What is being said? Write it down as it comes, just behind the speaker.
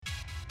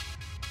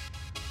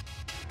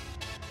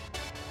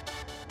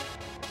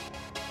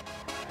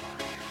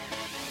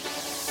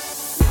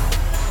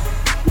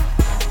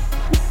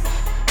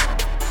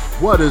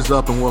What is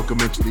up, and welcome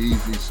into the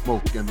Easy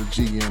Smoke and the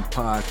GM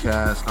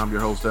podcast. I'm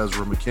your host,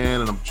 Ezra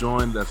McCann, and I'm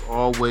joined, as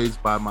always,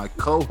 by my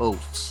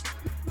co-hosts.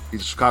 He's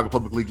a Chicago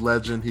Public League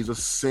legend. He's a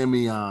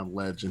Simeon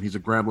legend. He's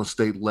a Grambling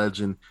State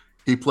legend.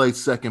 He played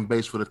second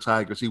base for the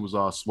Tigers. He was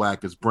all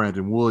swag as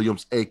Brandon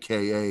Williams,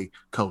 a.k.a.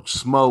 Coach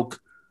Smoke.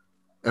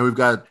 And we've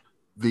got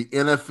the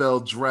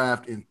NFL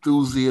draft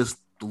enthusiast,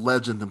 the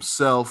legend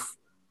himself.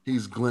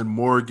 He's Glenn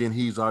Morgan.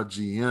 He's our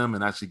GM,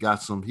 and actually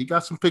got some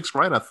picks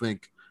right, I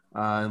think,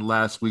 in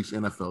last week's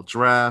NFL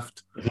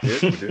draft. We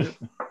did.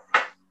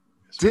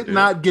 Did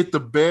not get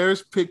the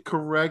Bears pick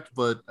correct,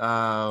 but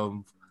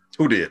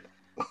who did?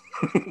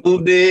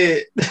 Who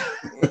did?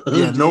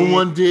 Yeah, no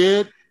one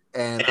did,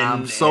 and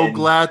I'm so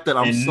glad that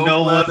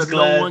no one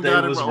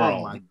got it wrong.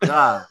 Oh my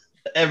God.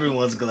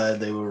 Everyone's glad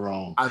they were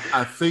wrong.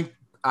 I think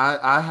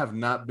I have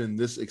not been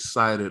this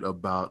excited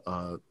about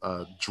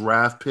a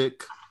draft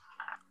pick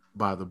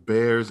by the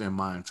Bears in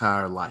my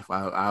entire life.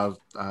 I've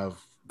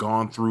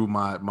gone through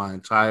my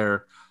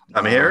entire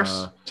Tommy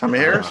Harris.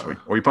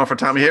 Were you pumped for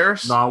Tommy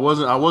Harris? No, I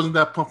wasn't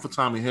that pumped for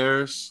Tommy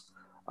Harris.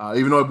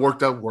 Even though it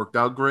worked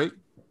out great,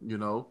 you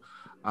know.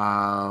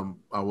 I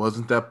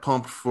wasn't that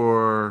pumped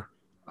for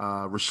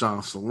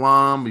Rashaan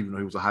Salaam, even though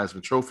he was a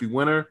Heisman Trophy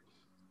winner.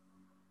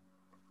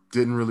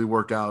 Didn't really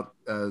work out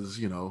as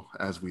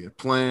we had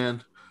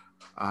planned.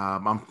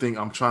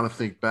 I'm trying to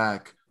think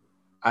back.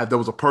 There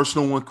was a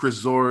personal one,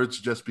 Chris Zorich,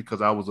 just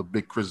because I was a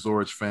big Chris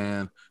Zorich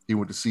fan. He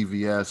went to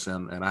CVS,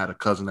 and I had a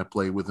cousin that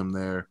played with him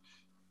there.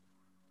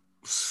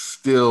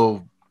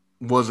 Still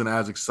wasn't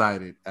as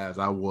excited as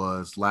I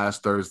was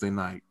last Thursday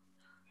night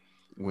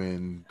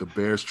when the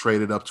Bears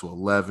traded up to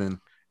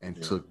 11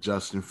 and took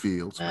Justin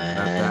Fields.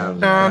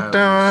 Man.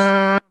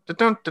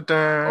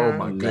 Oh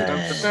my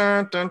goodness!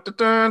 I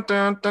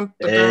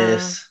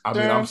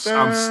mean, I'm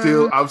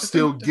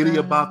still giddy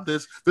about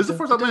this. This is the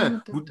first time,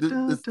 man.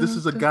 This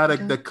is a guy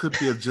that could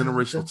be a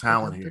generational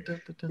talent here.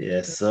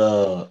 Yes,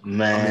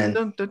 man.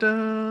 I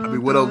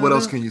mean, what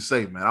else can you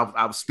say, man?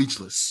 I was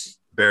speechless.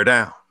 Bear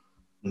down,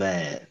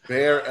 man.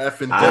 Bear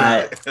effing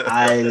down.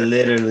 I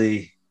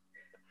literally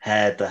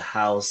had the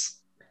house.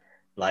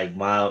 Like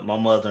my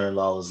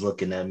mother-in-law was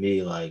looking at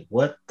me like,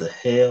 what the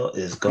hell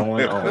is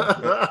going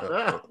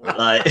on?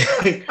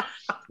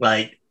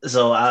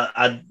 So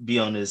I'd be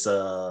on this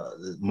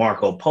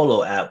Marco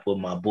Polo app with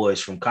my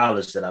boys from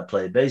college that I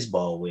played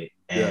baseball with.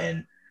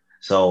 And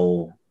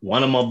so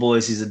one of my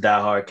boys, he's a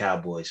diehard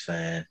Cowboys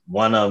fan.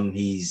 One of them,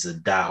 he's a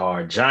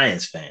diehard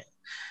Giants fan.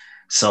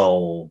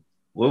 So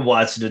we're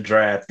watching the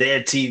draft.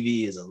 Their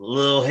TV is a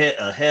little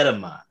ahead of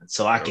mine.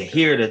 So I can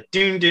hear the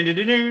ding, ding, ding,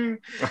 ding.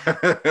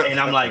 And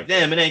I'm like,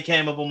 damn, it ain't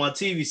came up on my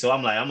TV. So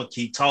I'm like, I'm going to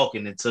keep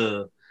talking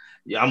until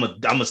I'm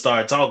going to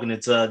start talking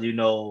until, I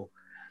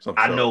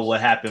know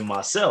what happened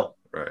myself.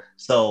 Right.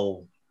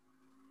 So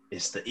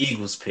it's the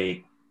Eagles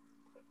pick.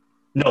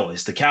 No,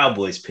 it's the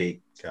Cowboys pick.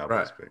 Pick.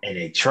 And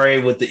they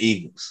trade with the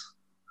Eagles.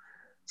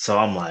 So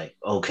I'm like,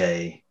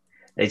 okay.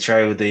 They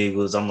trade with the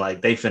Eagles. I'm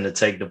like, they finna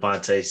take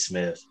Devontae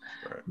Smith.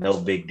 Right. No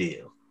big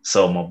deal.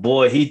 So my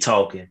boy, he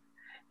talking.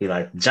 He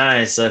like,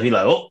 Giants stuff. He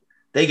like, oh,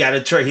 they got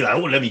a trade. He like,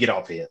 oh, let me get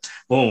off here.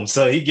 Boom.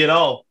 So he get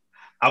off.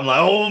 I'm like,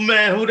 oh,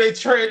 man, who they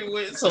trading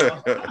with?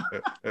 So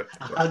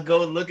I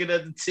go looking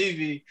at the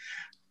TV.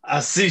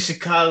 I see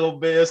Chicago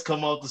Bears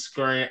come off the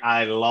screen.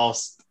 I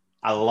lost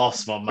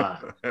my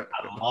mind. I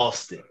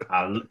lost it.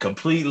 I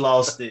completely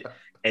lost it.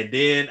 And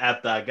then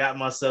after I got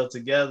myself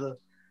together,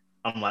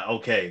 I'm like,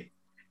 okay,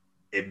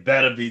 it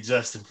better be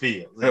Justin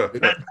Fields.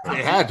 It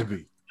had to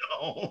be.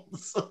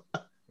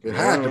 It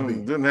had to be.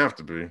 Didn't have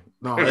to be.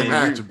 No, it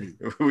had to be.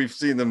 We've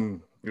seen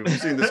them. We've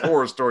seen this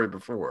horror story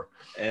before.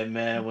 And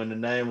man, when the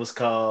name was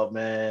called,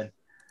 man,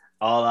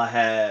 all I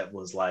had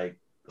was like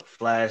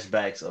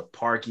flashbacks of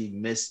Parkey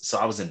missed. So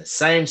I was in the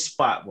same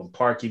spot when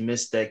Parkey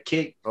missed that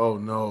kick. Oh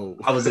no!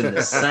 I was in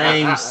the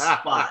same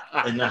spot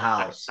in the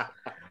house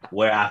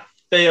where I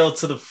fell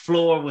to the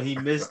floor when he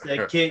missed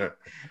that kick.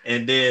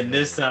 And then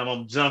this time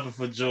I'm jumping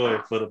for joy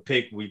for the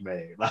pick we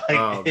made. Like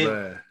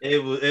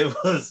it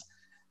was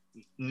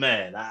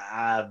man,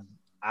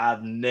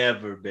 I've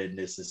never been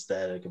this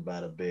ecstatic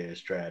about a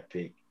Bears draft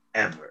pick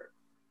ever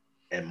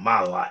in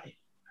my life.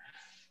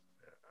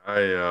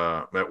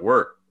 I at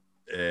work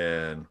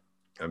and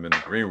I'm in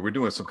the green room. We're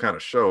doing some kind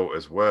of show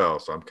as well.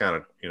 So I'm kind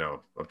of,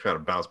 I'm trying to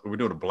bounce. We're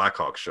doing a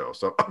Blackhawk show.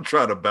 So I'm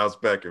trying to bounce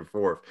back and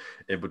forth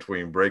in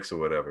between breaks or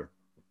whatever.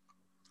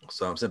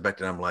 So I'm sitting back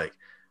there. I'm like,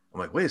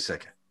 wait a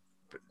second.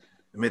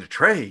 They made a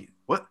trade.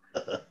 What?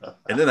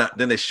 And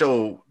then they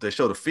show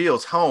the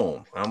Fields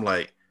home. I'm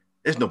like,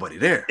 there's nobody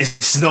there.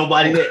 It's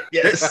nobody there.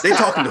 Yes. They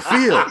talking to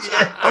Fields.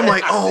 Yes. I'm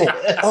like,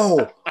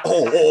 oh.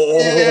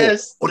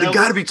 Yes. They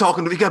got to be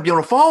talking. They got to be on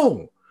the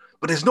phone.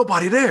 But there's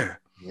nobody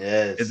there.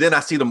 Yes. And then I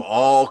see them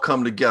all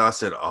come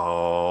together.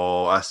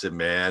 I said,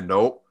 man,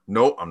 nope.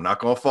 I'm not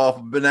going to fall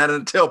for banana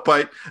in the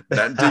tailpipe.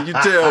 Not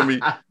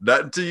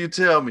until you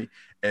tell me.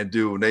 And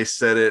dude, when they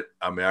said it,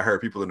 I mean, I heard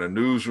people in the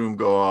newsroom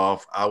go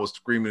off. I was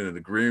screaming in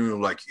the green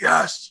room like,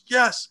 yes,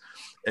 yes.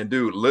 And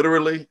dude,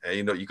 literally, and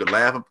you know, you could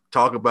laugh,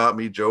 talk about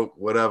me, joke,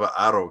 whatever.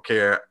 I don't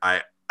care.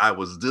 I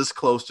was this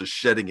close to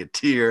shedding a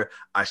tear.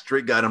 I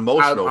straight got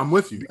emotional. I'm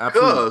with you.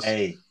 Because,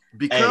 Absolutely.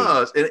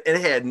 because it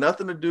had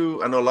nothing to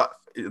do. I know a lot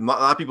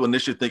of people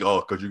initially think, oh,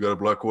 because you got a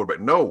black quarterback.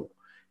 No,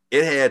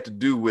 it had to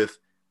do with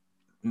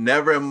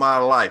never in my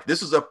life.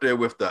 This is up there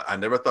with I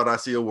never thought I'd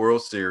see a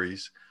World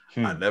Series.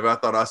 I never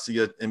thought I'd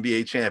see an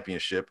NBA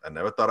championship. I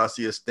never thought I'd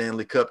see a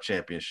Stanley Cup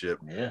championship.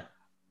 Yeah.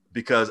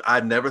 Because I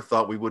never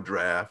thought we would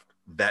draft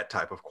that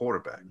type of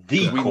quarterback.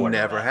 We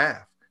never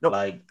have. No,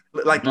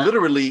 like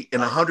literally in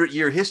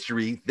 100-year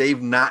history,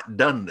 they've not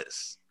done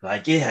this.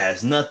 Like it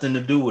has nothing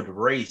to do with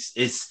race.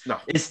 It's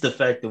the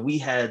fact that we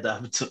had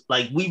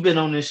we've been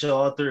on this show,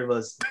 all three of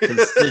us,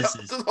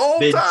 consistent, this whole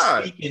been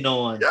time. Speaking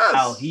on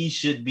how he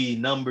should be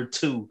number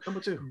two.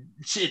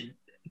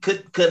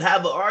 Could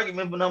have an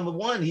argument for number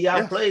one. He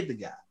outplayed the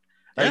guy.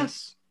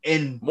 Yes.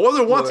 And more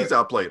than once he's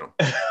outplayed him.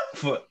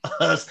 For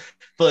us,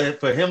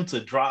 for him to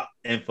drop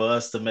and for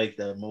us to make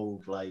that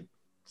move, like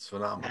it's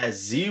phenomenal.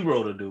 Has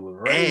zero to do with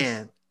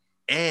race.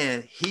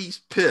 And he's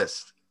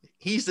pissed.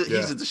 He's the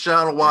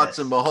Deshaun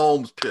Watson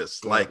Mahomes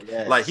pissed. Like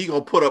he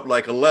gonna put up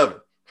like 11.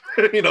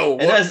 You know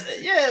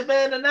what?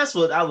 Man, and that's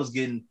what I was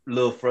getting a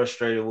little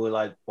frustrated with,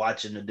 like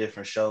watching the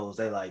different shows.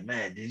 They like,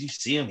 man, did you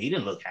see him? He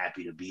didn't look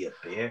happy to be up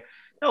there.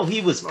 No,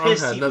 he was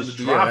pissed. He was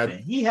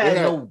dropping. He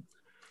didn't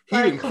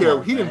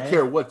care. He didn't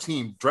care what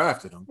team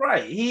drafted him.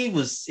 Right. He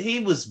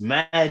was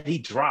mad. He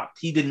dropped.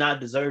 He did not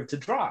deserve to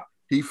drop.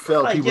 He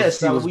felt he was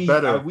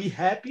better. Are we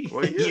happy?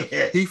 Well,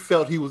 yeah. He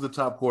felt he was the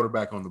top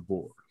quarterback on the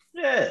board.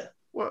 Yeah.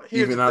 Well,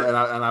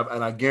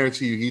 I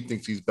guarantee you, he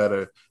thinks he's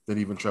better than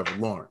even Trevor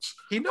Lawrence.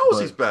 He knows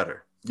he's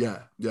better.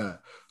 Yeah.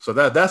 So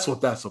that's what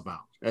that's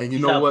about. And you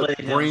know what?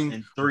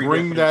 Bring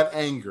that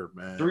anger,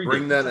 man.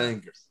 Bring that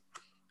anger.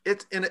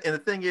 And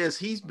the thing is,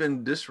 he's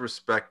been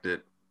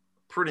disrespected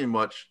pretty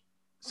much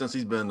since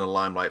he's been in the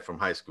limelight from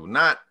high school.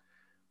 Not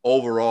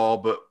overall,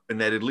 but in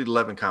that Elite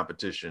 11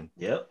 competition.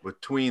 Yep.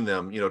 Between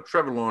them, you know,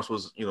 Trevor Lawrence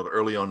was, you know, the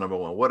early on number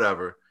one,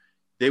 whatever.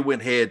 They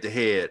went head to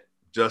head.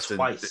 Justin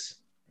twice.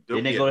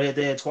 Didn't they go head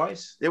to head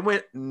twice? It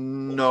went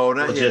no,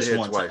 not head to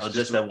head twice. Oh,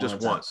 just that one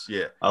just once.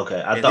 Yeah.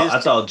 Okay. I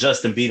thought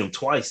Justin beat him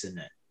twice in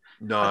that.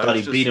 No, I thought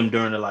he beat him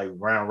during the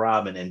round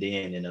robin and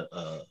then in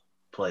the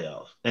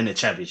playoffs in the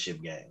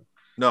championship game.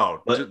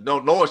 No,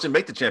 Lawrence didn't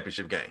make the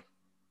championship game.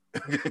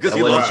 Because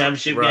he was the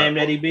championship game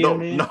that he beat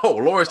him in? No,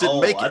 Lawrence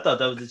didn't make it. I thought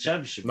that was the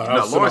championship game.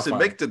 No, Lawrence didn't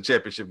make the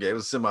championship game. It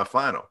was a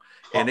semifinal.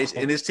 And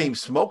his team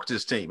smoked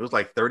his team. It was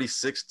like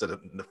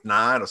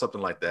 36-9 or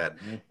something like that.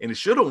 Mm-hmm. And he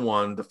should have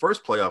won the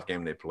first playoff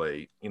game they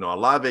played. You know,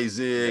 Olave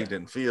zigged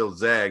and Fields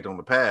zagged on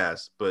the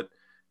pass. But,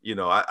 you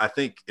know, I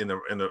think in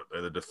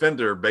the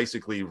defender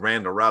basically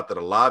ran the route that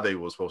Olave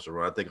was supposed to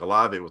run. I think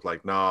Olave was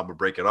like, no, I'm going to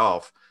break it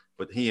off.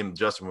 But he and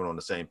Justin were on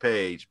the same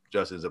page.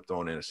 Justin ends up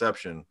throwing an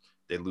interception.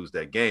 They lose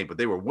that game. But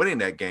they were winning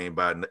that game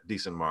by a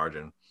decent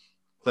margin.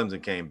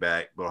 Clemson came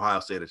back, but Ohio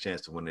State had a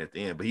chance to win it at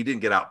the end. But he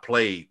didn't get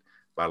outplayed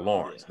by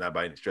Lawrence, not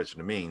by any stretch of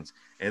the means.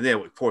 And then,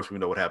 of course, we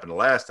know what happened the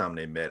last time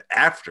they met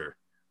after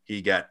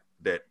he got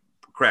that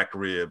cracked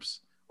ribs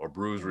or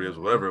bruised ribs,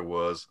 whatever it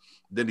was.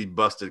 Then he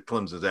busted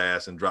Clemson's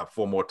ass and dropped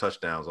 4 more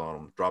touchdowns on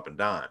him, dropping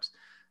dimes.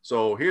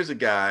 So here's a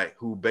guy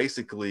who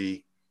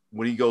basically,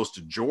 when he goes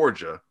to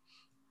Georgia,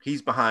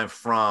 he's behind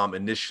Fromm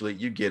initially.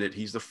 You get it.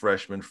 He's the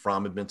freshman.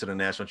 Fromm had been to the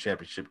national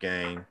championship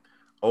game.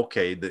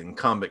 Okay, the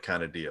incumbent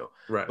kind of deal.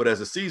 Right. But as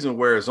the season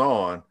wears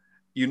on,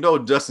 you know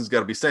Justin's got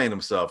to be saying to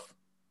himself,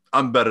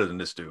 I'm better than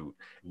this dude.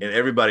 And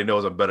everybody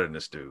knows I'm better than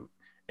this dude.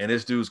 And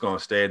this dude's going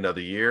to stay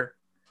another year.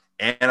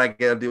 And I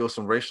got to deal with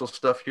some racial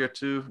stuff here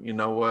too. You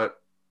know what?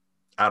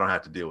 I don't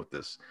have to deal with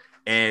this.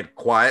 And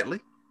quietly,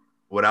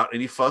 without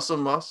any fuss or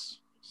muss,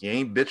 he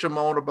ain't bitch or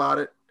moan about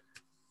it.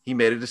 He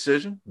made a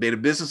decision, made a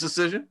business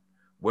decision,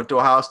 went to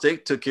Ohio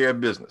State, took care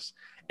of business.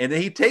 And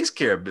then he takes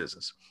care of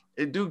business.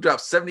 The dude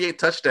dropped 78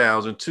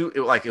 touchdowns in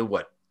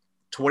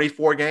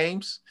 24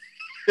 games?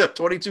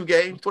 22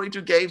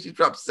 games, he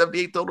dropped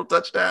 78 total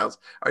touchdowns.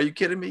 Are you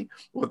kidding me?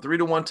 With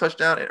 3-to-1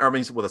 touchdown, with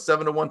a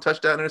 7-to-1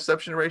 touchdown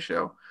interception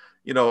ratio,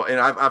 you know, and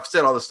I've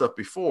said all this stuff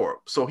before.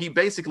 So he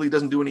basically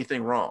doesn't do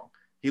anything wrong.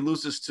 He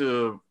loses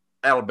to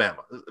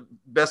Alabama,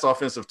 best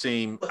offensive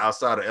team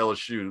outside of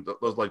LSU.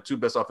 Those like 2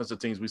 best offensive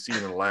teams we've seen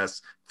in the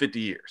last 50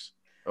 years.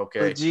 Okay.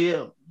 But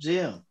Jim,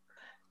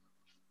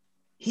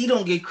 he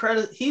don't get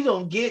credit. He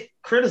don't get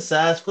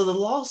criticized for the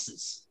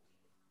losses.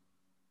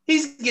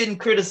 He's getting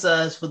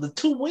criticized for the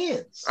 2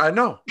 wins. I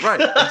know.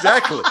 Right.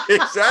 Exactly.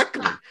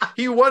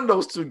 He won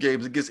those 2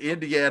 games against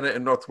Indiana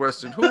and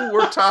Northwestern, who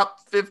were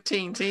top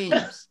 15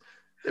 teams.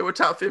 They were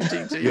top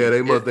 15 teams. Yeah,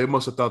 they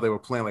must have thought they were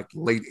playing like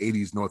late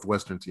 80s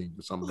Northwestern team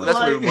or something. That's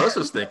what Russ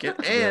was thinking.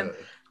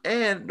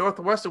 And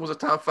Northwestern was a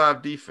top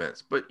 5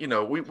 defense. But, you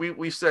know,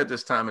 we've said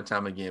this time and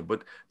time again.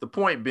 But the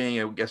point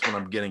being, I guess what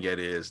I'm getting at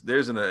is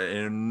there's an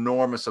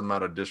enormous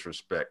amount of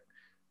disrespect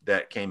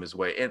that came his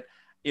way. And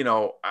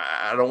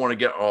I don't want to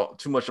get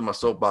too much of my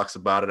soapbox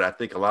about it. I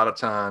think a lot of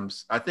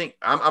times,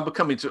 I'm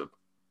becoming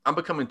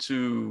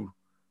to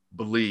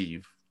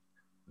believe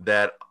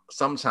that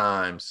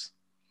sometimes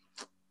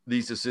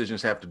these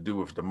decisions have to do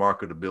with the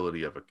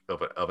marketability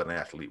of an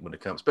athlete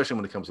especially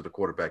when it comes to the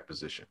quarterback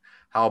position,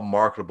 how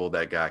marketable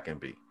that guy can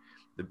be.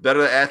 The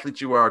better the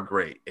athlete you are,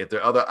 great. If there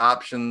are other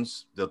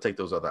options, they'll take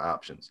those other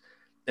options.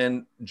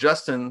 And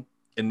Justin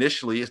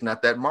initially is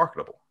not that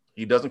marketable.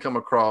 He doesn't come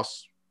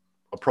across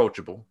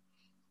approachable.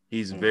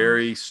 He's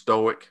very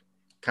stoic,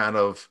 kind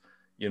of,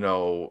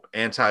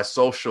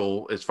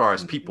 antisocial as far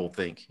as people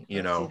think,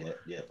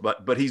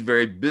 but he's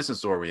very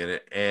business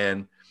oriented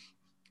and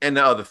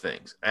the other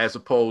things, as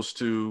opposed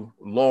to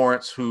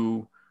Lawrence,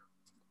 who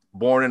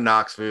born in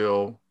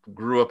Knoxville,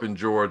 grew up in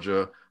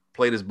Georgia,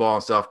 played his ball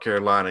in South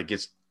Carolina,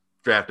 gets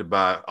drafted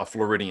by a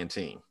Floridian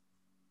team.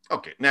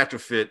 Okay, natural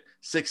fit,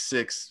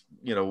 6'6",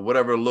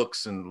 whatever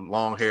looks and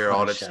long hair,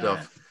 all that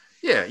stuff.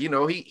 Yeah,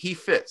 he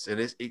fits,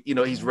 and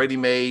he's ready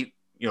made,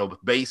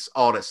 base,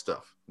 all that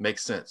stuff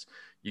makes sense.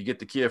 You get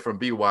the kid from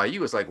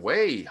BYU, it's like,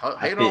 wait, hold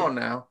on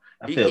now.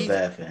 I feel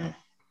bad for him.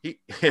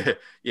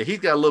 He's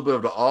got a little bit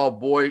of the all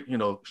boy,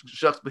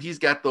 shucks, but he's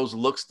got those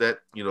looks that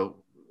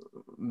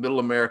middle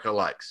America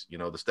likes,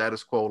 the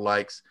status quo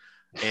likes.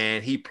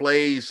 And he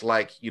plays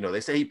like,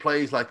 they say he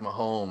plays like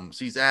Mahomes.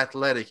 He's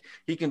athletic.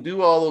 He can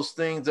do all those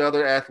things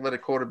other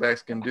athletic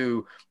quarterbacks can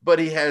do, but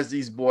he has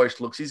these boyish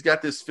looks. He's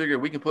got this figure.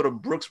 We can put a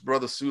Brooks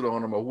Brothers suit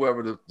on him, or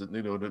whoever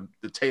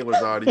the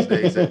tailors are these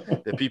days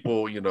that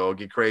people,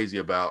 get crazy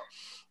about.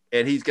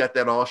 And he's got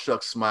that all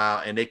shucks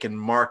smile, and they can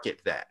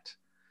market that,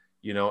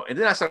 And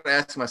then I started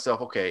asking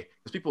myself, okay,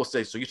 because people will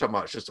say, so you're talking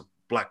about it's just a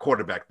black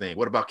quarterback thing.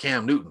 What about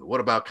Cam Newton?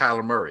 What about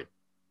Kyler Murray?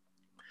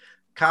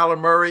 Kyler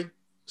Murray,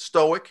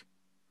 stoic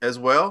as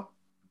well,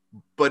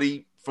 but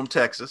he from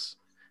Texas.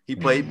 He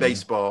played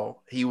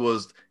baseball. He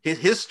was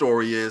his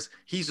story is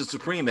he's a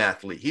supreme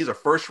athlete. He's the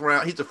first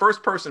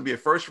person to be a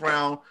first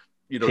round,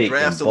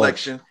 draft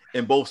selection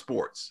in both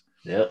sports.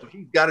 Yep. So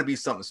he's got to be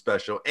something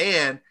special.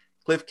 And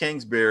Cliff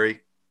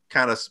Kingsbury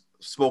kind of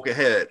spoke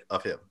ahead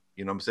of him.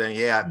 You know what I'm saying?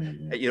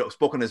 Yeah,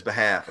 spoke on his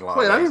behalf.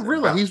 Wait, I didn't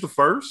realize he's the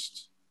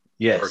first.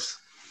 Yes. First.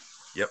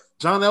 Yep.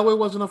 John Elway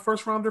wasn't a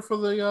first rounder for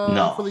the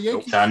for the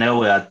Yankees. John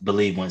Elway, I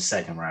believe, went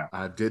second round.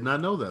 I did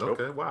not know that.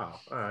 Nope. Okay, wow.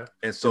 All right.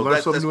 And so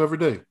that's something new every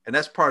day. And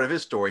that's part of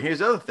his story. Here's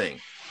the other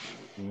thing: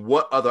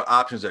 what other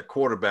options at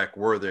quarterback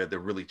were there that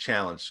really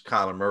challenged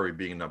Kyler Murray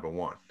being number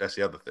one? That's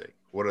the other thing.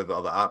 What are the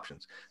other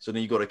options? So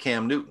then you go to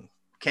Cam Newton.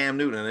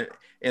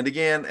 And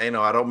again,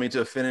 I don't mean to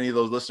offend any of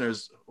those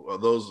listeners, or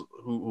those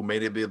who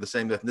may be of the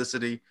same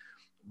ethnicity,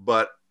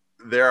 but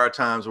there are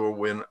times where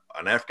when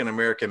an African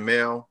American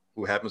male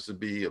who happens to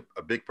be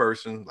a big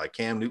person like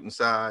Cam Newton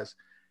size,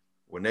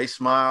 when they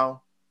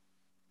smile,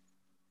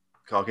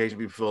 Caucasian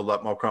people feel a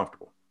lot more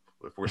comfortable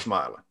if we're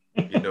smiling.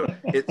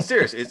 It's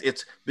serious.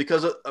 It's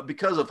because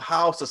of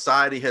how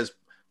society has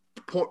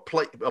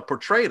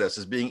portrayed us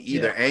as being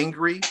either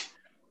angry,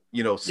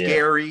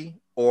 scary,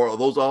 or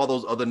all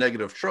those other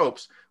negative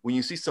tropes. When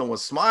you see someone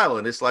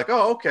smiling, it's like,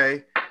 oh,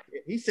 okay,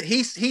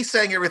 he's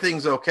saying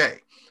everything's okay.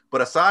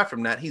 But aside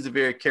from that, he's a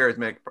very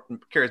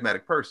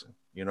charismatic person.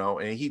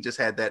 And he just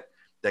had that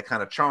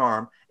kind of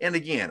charm. And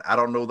again, I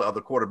don't know the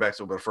other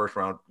quarterbacks over the first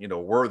round,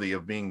 worthy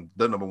of being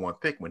the number one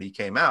pick when he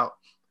came out.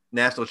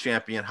 National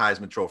champion,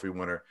 Heisman Trophy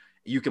winner.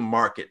 You can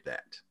market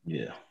that. Yeah.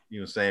 You know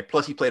what I'm saying?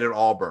 Plus, he played at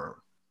Auburn.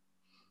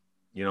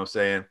 You know what I'm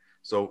saying?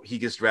 So he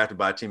gets drafted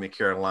by a team in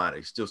Carolina.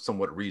 He's still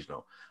somewhat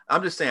regional.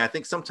 I'm just saying, I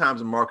think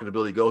sometimes the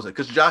marketability goes in,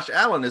 because Josh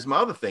Allen is my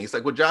other thing. It's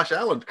like, well, Josh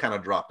Allen kind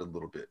of dropped a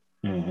little bit.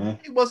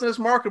 Mm-hmm. He wasn't as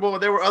marketable,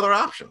 but there were other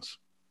options.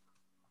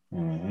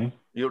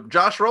 Mm-hmm.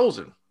 Josh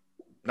Rosen,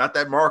 not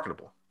that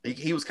marketable.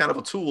 He was kind of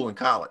a tool in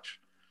college.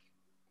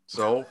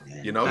 So,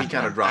 he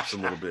kind of drops a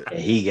little bit. And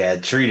he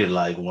got treated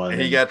like one.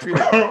 And he got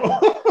treated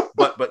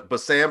but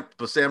Sam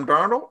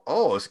Darnold,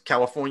 it's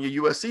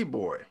California USC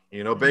boy.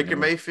 Baker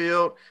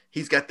Mayfield,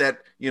 he's got that,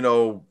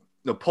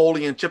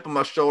 Napoleon chip on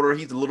my shoulder.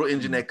 He's a little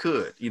engine that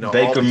could,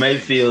 Baker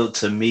Mayfield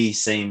to me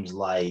seems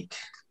like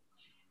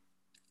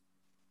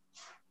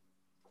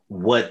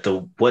what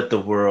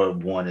the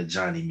world wanted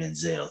Johnny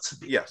Manziel to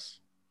be. Yes,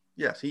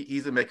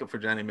 he's a makeup for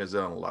Johnny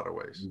Manziel in a lot of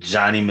ways.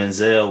 Johnny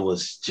Manziel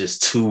was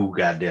just too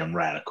goddamn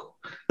radical,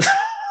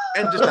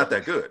 and just not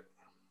that good.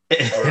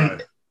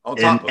 Right.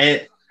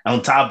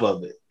 On top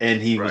of it,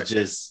 and he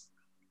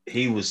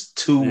was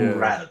too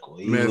radical.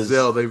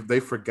 Manziel,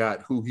 they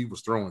forgot who he was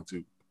throwing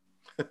to.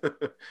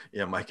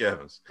 Yeah, Mike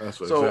Evans.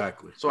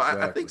 Exactly. So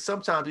I think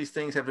sometimes these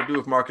things have to do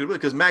with marketability,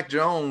 because Mac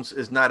Jones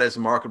is not as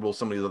marketable as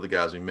some of these other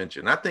guys we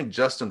mentioned. I think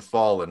Justin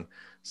Fallen,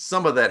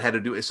 some of that had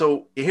to do.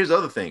 So here's the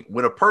other thing: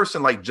 when a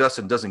person like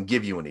Justin doesn't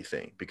give you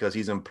anything because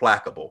he's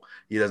implacable,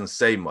 he doesn't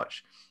say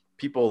much.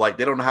 People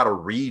they don't know how to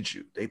read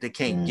you. They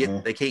can't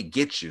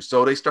get you.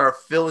 So they start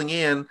filling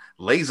in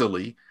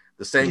lazily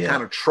the same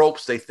kind of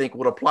tropes they think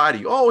would apply to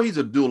you. Oh, he's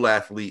a dual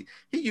athlete.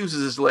 He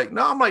uses his leg.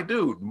 No, I'm like,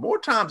 dude, more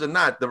times than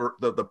not,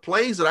 the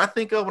plays that I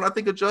think of when I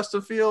think of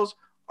Justin Fields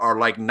are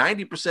like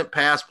 90%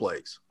 pass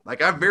plays.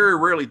 Like I very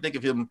rarely think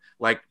of him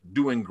like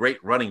doing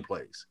great running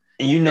plays.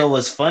 And you know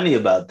what's funny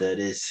about that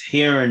is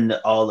hearing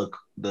all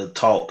the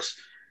talks.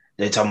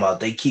 They're talking about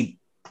they keep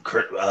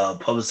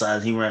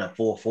publicizing he ran a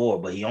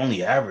 4.4, but he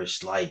only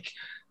averaged like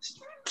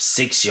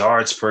 6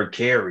 yards per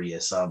carry or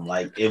something.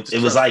 Like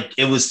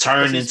it was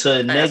turned into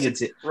a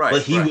negative. Right,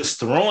 but he was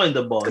throwing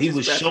the ball. He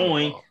was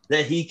showing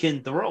that he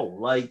can throw.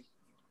 Like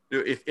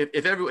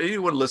if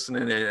anyone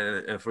listening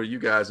and for you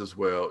guys as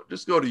well,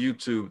 just go to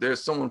YouTube.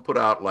 There's someone put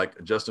out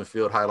like Justin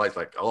Field highlights,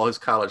 like all his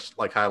college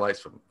like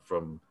highlights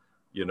from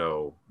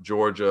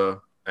Georgia,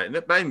 and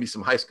there might be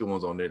some high school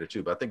ones on there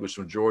too, but I think it was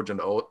from Georgia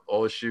and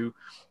OSU.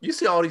 You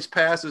see all these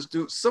passes,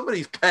 dude. Some of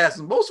these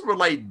passes, most of them are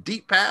like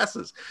deep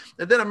passes.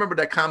 And then I remember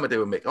that comment they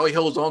would make, oh, he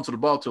holds on to the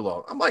ball too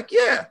long. I'm like,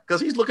 yeah, because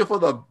he's looking for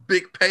the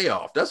big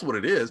payoff. That's what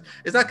it is.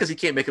 It's not because he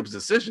can't make up his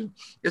decision.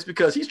 It's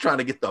because he's trying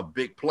to get the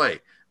big play.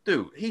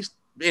 Dude,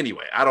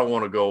 anyway, I don't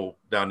want to go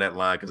down that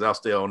line because I'll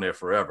stay on there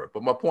forever.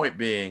 But my point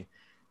being,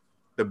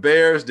 the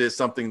Bears did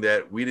something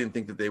that we didn't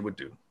think that they would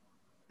do.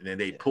 And then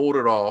they pulled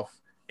it off.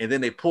 And then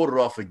they pulled it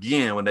off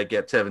again when they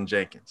got Tevin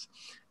Jenkins.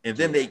 And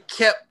then they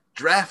kept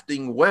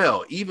drafting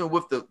well, even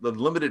with the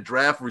limited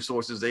draft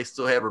resources they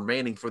still had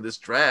remaining for this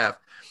draft.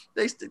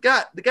 They still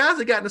got the guys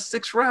that got in the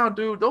 6th round,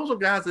 dude. Those are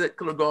guys that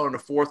could have gone in the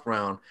 4th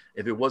round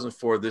if it wasn't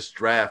for this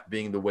draft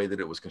being the way that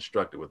it was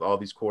constructed with all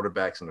these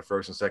quarterbacks in the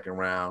 1st and 2nd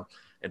round.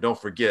 And don't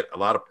forget, a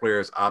lot of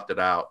players opted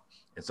out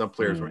and some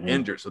players were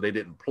injured, so they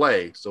didn't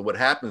play. So what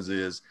happens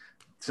is,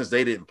 since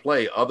they didn't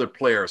play, other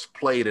players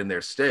played in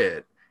their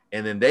stead.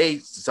 And then they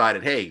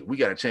decided, hey, we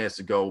got a chance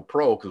to go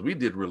pro because we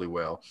did really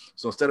well.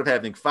 So instead of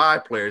having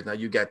 5 players, now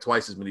you got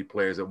twice as many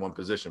players at one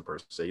position per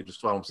se. You just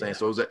follow what I'm saying?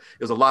 Yeah. So it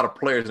was a lot of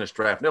players in this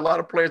draft. And there are a lot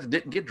of players that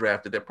didn't get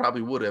drafted that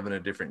probably would have in a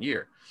different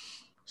year.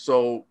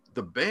 So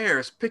the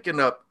Bears picking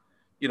up,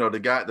 the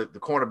guy, the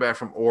cornerback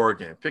from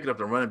Oregon, picking up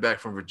the running back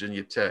from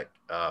Virginia Tech,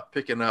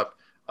 picking up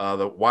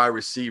the wide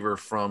receiver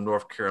from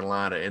North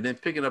Carolina, and then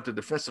picking up the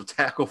defensive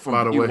tackle from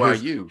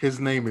BYU. His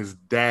name is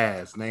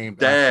Daz,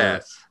 named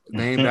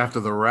after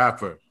the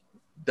rapper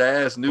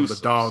Daz Newsome,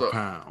 the Dog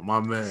Pound, my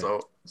man.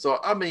 So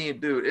I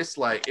mean, dude, it's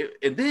like,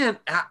 and then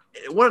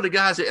one of the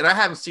guys, and I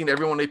haven't seen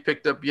everyone they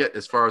picked up yet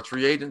as far as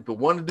free agent, but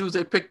one of the dudes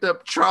they picked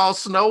up, Charles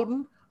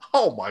Snowden.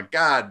 Oh my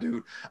God,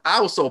 dude!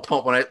 I was so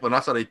pumped when I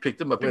saw they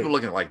picked him up. People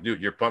looking like, dude,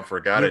 you're pumped for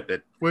a guy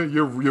that. Wait,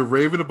 you're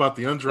raving about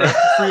the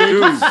undrafted free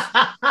agents?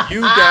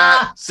 You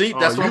got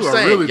that's what I'm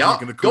saying. Really y'all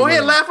go ahead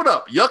and laugh it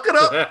up, yuck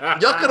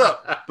it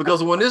up,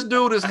 because when this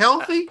dude is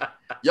healthy,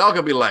 y'all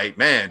gonna be like,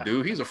 man,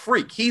 dude, he's a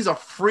freak. He's a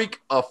freak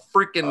of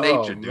freaking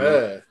nature, dude.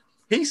 Man.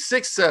 He's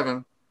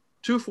 6'7",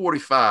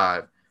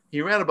 245.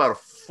 He ran about a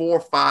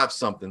 4.5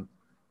 something.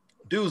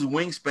 Dude's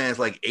wingspan's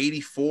like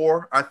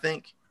 84, I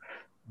think.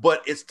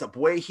 But it's the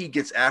way he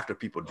gets after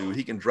people, dude.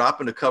 He can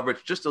drop into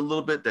coverage just a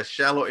little bit, that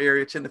shallow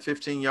area, 10 to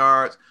 15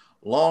 yards,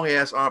 long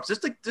ass arms.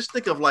 Just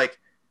think of like,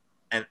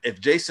 and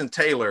if Jason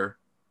Taylor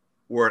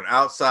were an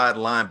outside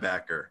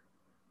linebacker,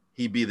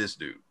 he'd be this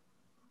dude.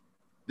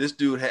 This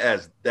dude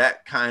has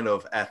that kind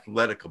of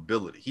athletic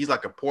ability. He's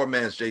like a poor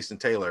man's Jason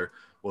Taylor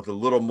with a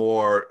little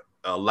more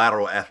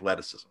lateral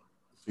athleticism.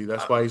 See,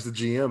 that's why he's the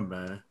GM,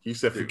 man. He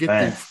said,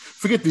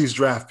 forget these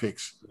draft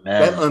picks.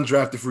 Man. That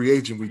undrafted free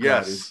agent we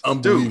got is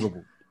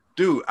unbelievable.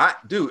 Dude,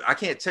 I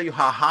can't tell you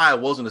how high I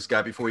was on this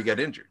guy before he got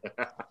injured.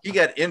 He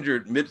got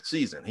injured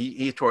mid-season.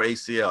 He tore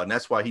ACL, and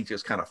that's why he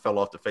just kind of fell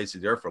off the face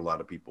of the earth for a lot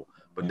of people.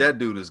 But that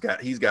dude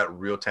he's got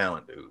real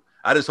talent, dude.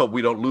 I just hope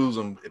we don't lose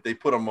him. If they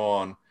put him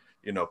on,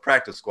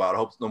 practice squad, I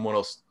hope no one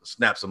else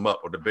snaps him up,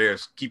 or the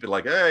Bears keep it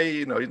like, hey,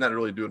 he's not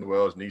really doing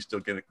well, and he's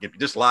still going to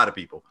just lie to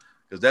people,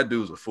 because that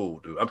dude's a fool,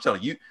 dude. I'm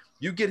telling you,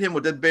 you get him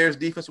with that Bears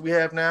defense we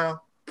have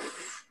now,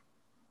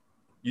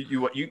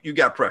 you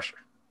got pressure.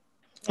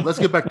 Let's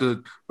get back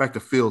to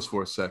Fields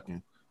for a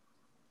second.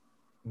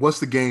 What's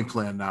the game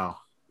plan now?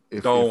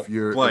 If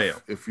you're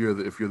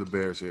the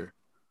Bears here,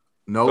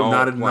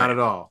 not at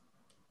all.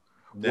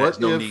 There's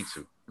no need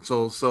to.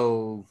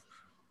 So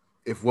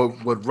if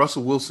what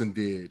Russell Wilson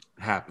did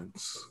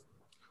happens,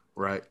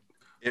 right?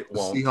 It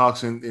won't. The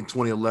Seahawks in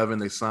 2011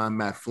 they signed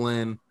Matt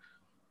Flynn.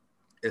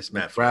 It's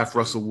Matt Flynn. Draft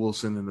Russell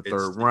Wilson in the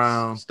 3rd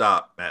round.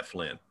 Stop, Matt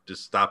Flynn.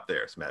 Just stop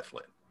there. It's Matt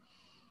Flynn.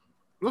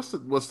 What's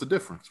the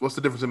difference? What's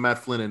the difference in Matt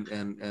Flynn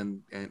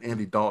and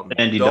Andy Dalton?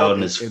 Andy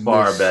Dalton is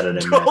far better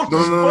than Matt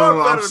Flynn.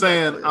 No. I'm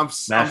saying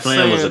Matt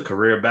Flynn was a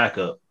career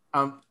backup.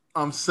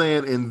 I'm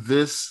saying in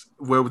this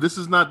where this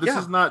is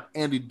not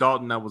Andy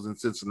Dalton that was in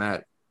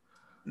Cincinnati.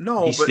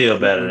 No, he's still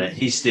better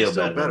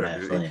than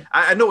Matt Flynn.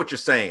 I know what you're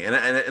saying,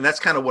 and that's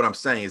kind of what I'm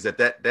saying is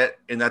that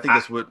and I think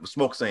that's what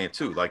Smoke's saying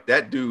too. Like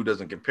that dude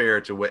doesn't compare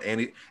to what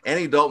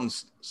Andy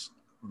Dalton's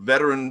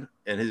veteran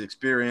and his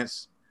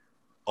experience.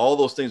 All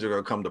those things are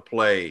going to come to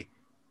play,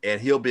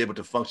 and he'll be able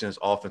to function his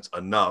offense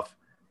enough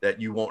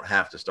that you won't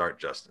have to start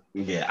Justin.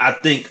 Yeah, I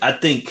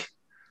think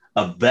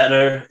a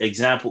better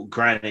example,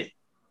 granted,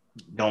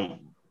 don't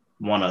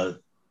want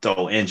to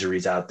throw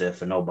injuries out there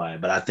for nobody,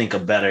 but I think a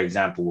better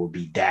example will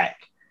be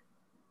Dak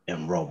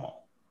and Romo.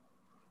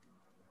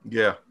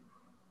 Yeah.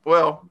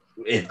 Well,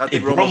 if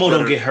think Romo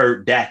don't get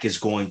hurt, Dak is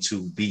going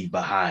to be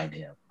behind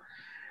him.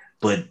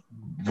 But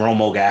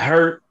Romo got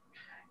hurt,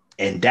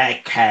 and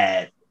Dak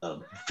had a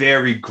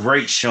very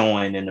great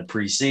showing in the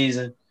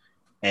preseason,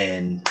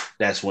 and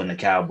that's when the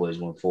Cowboys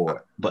went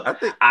forward.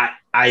 But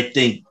I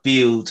think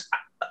Fields.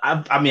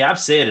 I mean, I've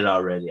said it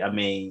already. I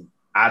mean,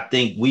 I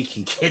think we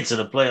can get to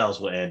the playoffs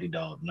with Andy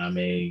Dalton. I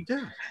mean,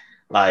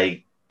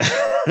 like.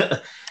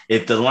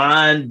 If the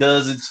line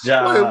does its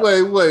job,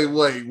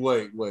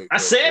 wait. I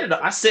said it.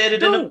 I said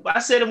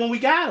it when we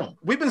got him.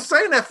 We've been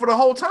saying that for the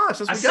whole time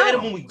since we got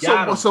him. When we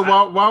got him. So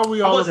why are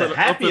we all wasn't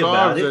happy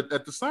about it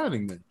at the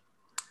signing then?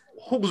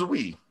 Who was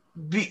we?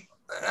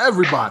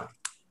 Everybody.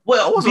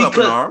 Well,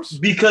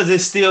 because it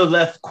still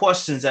left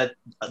questions at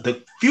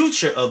the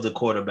future of the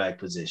quarterback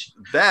position.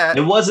 That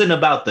it wasn't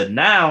about the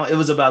now; it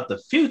was about the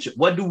future.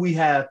 What do we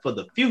have for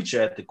the future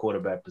at the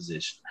quarterback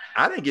position?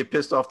 I didn't get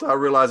pissed off till I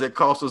realized it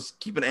cost us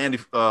keeping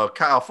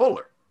Kyle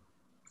Fuller.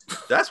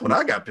 That's when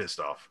I got pissed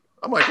off.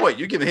 I'm like, wait,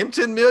 you're giving him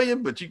 $10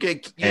 million, but you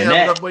have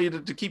enough money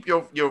to keep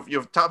your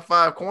top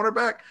 5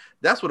 cornerback?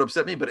 That's what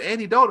upset me. But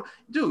Andy Dalton,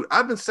 dude,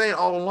 I've been saying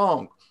all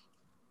along.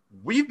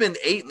 We've been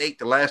 8-8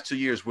 the last 2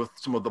 years with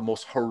some of the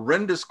most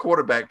horrendous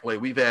quarterback play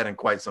we've had in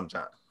quite some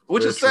time,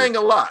 which is saying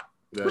a lot.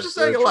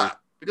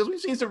 Because we've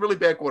seen some really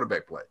bad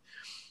quarterback play.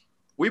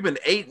 We've been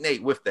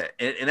 8-8 with that,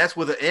 and that's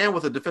with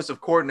a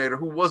defensive coordinator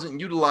who wasn't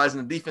utilizing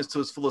the defense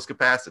to its fullest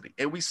capacity,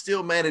 and we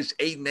still managed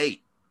 8-8.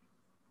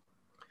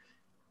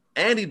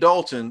 Andy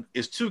Dalton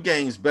is 2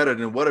 games better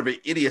than whatever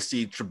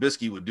idiocy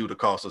Trubisky would do to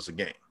cost us a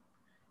game.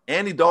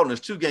 Andy Dalton is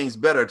 2 games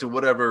better to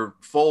whatever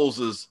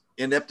Foles'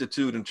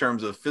 ineptitude in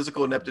terms of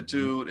physical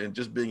ineptitude and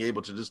just being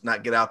able to just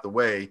not get out the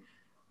way.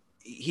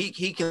 He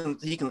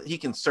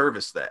can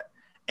service that.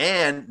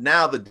 And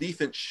now the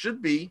defense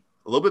should be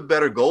a little bit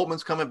better.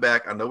 Goldman's coming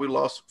back. I know we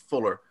lost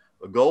Fuller,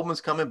 but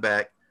Goldman's coming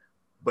back.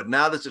 But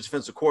now this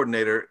defensive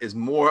coordinator is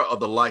more of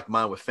the like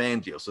mind with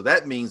Fangio. So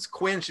that means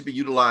Quinn should be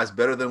utilized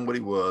better than what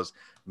he was.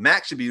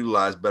 Max should be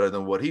utilized better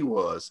than what he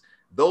was.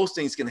 Those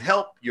things can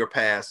help your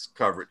pass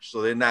coverage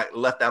so they're not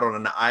left out on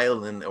an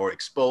island or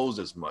exposed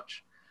as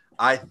much.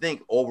 I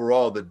think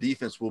overall the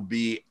defense will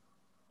be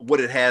what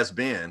it has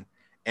been,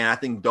 and I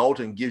think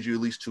Dalton gives you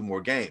at least 2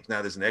 more games.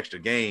 Now there's an extra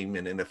game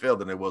in the NFL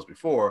than there was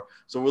before,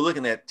 so we're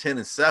looking at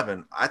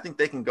 10-7. I think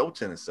they can go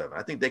 10-7.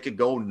 I think they could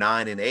go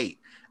 9-8.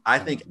 I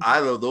think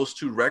either of those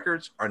 2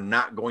 records are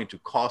not going to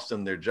cost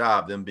them their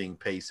job, them being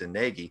Pace and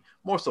Nagy,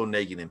 more so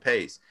Nagy than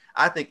Pace.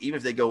 I think even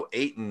if they go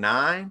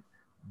 8-9,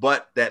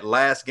 but that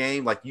last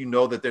game, like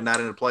that they're not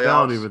in the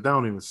playoffs. That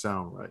don't even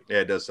sound right.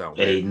 Yeah, it does sound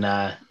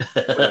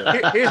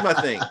 8-9. Here's my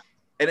thing.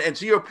 And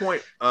to your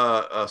point,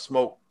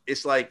 Smoke,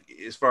 it's like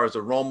as far as the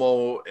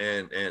Romo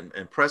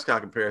and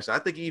Prescott comparison, I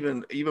think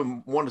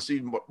even want to see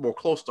more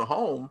close to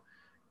home,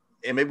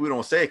 and maybe we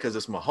don't say it because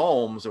it's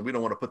Mahomes and we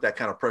don't want to put that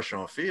kind of pressure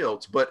on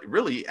Fields, but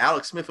really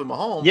Alex Smith and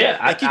Mahomes. Yeah,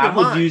 I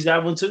would use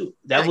that one too.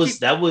 That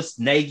was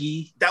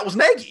Nagy. That was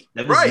Nagy.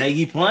 That was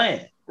Nagy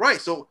playing. Right.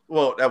 So,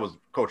 that was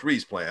Coach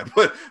Reed's plan,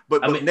 but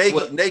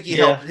Nagy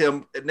helped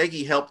him.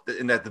 Nagy helped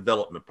in that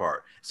development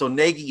part. So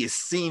Nagy has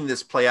seen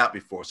this play out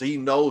before, so he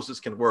knows this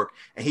can work,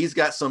 and he's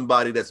got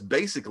somebody that's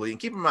basically. And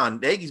keep in mind,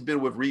 Nagy's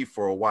been with Reed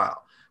for a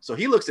while, so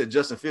he looks at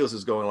Justin Fields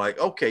as going like,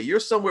 "Okay, you're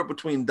somewhere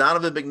between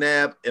Donovan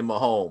McNabb and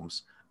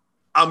Mahomes.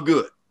 I'm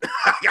good.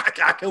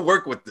 I can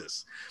work with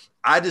this.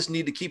 I just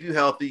need to keep you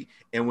healthy,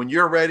 and when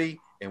you're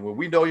ready, and when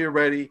we know you're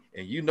ready,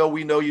 and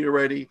we know you're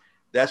ready."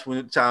 That's when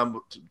it's time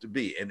to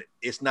be. And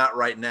it's not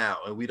right now,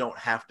 and we don't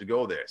have to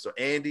go there. So,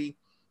 Andy,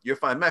 you're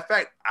fine. Matter of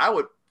fact, I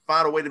would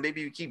find a way to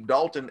maybe keep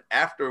Dalton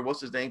after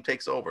what's-his-name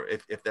takes over,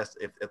 if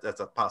that's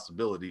a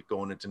possibility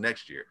going into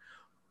next year.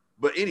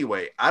 But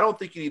anyway, I don't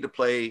think you need to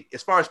play –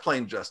 as far as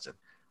playing Justin,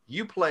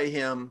 you play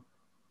him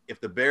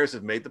if the Bears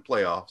have made the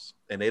playoffs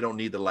and they don't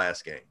need the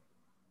last game.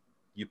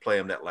 You play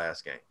him that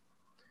last game.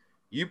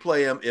 You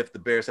play him if the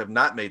Bears have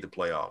not made the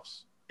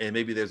playoffs and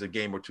maybe there's a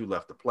game or 2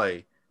 left to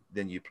play,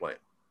 then you play him.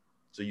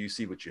 So you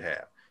see what you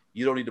have.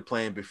 You don't need to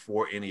play him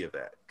before any of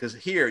that. Because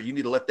here, you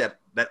need to let that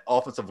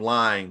offensive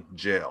line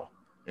gel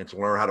and to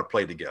learn how to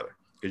play together.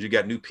 Because you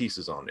got new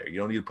pieces on there. You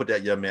don't need to put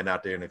that young man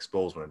out there and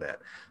expose one of that.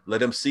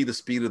 Let him see the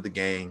speed of the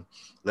game.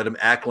 Let him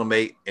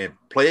acclimate and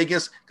play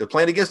against – because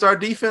playing against our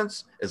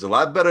defense is a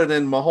lot better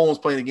than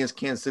Mahomes playing against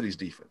Kansas City's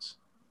defense.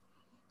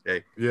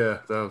 Okay? Yeah,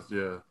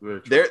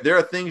 very true. There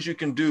are things you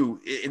can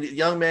do. And the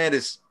young man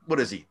is – what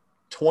is he,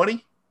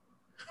 20?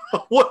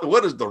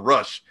 What is the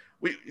rush?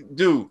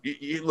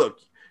 Look,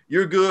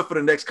 you're good for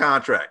the next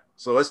contract.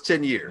 So that's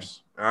 10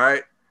 years. All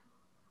right.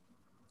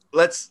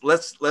 Let's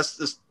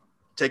just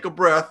take a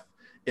breath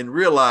and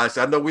realize,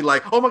 I know we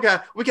like, oh my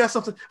God, we got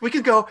something. We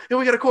can go and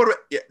we got a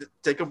quarterback. Yeah,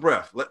 take a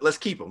breath. Let's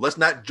keep him. Let's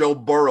not Joe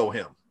Burrow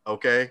him.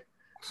 Okay.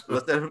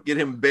 Let's not get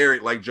him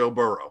buried like Joe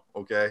Burrow.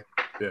 Okay.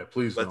 Yeah,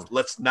 please.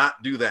 Let's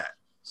not do that.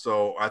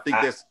 So I think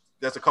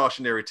that's a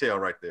cautionary tale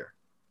right there.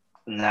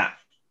 Nah,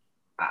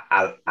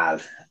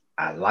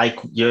 I like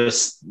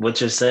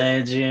what you're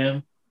saying,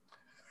 Jim.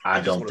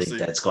 I don't think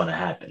that's going to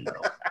happen,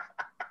 though.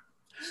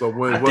 So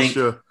when, what's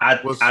the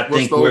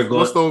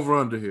over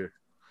under here?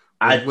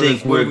 I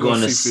think we're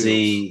going to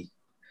see.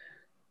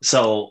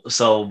 So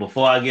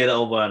before I get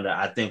over under,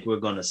 I think we're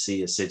going to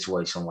see a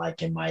situation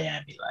like in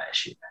Miami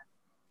last year.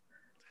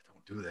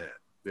 Don't do that.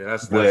 Yeah,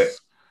 that's where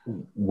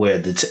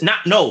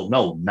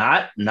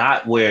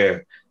not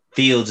where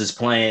Fields is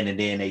playing and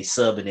then they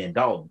sub it in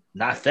Dalton.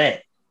 Not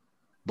that,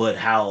 but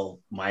how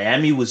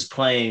Miami was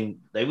playing.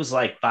 They was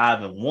like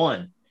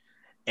 5-1,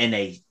 and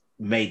they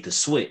made the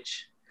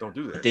switch. Don't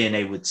do that. But then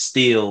they would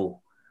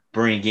still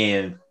bring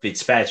in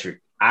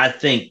Fitzpatrick. I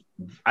think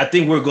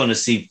we're going to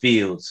see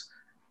Fields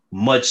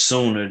much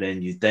sooner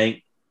than you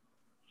think.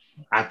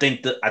 I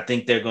think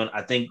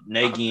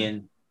Nagy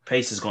and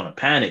Pace is going to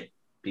panic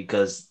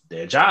because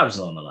their jobs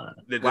are on the line.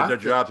 Their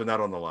jobs are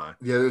not on the line.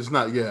 Yeah, there's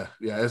not. Yeah.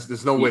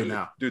 There's no way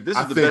now, dude. This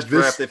is the best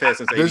draft they've had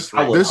since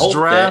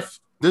 '83.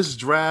 This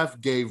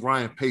draft gave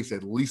Ryan Pace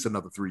at least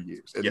another 3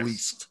 years, at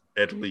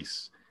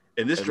least.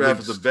 And this draft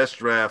is the best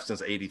draft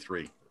since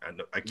 '83.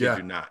 I kid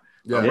you not.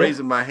 Yeah. I'm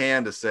raising my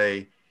hand to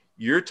say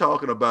you're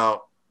talking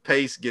about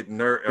Pace getting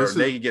nervous or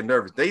Nagy getting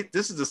nervous.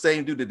 This is the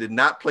same dude that did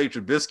not play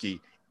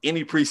Trubisky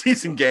any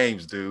preseason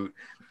games, dude.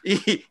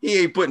 He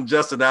ain't putting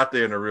Justin out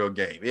there in a real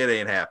game. It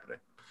ain't happening.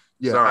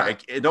 Yeah. Sorry.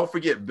 And don't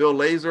forget, Bill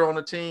Lazor on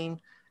the team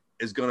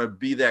is going to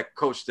be that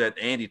coach that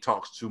Andy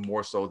talks to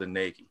more so than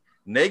Nagy.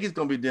 Nagy's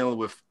going to be dealing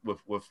with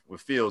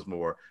Fields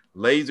more.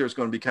 Lazor is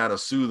going to be kind of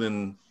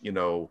soothing,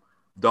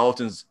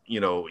 Dalton's,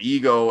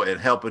 ego and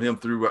helping him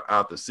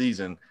throughout the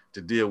season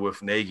to deal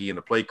with Nagy and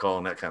the play call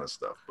and that kind of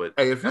stuff. But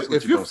hey,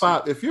 if you're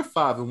 5-1,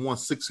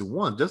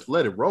 6-1, just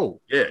let it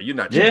roll. Yeah, you're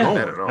not doing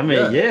that at all. I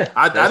mean,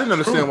 I didn't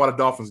understand why the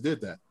Dolphins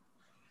did that.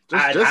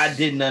 I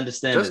didn't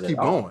understand. Just keep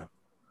going.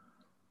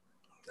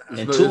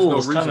 And Tool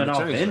was coming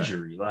off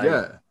injury.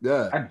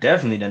 Yeah. I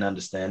definitely didn't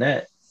understand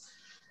that.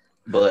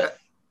 But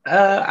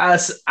I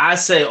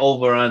say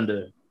over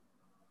under.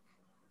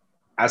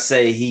 I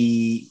say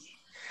he.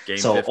 Game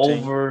so 15?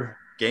 Over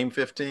game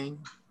 15.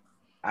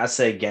 I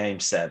say game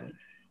 7.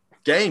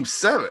 Game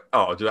 7.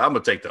 Oh, dude, I'm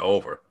gonna take the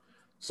over.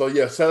 So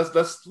what's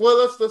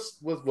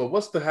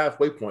the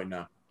halfway point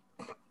now?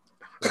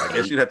 I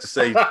guess you'd have to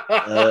say 9,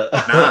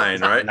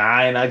 right?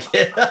 9, I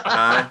guess.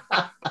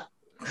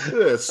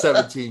 9.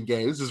 17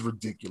 games. This is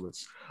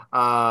ridiculous.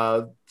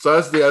 So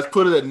let's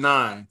put it at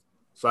 9.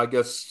 So I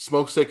guess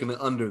Smoke's taking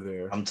the under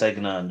there. I'm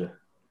taking the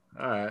under.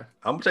 All right.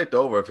 I'm gonna take the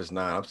over if it's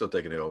 9. I'm still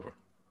taking the over.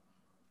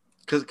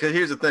 Because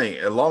here's the thing: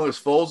 as long as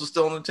Foles is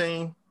still on the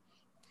team,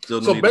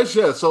 so Fields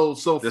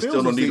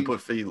still no need to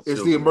put Fields.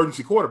 Is the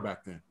emergency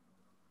quarterback then?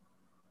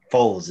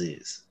 Foles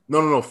is.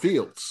 No.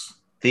 Fields.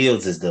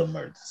 Fields is the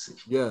emergency.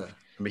 Yeah.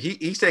 I mean,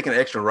 he's taking an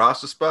extra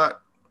roster spot,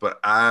 but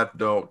I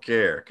don't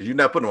care because you're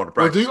not putting him on the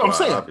practice squad. I'm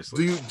saying,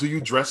 obviously. Do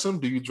you dress him?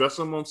 Do you dress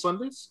him on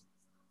Sundays?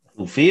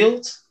 Who,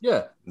 Fields?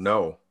 Yeah.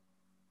 No.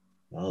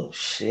 Oh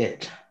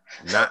shit.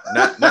 Not.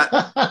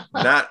 I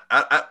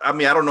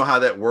mean, I don't know how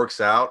that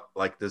works out.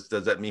 Like, does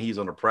that mean he's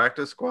on the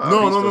practice squad?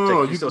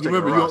 No. You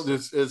remember,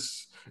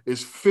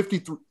 it's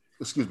 53.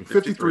 Excuse me,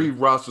 53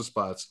 roster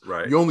spots.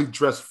 Right. You only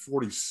dress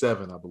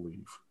 47, I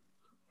believe.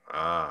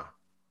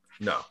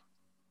 No.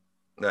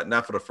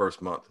 Not for the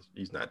first month.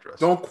 He's not dressed.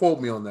 Don't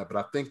quote me on that, but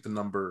I think the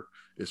number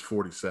is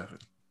 47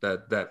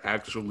 that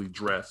actually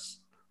dress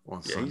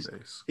on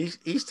Sundays.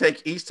 He's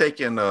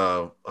taking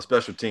a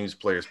special teams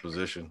player's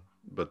position,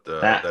 but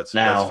that's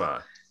fine.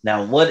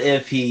 Now, what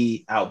if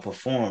he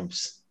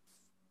outperforms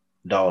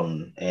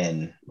Dalton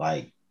in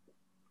like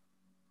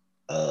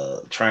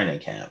training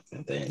camp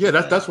and things? Yeah,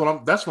 that's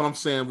what I'm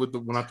saying with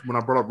when I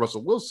brought up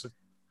Russell Wilson.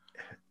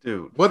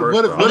 Dude, what if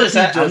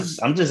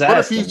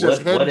he's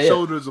just head and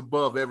shoulders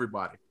above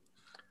everybody?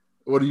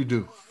 What do you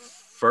do?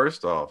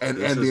 First off, and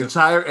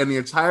the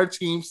entire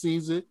team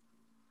sees it,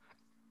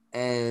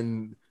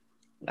 and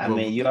I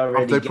mean, you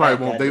already. They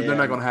probably won't. They're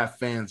not going to have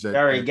fans. You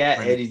already got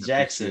Eddie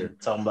Jackson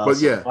talking about. But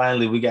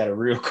finally we got a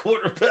real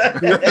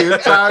quarterback. The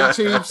entire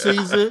team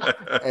sees it,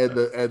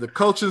 and the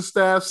coaching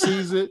staff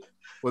sees it,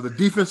 or the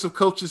defensive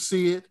coaches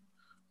see it.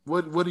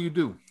 What do you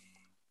do?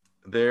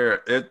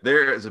 There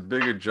is a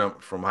bigger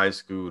jump from high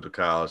school to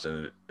college,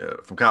 and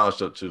from college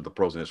to the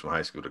pros than from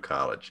high school to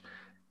college,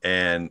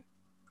 and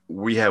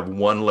we have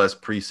one less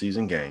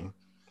preseason game.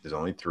 There's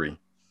only 3,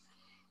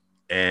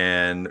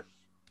 and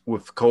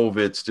with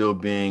COVID still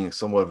being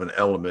somewhat of an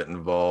element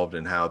involved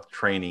in how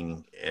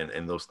training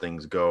and those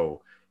things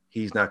go,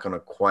 he's not going to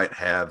quite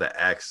have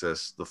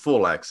the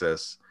full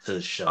access to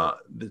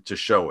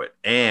show it.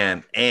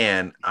 And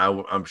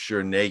I'm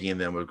sure Nagy and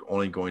them are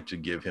only going to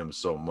give him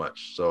so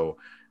much. So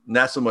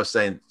not so much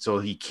saying so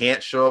he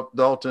can't show up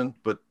Dalton,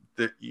 but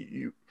the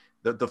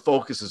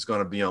focus is going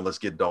to be on let's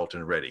get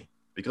Dalton ready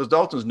because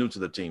Dalton's new to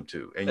the team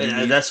too.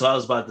 And that's what I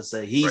was about to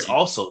say. He's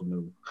also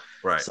new.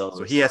 Right.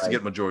 So he has to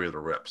get majority of the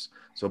reps.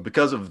 So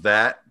because of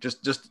that,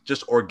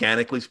 just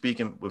organically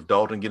speaking, with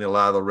Dalton getting a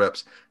lot of the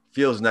reps,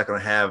 Fields not going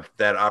to have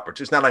that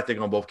opportunity. It's not like they're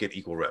going to both get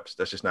equal reps.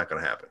 That's just not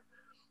going to happen.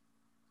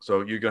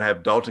 So you're going to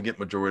have Dalton get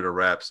majority of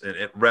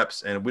the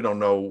reps, and we don't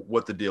know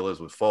what the deal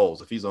is with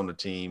Foles. If he's on the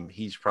team,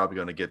 he's probably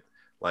going to get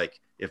Like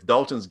if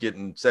Dalton's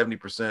getting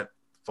 70%,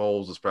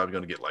 Foles is probably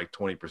going to get like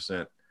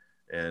 20%,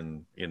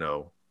 and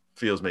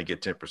Fields may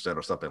get 10%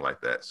 or something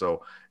like that.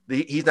 So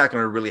he's not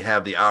going to really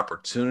have the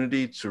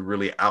opportunity to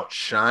really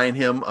outshine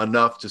him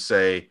enough to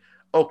say,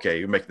 okay,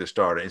 you're making the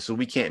starter. And so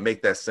we can't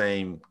make that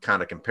same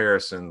kind of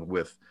comparison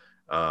with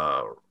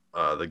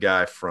the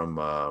guy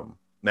from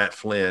Matt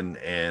Flynn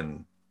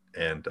and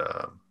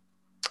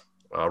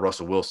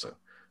Russell Wilson,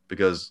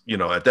 because,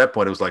 at that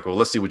point it was like, well,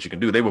 let's see what you can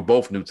do. They were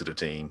both new to the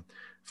team.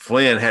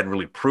 Flynn hadn't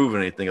really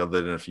proven anything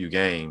other than a few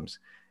games.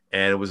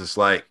 And it was just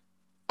like,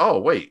 oh,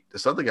 wait,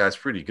 this other guy's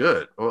pretty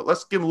good. Well,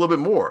 let's give him a little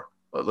bit more.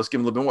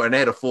 And they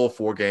had a full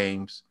 4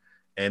 games.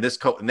 And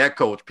that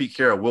coach, Pete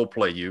Carroll, will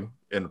play you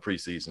in the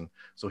preseason.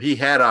 So he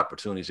had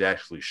opportunities to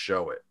actually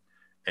show it.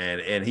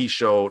 And he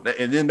showed,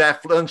 and then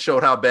Matt Flynn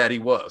showed how bad he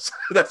was.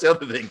 That's the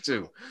other thing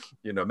too.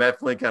 Matt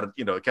Flynn kind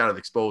of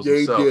exposed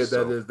himself.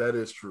 Yeah, that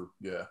is true.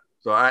 Yeah.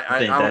 So I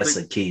think that's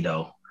the key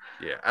though.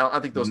 Yeah, I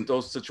think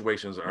those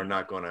situations are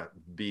not going to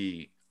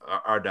be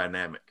our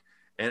dynamic.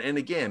 And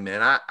again,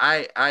 man,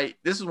 I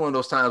this is one of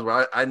those times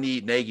where I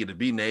need Nagy to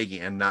be Nagy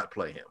and not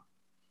play him.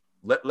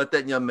 Let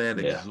that young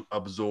man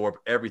absorb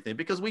everything,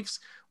 because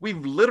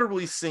we've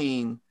literally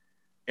seen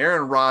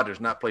Aaron Rodgers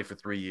not play for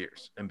 3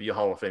 years and be a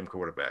Hall of Fame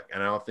quarterback,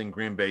 and I don't think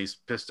Green Bay's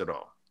pissed at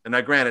all. And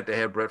now, granted, they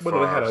had Brett Favre.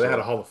 But they had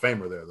a Hall of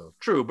Famer there, though.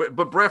 True,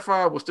 but Brett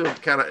Favre was still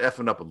kind of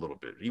effing up a little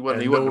bit. He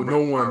wasn't.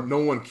 No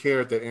one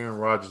cared that Aaron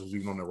Rodgers was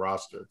even on the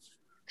roster.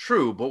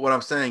 True, but what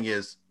I'm saying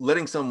is,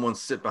 letting someone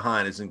sit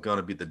behind isn't going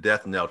to be the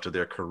death knell to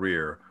their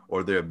career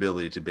or their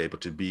ability to be able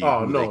to be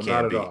who they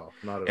can be.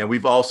 And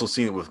we've also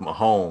seen it with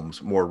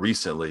Mahomes more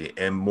recently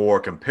and more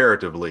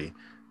comparatively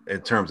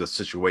in terms of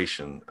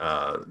situation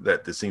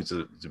that this seems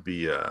to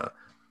be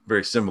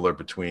very similar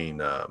between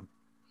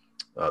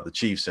the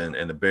Chiefs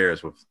and the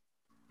Bears with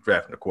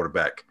drafting a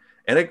quarterback.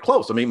 And it's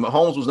close. I mean,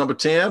 Mahomes was number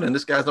 10 and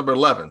this guy's number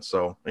 11.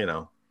 So,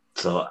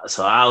 So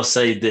I'll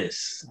say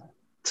this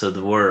to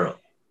the world.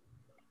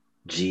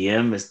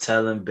 GM is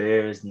telling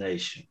Bears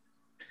Nation,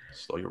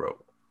 slow your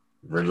roll.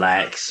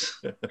 Relax.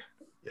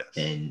 Yes.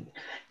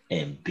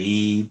 And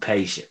be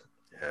patient.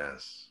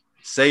 Yes.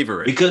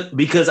 Savor it.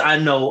 Because I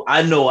know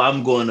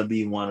I'm going to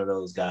be one of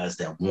those guys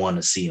that want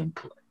to see him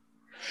play.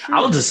 Sure.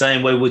 I was the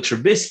same way with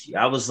Trubisky.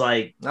 I was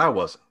like, I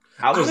wasn't.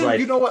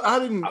 You know what? I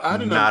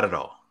didn't. Not at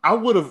all. I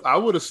would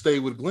have stayed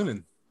with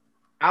Glennon.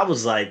 I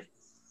was like,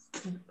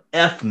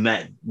 F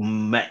Matt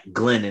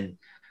Glennon.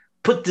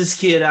 Put this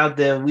kid out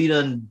there. We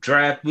done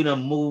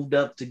moved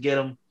up to get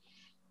him.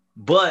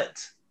 But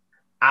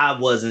I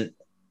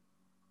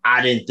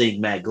didn't think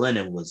Matt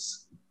Glennon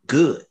was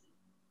good.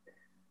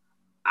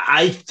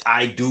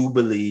 I do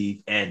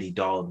believe Andy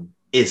Dalton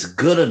is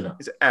good enough.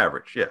 He's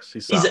average, yes.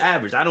 He's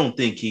average. I don't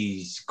think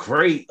he's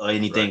great or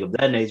anything of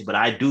that nature, but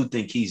I do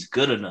think he's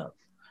good enough.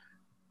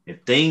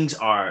 If things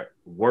are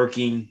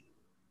working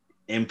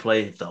in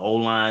play, if the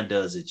O-line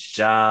does its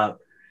job,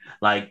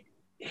 like,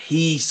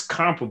 he's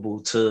comparable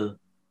to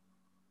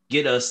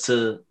get us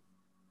to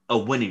a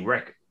winning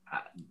record.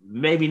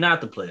 Maybe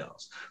not the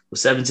playoffs. With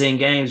 17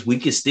 games, we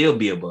could still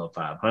be above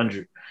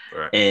 500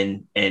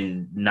 and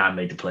not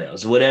make the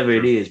playoffs, whatever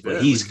it is.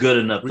 But he's good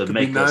enough to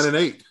make us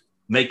 9-8.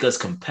 Make us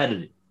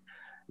competitive.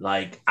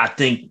 Like, I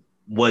think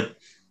what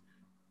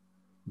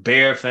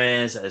Bear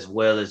fans, as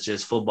well as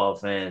just football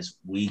fans,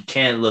 we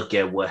can't look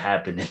at what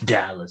happened in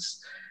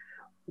Dallas,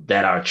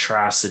 that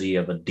atrocity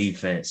of a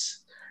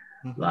defense.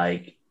 Mm-hmm.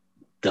 Like,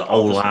 the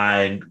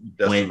O-line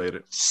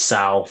went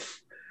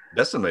south.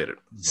 Decimated.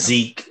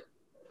 Zeke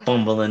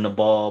fumbling the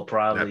ball,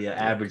 probably an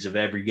average of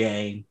every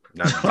game.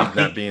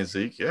 Not being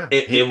Zeke, yeah.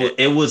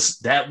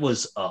 That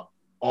was an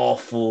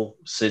awful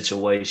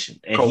situation.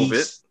 And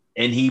COVID.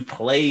 He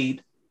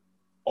played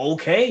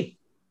okay.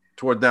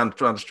 Toward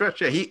the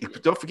stretch. Yeah,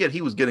 don't forget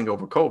he was getting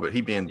over COVID,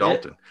 he being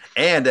Dalton.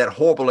 And that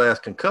horrible ass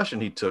concussion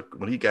he took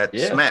when he got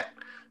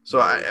smacked. So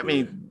I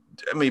mean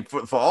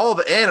for all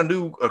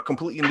a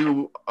completely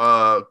new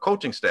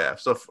coaching staff.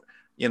 So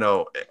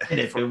and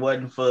if it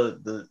wasn't for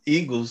the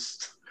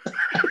Eagles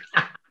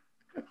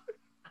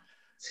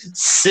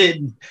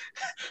sitting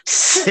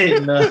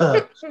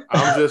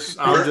I'm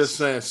just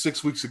saying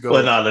 6 weeks ago.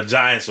 Well, no, the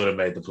Giants would have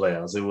made the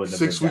playoffs. It wouldn't have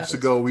 6 weeks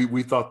ago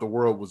we thought the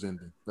world was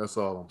ending. That's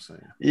all I'm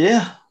saying.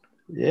 Yeah.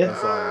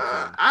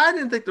 I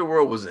didn't think the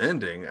world was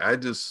ending. I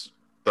just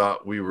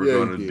thought we were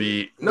going to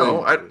be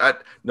I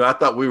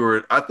thought we were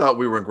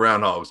in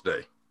Groundhog's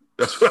Day.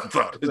 That's what I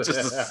thought. It's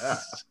just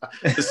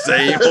the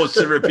same old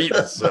shit repeating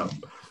itself.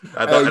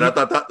 I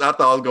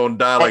thought I was going to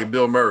die like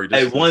Bill Murray.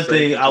 Hey, one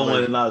thing I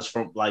wanted to know is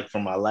from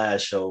our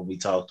last show, we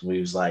talked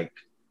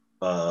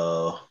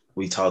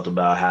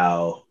about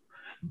how,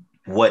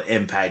 what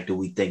impact do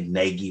we think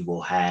Nagy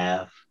will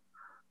have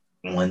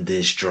on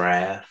this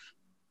draft,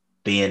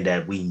 being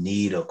that we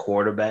need a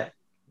quarterback.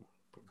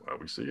 Well,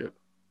 we see it.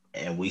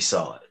 And we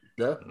saw it.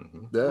 Yeah.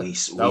 Yeah.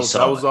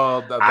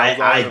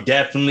 I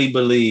definitely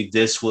believe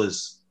this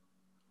was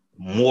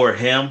more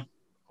him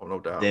no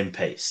doubt. than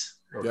Pace.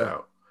 No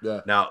doubt.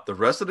 Yeah. Now, the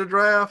rest of the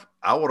draft,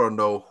 I want to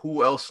know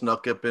who else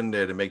snuck up in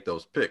there to make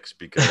those picks,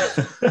 because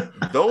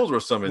those were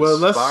some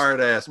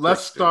inspired ass picks.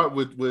 Let's start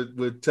with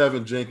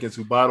Tevin Jenkins,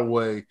 who, by the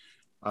way,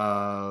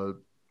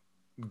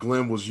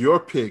 Glenn, was your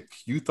pick.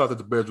 You thought that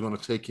the Bears were going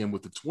to take him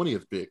with the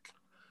 20th pick.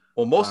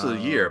 Well, most of the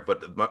year,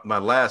 but my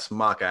last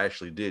mock, I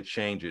actually did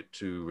change it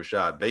to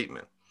Rashad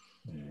Bateman.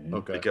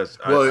 Okay. Because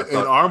in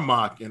our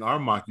mock, you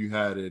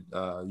had it.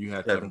 You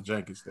had Tevin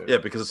Jenkins there. Yeah,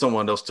 because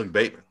someone else took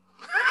Bateman.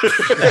 I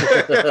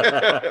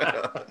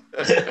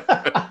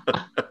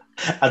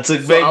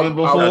took Bateman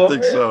before. I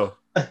think so.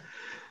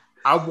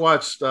 I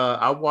watched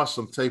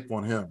some tape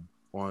on him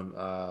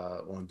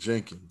on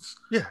Jenkins.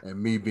 Yeah,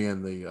 and me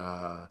being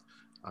the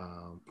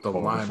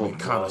lineman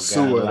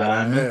connoisseur that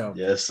I am.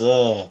 Yes,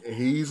 sir.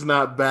 He's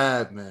not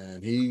bad,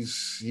 man.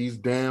 He's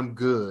damn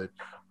good.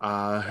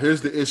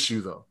 Here's the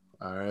issue, though.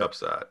 All right,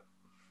 upside.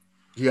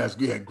 He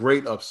had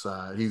great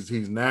upside.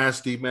 He's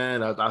nasty,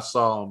 man. I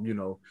saw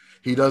him.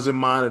 He doesn't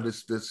mind it.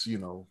 This.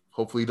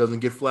 Hopefully he doesn't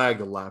get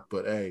flagged a lot,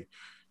 but hey,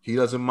 he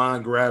doesn't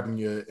mind grabbing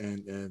you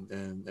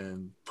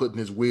and putting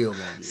his wheel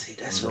on you. See,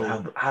 that's what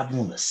I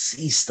want to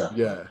see stuff.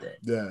 Yeah, like that.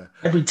 Yeah.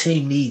 Every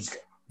team needs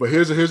that. But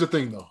here's the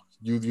thing, though.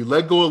 You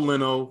let go of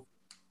Leno,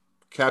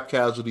 cap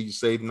casualty. You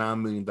save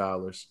 $9 million.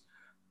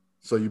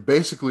 So you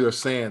basically are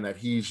saying that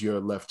he's your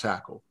left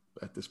tackle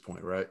at this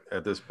point, right?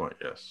 At this point,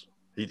 yes.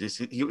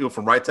 He went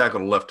from right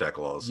tackle to left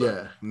tackle all of a sudden.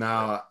 Yeah.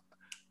 Now,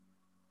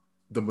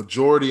 the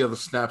majority of the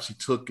snaps he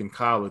took in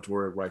college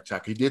were at right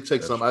tackle. He did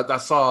take some. I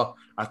saw.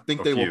 I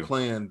think they were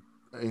playing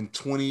in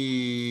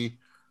the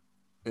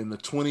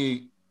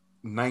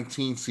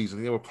 2019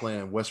 season. They were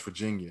playing West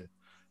Virginia,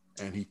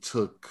 and he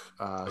took.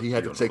 He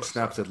had to take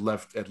snaps at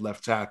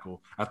left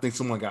tackle. I think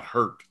someone got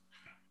hurt,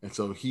 and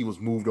so he was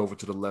moved over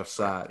to the left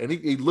side, and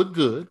he looked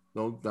good.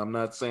 No, I'm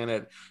not saying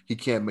that he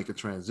can't make a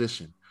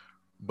transition,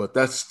 but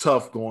that's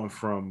tough going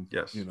from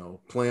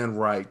playing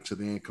right to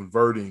then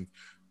converting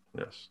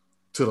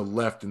to the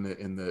left in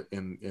the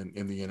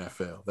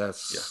NFL.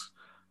 That's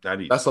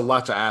a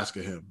lot to ask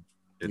of him.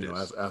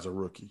 As a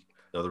rookie.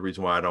 Another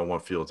reason why I don't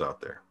want Fields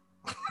out there.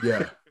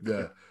 Yeah.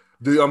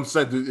 I'm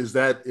saying, is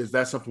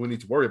that something we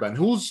need to worry about? And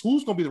who's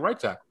going to be the right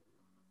tackle?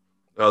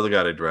 The other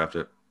guy they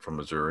drafted from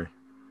Missouri.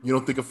 You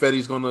don't think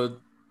Ifedi's going to?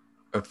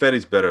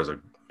 Ifedi's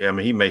better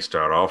he may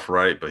start off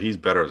right, but he's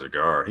better as a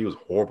guard. He was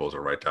horrible as a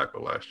right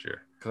tackle last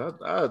year.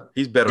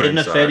 He's better.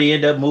 Didn't Ifedi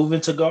end up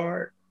moving to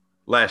guard?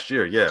 Last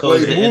year, yeah. So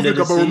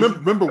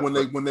remember when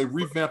they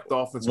revamped the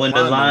offensive line,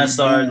 when the line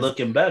started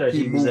looking better,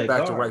 he moved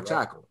back to right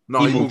tackle.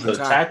 No, he moved to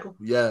tackle.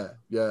 Yeah.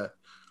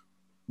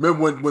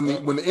 Remember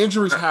when the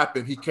injuries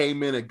happened, he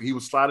came in and he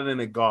was slotted in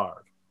at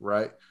guard,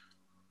 right?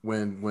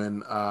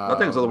 When I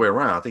think it was the other way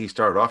around. I think he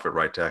started off at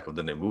right tackle,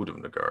 then they moved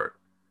him to guard.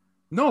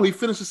 No, he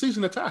finished the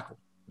season at tackle.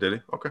 Did he?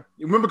 Okay.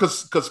 You remember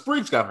because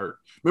Spriggs got hurt.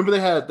 Remember they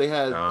had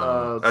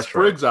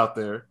Spriggs out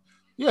there.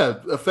 Yeah,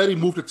 Ifedi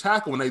moved to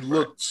tackle and they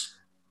looked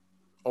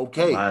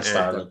okay. I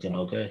started looking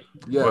okay.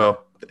 Yeah.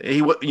 Well,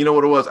 you know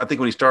what it was? I think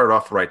when he started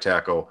off right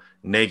tackle,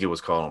 Nagy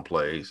was calling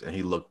plays and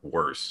he looked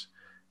worse.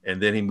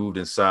 And then he moved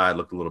inside,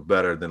 looked a little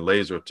better. Then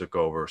Lazor took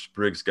over.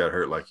 Spriggs got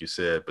hurt, like you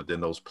said. But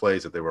then those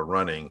plays that they were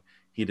running,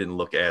 he didn't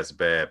look as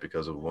bad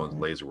because of the ones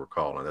Lazor were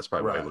calling. That's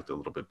probably why he looked a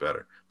little bit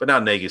better. But now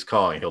Nagy's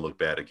calling, he'll look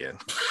bad again.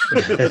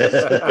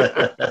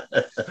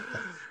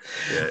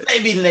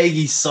 Maybe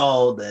Nagy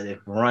saw that if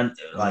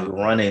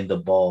running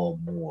the ball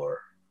more.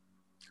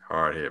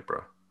 Hard hit,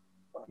 bro.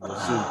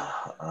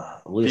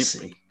 We'll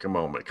see. Come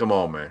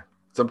on, man.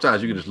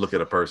 Sometimes you can just look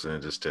at a person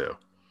and just tell.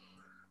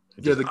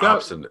 The guy.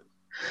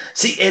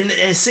 See,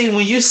 and see,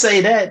 when you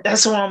say that,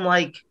 that's why I'm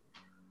like,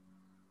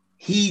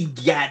 he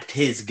got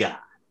his guy.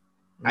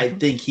 Mm-hmm. I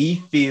think he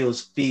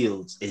feels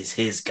Fields is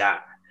his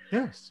guy.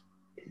 Yes.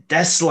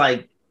 That's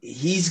like,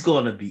 he's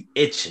going to be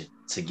itching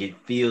to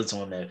get Fields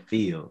on that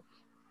field.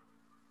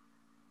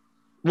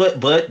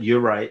 But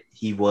you're right.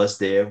 He was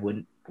there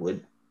with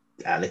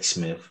Alex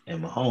Smith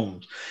and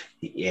Mahomes.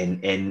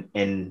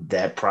 And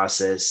that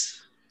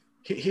process.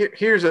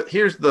 Here's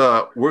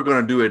we're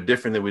going to do it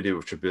different than we did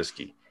with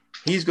Trubisky.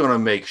 He's going to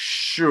make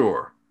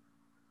sure,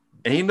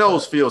 and he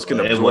knows Fields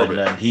can absorb it. Wasn't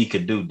nothing he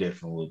could do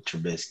different with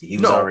Trubisky. He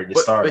was already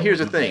starting. But here's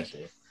the thing.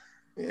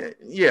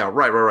 Yeah,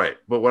 right.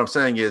 But what I'm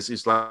saying is,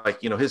 it's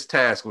like, his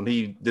task when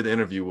he did the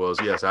interview was,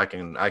 yes, I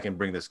can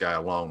bring this guy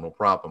along, no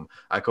problem.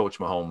 I coach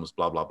Mahomes,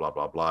 blah, blah, blah,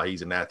 blah, blah.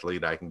 He's an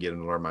athlete. I can get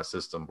him to learn my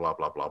system, blah,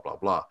 blah, blah, blah,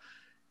 blah.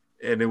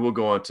 And then we'll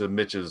go into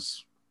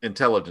Mitch's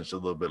intelligence a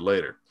little bit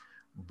later.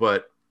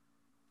 But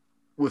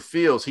with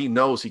Fields, he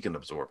knows he can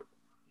absorb it.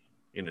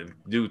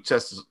 Dude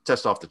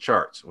test off the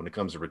charts when it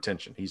comes to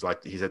retention. He's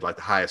had like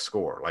the highest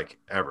score like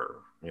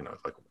ever.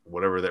 Like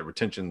whatever that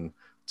retention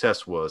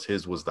test was,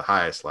 his was the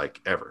highest like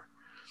ever.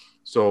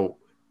 So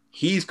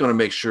he's going to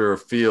make sure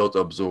Fields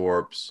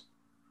absorbs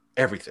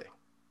everything.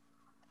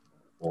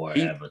 Or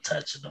ever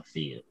touching the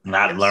field,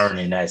 not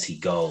learning as he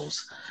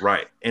goes.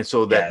 Right, and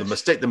so that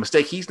the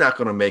mistake he's not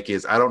going to make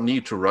is, I don't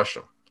need to rush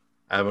him.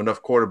 I have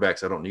enough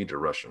quarterbacks. I don't need to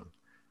rush him.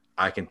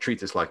 I can treat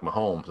this like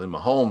Mahomes, and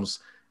Mahomes,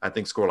 I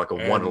think, scored like a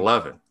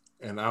 111.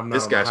 And I'm not.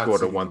 This guy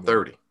scored a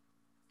 130.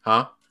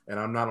 Huh? And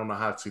I'm not on the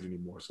hot seat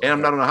anymore. So and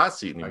I'm not on the hot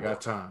seat anymore. I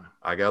got time.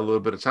 I got a little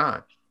bit of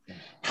time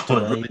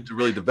to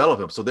really develop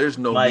him. So there's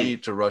no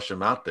need to rush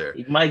him out there.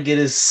 He might get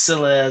his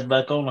silly ass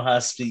back on the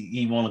hot seat.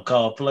 He want to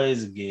call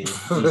plays again.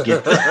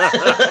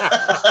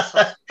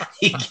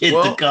 He get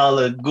to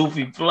call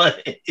goofy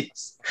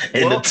plays,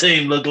 and the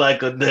team look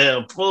like a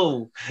damn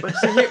fool. But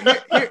see,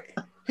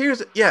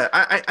 here's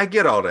I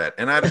get all that,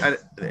 and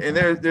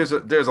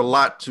there's a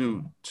lot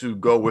to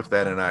go with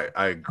that, and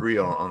I agree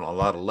on a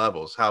lot of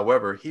levels.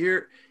 However,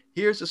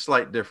 here's a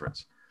slight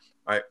difference.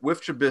 All right,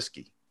 with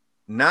Trubisky,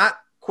 not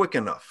quick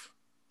enough,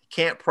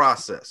 can't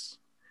process,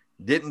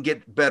 didn't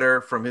get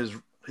better from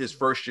his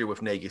first year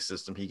with Nagy's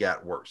system. He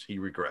got worse. He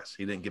regressed.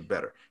 He didn't get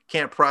better.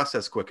 Can't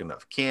process quick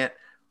enough.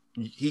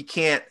 He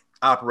can't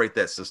operate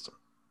that system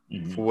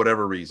for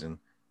whatever reason,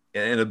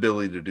 and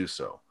inability to do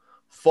so.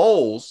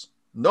 Foles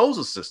knows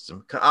the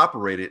system, can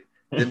operate it,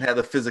 didn't have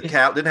the physical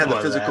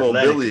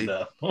ability,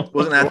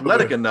 wasn't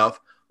athletic enough.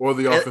 Or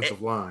the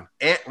offensive line.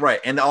 And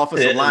the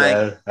offensive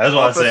line. That's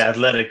why I say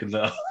athletic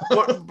enough.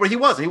 but he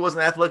wasn't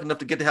athletic enough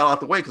to get the hell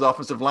out the way because the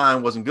offensive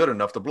line wasn't good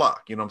enough to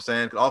block. You know what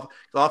I'm saying? The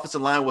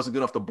offensive line wasn't good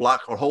enough to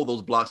block or hold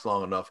those blocks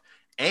long enough.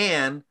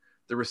 And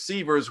the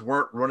receivers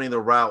weren't running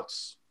the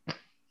routes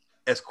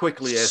as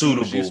quickly as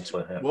suitable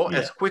for him.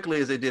 as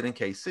quickly as they did in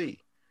KC.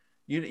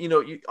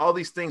 All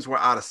these things were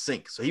out of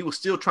sync. So he was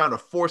still trying to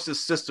force his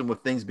system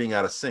with things being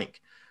out of sync.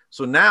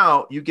 So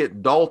now you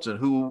get Dalton,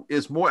 who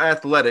is more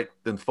athletic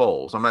than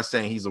Foles. I'm not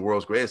saying he's the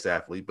world's greatest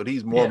athlete, but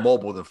he's more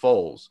mobile than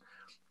Foles.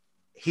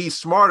 He's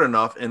smart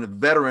enough and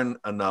veteran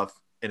enough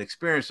and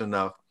experienced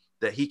enough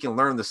that he can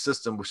learn the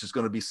system, which is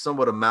going to be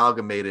somewhat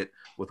amalgamated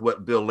with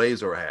what Bill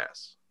Lazor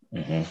has.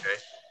 Mm-hmm. Okay.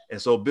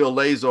 And so Bill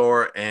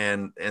Lazor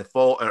and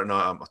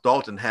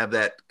Dalton have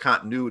that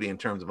continuity in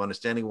terms of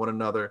understanding one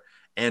another,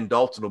 and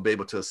Dalton will be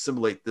able to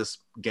assimilate this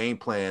game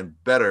plan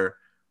better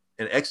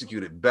and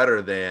execute it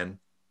better than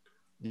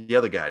the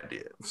other guy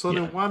did. So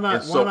then why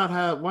not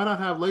have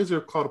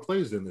Lazor call the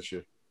plays then this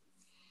year?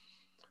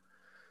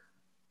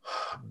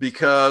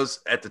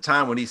 Because at the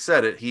time when he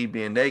said it, he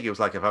being negative was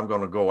like, if I'm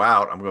going to go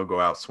out, I'm going to go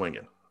out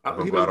swinging.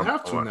 He doesn't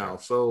have to now.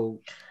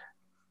 So,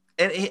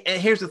 and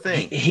here's the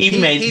thing: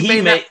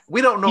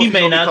 we don't know. He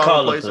may not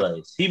call the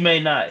plays. He may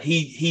not.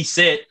 He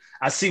said,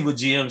 I see what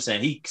GM's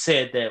saying. He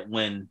said that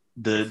when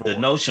the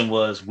notion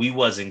was we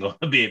wasn't going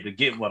to be able to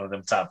get one of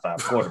them top 5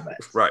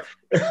 quarterbacks. Right.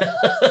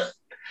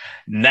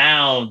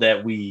 Now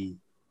that we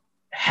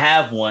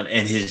have one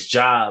and his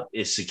job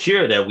is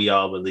secure, that we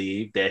all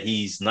believe that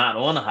he's not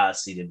on the hot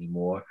seat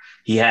anymore,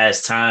 he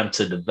has time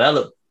to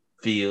develop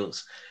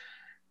Fields.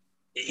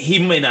 He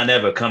may not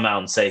ever come out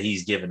and say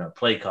he's giving up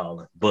play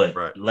calling, but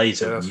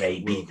Lazor may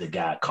be the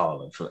guy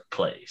calling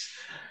plays.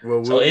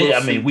 Well,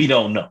 we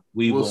don't know.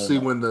 We'll see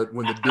when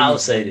the I'll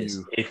say this: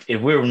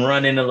 if we're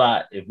running a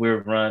lot, if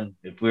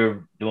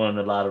we're doing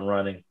a lot of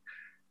running,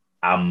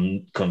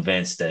 I'm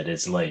convinced that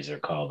it's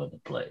Lazor calling the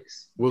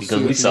plays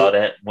because we saw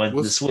that when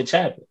the switch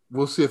happened.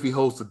 We'll see if he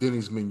holds the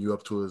Denny's menu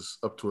up to his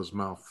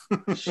mouth.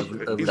 He's going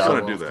to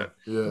do that.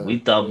 Yeah. We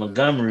thought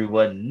Montgomery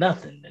wasn't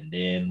nothing, and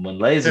then when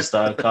Lazor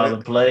started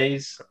calling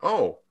plays,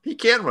 he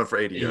can run for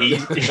 80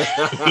 yards.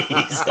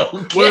 He's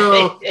okay.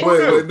 Well,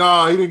 wait,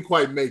 no, he didn't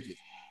quite make it.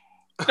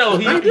 No,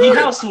 he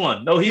housed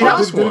one. No, he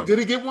housed one. Did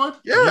he get one?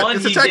 Yeah, one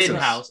he didn't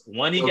house.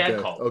 One he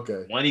got caught.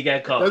 Okay. One he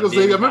got caught. I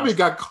remember he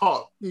got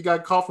caught. He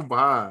got caught from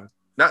behind.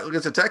 Not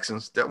against the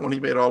Texans. That one he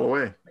made all the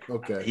way.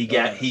 Okay. He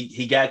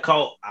got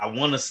caught. I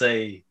want to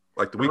say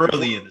like the week early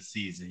before. In the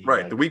season.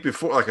 Right, the week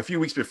before, like a few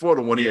weeks before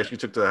the one he actually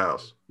took to the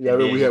house. Yeah,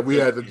 we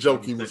had the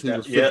joke. He was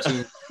 15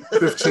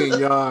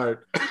 yards.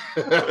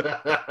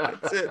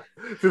 That's it.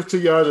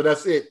 15 yards, and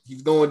that's it.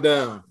 He's going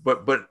down.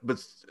 But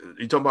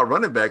you talking about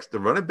running backs? The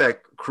running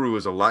back crew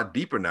is a lot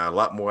deeper now, a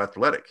lot more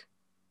athletic.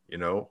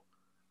 You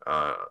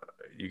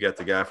got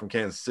the guy from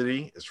Kansas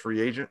City as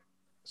free agent.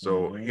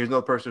 So here's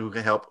another person who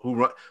can help,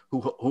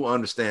 who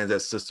understands that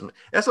system.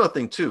 That's another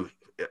thing too.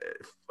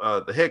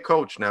 The head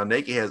coach now,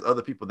 Nagy, has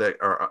other people that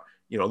are,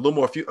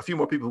 a few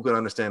more people who can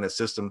understand that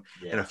system,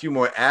 and a few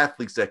more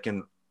athletes that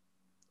can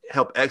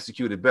help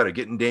execute it better.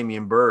 Getting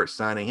Damian Byrd,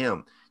 signing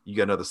him. You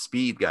got another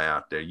speed guy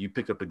out there. You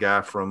picked up the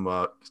guy from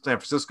San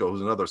Francisco,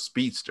 who's another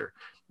speedster.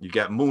 You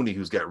got Mooney,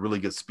 who's got really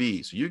good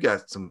speed. So you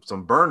got some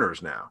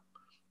burners now.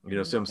 You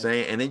know what I'm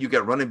saying? And then you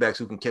got running backs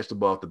who can catch the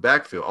ball at the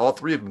backfield. All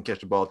three of them can catch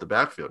the ball at the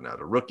backfield now.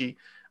 The rookie,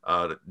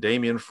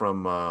 Damian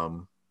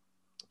from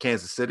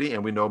Kansas City,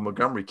 and we know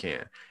Montgomery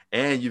can.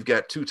 And you've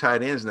got 2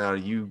 tight ends now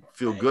you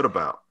feel good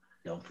about.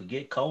 Don't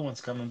forget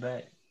Cohen's coming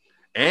back.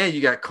 And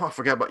you got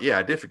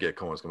I did forget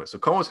Cohen's coming back. So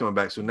Cohen's coming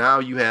back. So now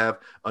you have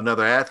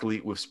another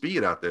athlete with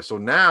speed out there. So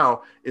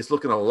now it's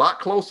looking a lot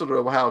closer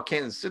to how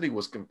Kansas City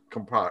was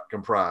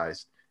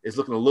comprised. It's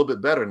looking a little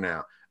bit better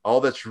now. All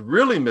that's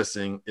really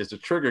missing is the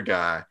trigger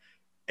guy,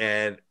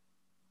 and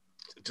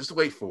just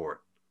wait for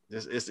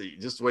it.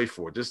 Just wait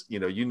for it. Just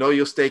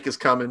your steak is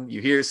coming.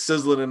 You hear it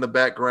sizzling in the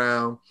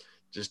background.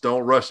 Just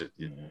don't rush it.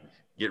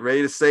 Get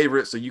ready to savor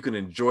it so you can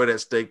enjoy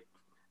that steak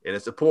and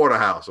it's a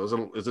porterhouse.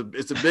 So it's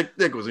a big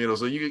thickles,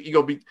 so you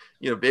gonna be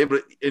be able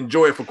to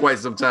enjoy it for quite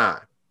some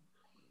time.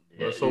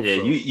 Yeah,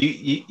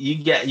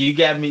 you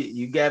got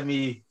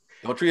me.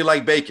 Don't treat it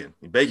like bacon.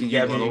 Bacon, you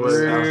got me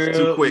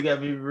too quick. You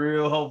got me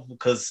real hopeful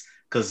because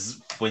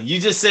when you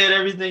just said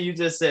everything you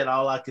just said,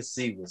 all I could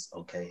see was,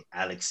 okay,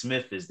 Alex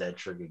Smith is that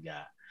trigger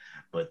guy.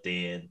 But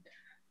then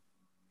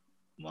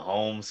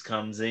Mahomes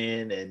comes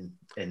in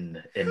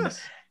and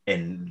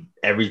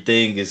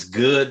everything is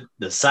good.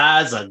 The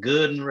sides are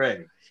good and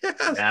ready.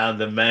 Yes. Now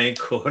the main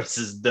course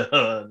is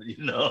done,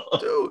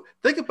 Dude,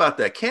 think about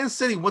that. Kansas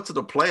City went to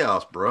the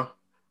playoffs, bro.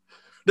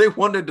 They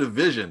won their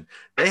division.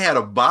 They had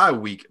a bye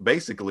week,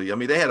 basically. I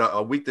mean, they had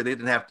a week that they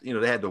didn't have to,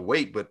 they had to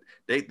wait, but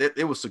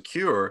they were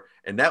secure,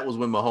 and that was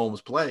when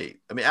Mahomes played.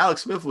 I mean,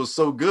 Alex Smith was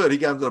so good, he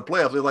got into the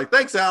playoffs. They're like,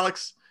 thanks,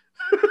 Alex.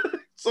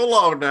 So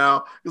long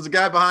now. There's a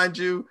guy behind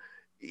you.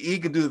 He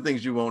can do the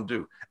things you won't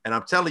do. And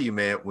I'm telling you,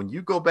 man, when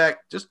you go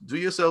back, just do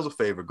yourselves a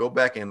favor. Go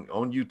back and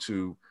on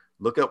YouTube,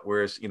 look up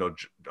where it's,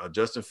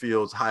 Justin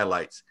Fields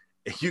highlights,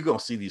 and you're going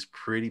to see these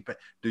dude,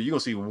 you're going to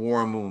see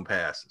Warren Moon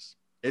passes.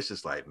 It's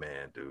just like,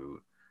 man, dude.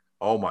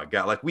 Oh my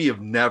God! Like we have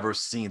never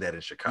seen that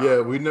in Chicago.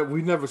 Yeah,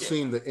 we never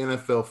seen the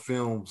NFL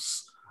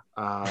films,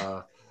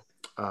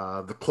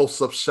 the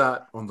close-up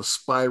shot on the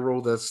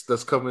spiral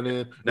that's coming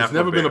in. There's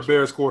never been a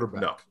Bears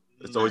quarterback. No,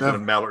 it's always been a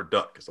Mallard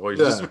duck. It's always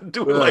just been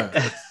doing like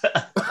this,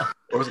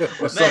 or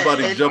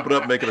somebody jumping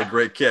up making a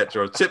great catch,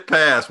 or a tip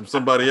pass from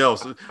somebody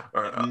else.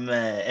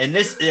 Man, and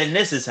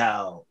this is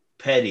how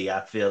petty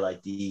I feel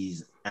like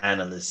these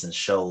analysts and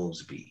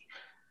shows be.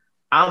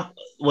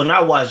 When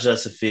I watch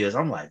Justin Fields,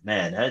 I'm like,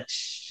 man, that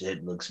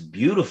shit looks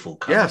beautiful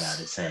coming out of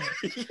his hand.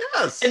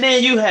 Yes. And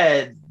then you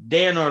had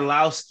Dan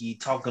Orlowski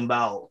talking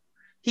about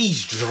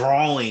he's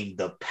drawing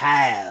the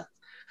path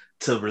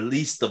to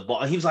release the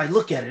ball. He was like,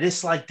 look at it.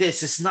 It's like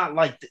this. It's not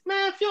like this.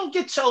 Man, if you don't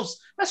get chose,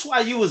 that's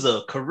why you was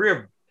a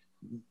career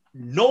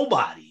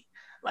nobody.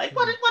 Like,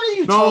 what are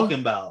you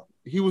talking about?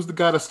 He was the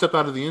guy that stepped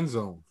out of the end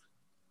zone.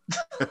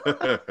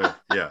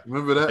 Yeah,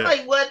 remember that?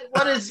 Like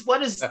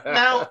what is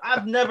now?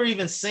 I've never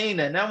even seen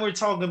that. Now we're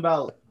talking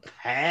about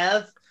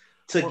path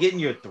to getting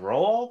your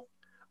throw.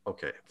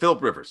 Okay,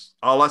 Phillip Rivers.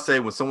 All I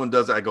say when someone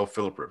does that, I go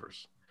Phillip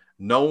Rivers.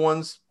 No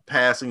one's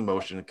passing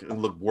motion can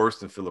look worse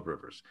than Phillip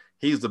Rivers.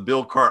 He's the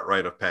Bill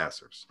Cartwright of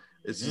passers.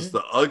 It's just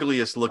the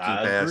ugliest looking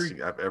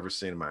passing I've ever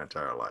seen in my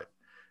entire life.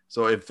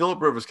 So if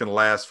Phillip Rivers can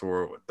last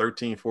for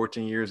 13,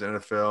 14 years in the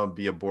NFL and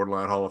be a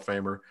borderline Hall of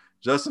Famer,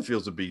 Justin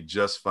Fields would be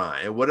just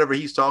fine. And whatever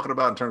he's talking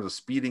about in terms of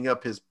speeding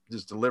up his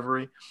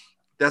delivery,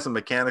 that's a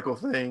mechanical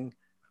thing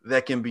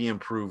that can be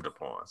improved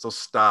upon. So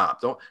stop.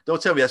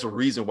 Don't tell me that's a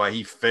reason why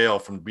he fell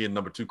from being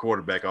number 2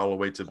 quarterback all the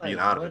way to being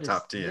out of the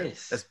top 10.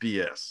 This? That's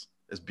BS.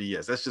 That's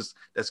BS.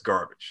 That's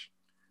garbage.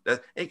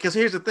 Because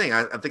here's the thing.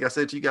 I think I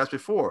said to you guys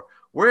before,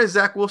 where is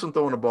Zach Wilson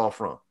throwing the ball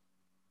from?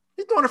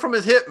 He's throwing it from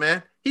his hip,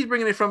 man. He's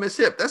bringing it from his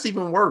hip. That's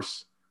even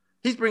worse.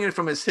 He's bringing it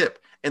from his hip.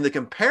 And the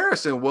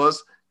comparison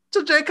was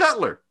to Jay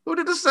Cutler, who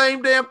did the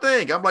same damn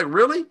thing. I'm like,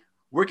 really?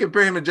 We're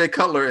comparing him to Jay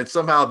Cutler, and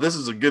somehow this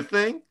is a good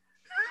thing?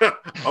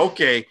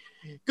 Okay.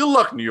 Good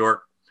luck, New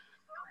York.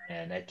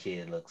 Man, that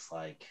kid looks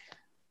like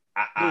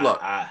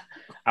I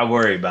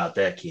worry about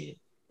that kid.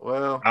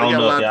 Well, I don't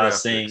know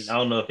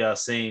if y'all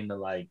seen the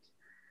like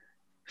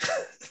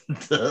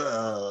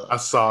I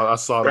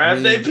saw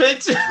draft day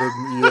picture.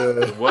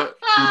 Yeah. What?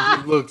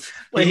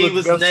 He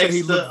looked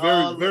very,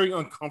 very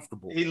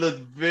uncomfortable. He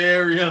looked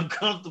very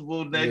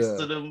uncomfortable next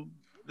to them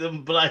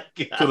black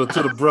guys. To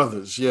the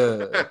brothers,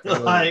 yeah.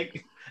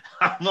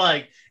 I'm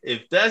like,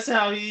 if that's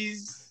how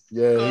he's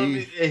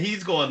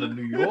he's going to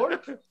New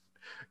York.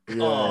 Yeah.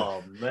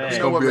 Oh man, it's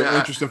gonna be an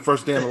interesting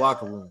first day in the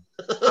locker room.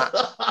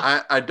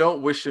 I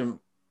don't wish him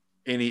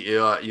any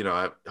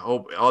I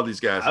hope all these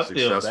guys are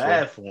successful. I feel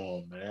bad for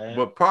him, man.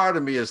 But part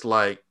of me is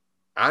like,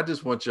 I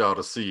just want y'all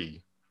to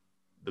see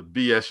the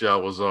BS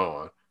y'all was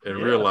on and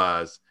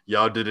realize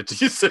y'all did it to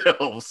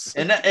yourselves.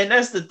 And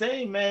that's the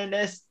thing, man.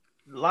 That's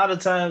a lot of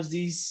times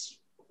these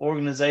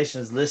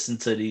organizations listen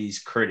to these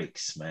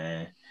critics,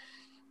 man,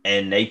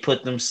 and they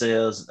put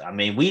themselves. I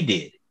mean, we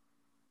did.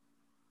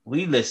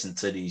 We listened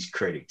to these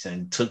critics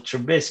and took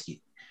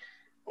Trubisky,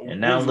 and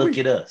now look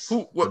at us.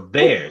 The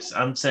Bears.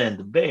 I'm saying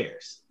the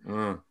Bears.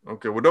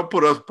 Okay, well, don't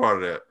put us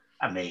part of that.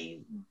 I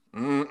mean,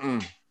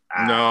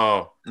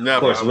 no, never.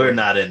 Of course, we're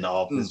not in the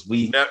office.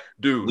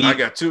 I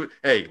got two.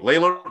 Hey,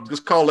 Layla,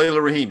 just call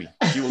Layla Rahimi.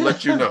 She will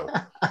let you know.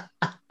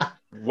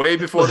 Way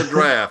before the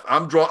draft,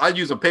 I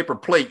use a paper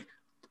plate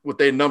with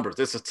their numbers,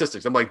 their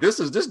statistics. I'm like, this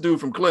is this dude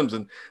from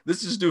Clemson.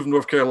 This is this dude from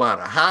North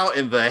Carolina. How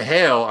in the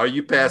hell are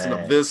you passing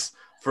up this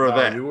for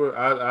that?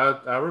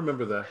 I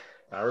remember that.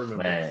 I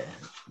remember. Man.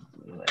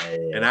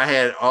 And I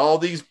had all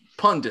these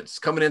pundits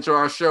coming into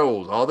our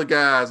shows, all the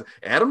guys.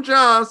 Adam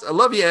Johns, I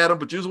love you, Adam,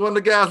 but you was one of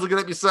the guys looking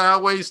at me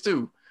sideways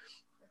too.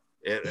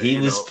 And, he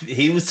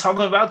was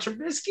talking about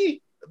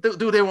Trubisky.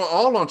 Dude, they were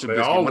all on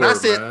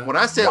Trubisky.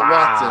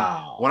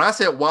 When I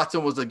said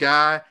Watson was the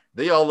guy,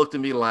 they all looked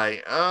at me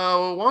like,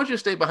 "Oh, why don't you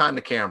stay behind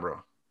the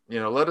camera?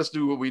 Let us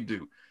do what we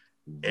do."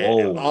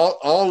 And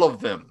all of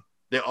them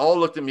they all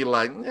looked at me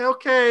like,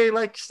 okay,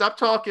 like stop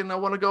talking. I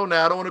want to go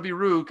now. I don't want to be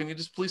rude. Can you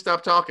just please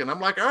stop talking? I'm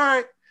like, all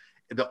right.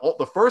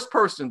 The first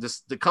person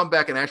to come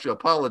back and actually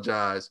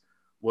apologize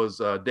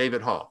was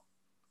David Hall.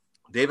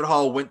 David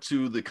Hall went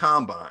to the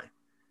combine,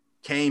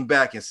 came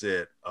back and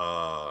said,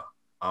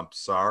 I'm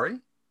sorry.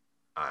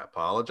 I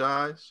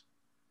apologize.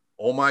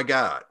 Oh my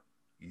God,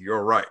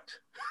 you're right.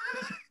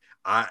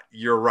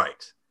 You're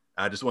right.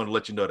 I just wanted to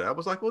let you know that. I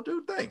was like, well,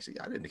 dude, thanks.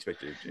 I didn't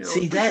expect you.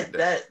 See,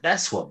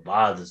 that's what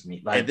bothers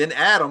me. Like, and then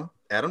Adam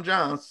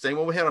Johns, same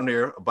one we had on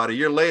there, about a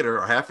year later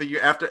or half a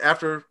year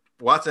after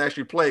Watson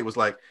actually played, was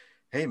like,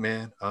 hey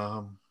man,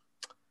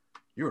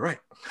 you were right.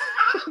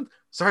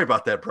 Sorry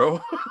about that,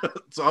 bro.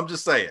 So I'm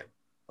just saying.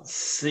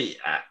 See,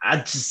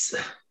 I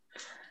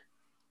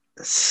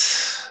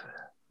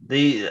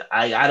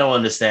don't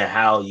understand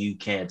how you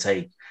can't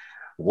take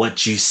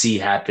what you see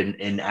happen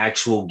in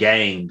actual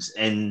games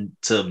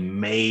into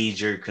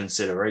major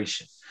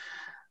consideration.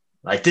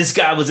 Like, this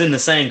guy was in the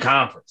same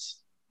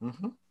conference.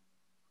 Mm-hmm.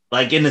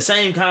 Like, in the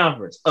same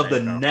conference of the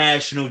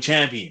national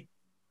champion.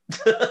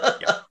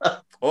 Yeah.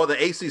 Or the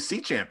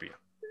ACC champion.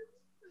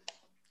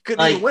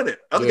 Couldn't even win it.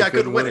 Other guy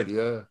couldn't win it.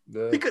 Yeah.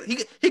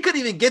 He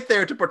couldn't even get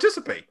there to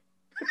participate.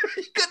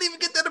 He couldn't even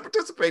get there to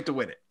participate to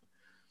win it.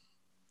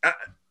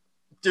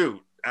 Dude.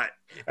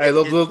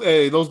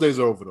 Those days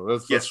are over though.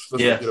 Let's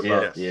forget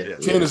about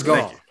it. 10 is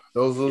gone.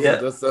 That's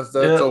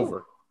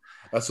over.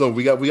 That's over.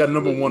 We got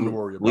number one to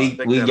worry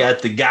about. We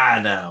got the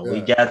guy now. Yeah.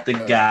 We got the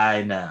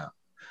guy now.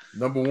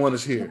 Number one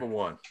is here. Number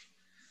one.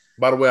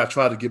 By the way, I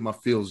tried to get my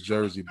Fields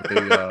jersey, but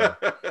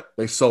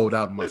they sold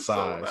out in my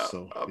size.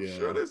 So I'm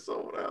sure they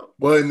sold out.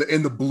 Well,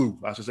 in the blue,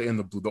 I should say in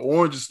the blue. The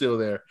orange is still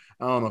there.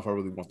 I don't know if I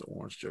really want the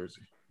orange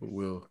jersey, but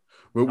we're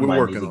working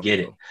on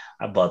it.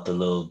 I bought the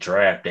little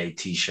draft day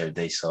T-shirt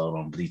they sold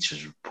on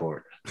Bleachers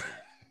Report,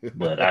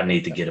 but I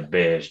need to get a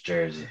Bears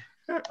jersey.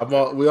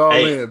 We all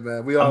in,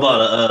 man.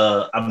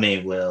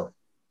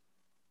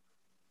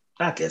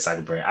 I guess I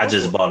can bring. I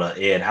just bought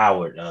a Ed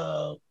Howard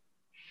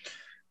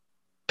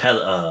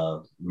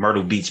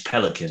Myrtle Beach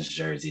Pelicans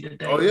jersey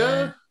today. Oh yeah,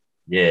 man.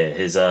 Yeah,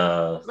 his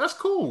that's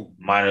cool.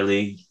 Minor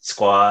league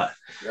squad.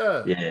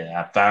 Yeah,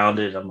 I found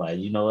it. I'm like,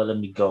 you know what? Let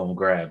me go and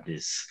grab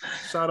this.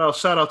 Shout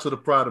out to the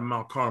pride of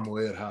Mount Carmel,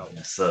 Ed Howard.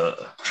 Yes,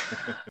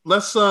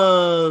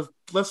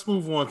 let's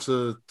move on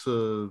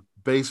to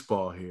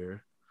baseball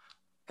here.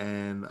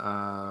 And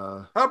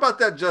how about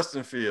that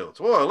Justin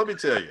Fields? Well, let me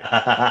tell you.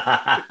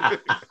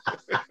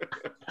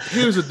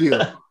 Here's the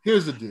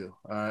deal.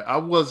 All right, I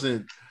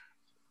wasn't.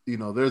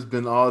 There's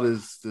been all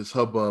this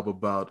hubbub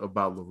about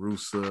La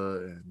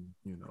Russa and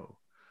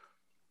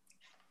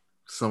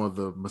some of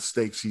the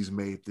mistakes he's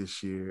made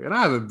this year, and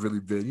I haven't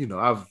really been.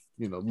 I've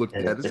looked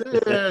at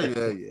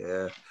it.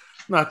 Yeah,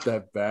 not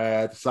that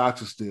bad. The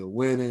Sox are still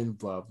winning.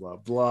 Blah blah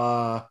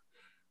blah.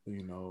 I'm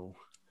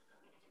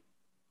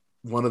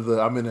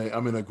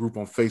in a group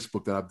on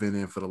Facebook that I've been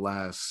in for the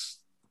last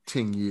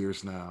 10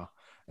 years now,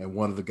 and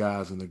one of the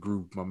guys in the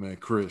group, my man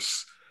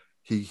Chris.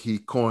 He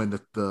coined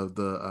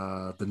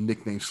the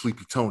nickname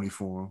Sleepy Tony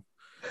for him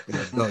in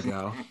the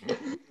dugout.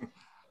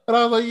 And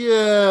I was like,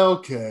 yeah,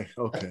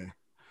 okay.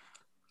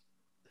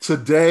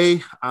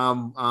 Today, I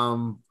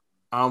don't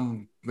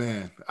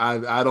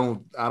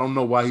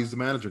know why he's the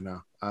manager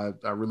now. I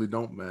really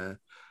don't, man.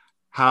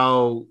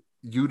 How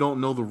you don't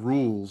know the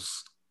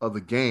rules of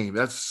the game.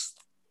 That's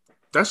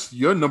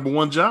your number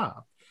one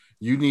job.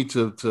 You need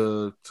to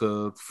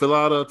fill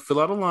out a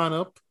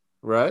lineup,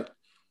 right?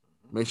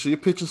 Make sure your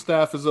pitching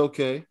staff is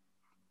okay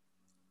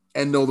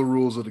and know the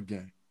rules of the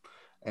game.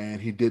 And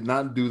he did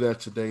not do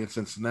that today in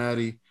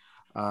Cincinnati.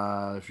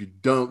 If you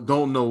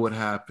don't know what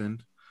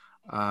happened,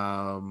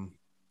 the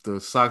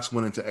Sox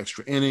went into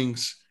extra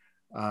innings.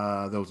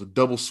 There was a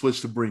double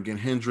switch to bring in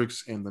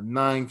Hendricks in the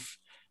 9th.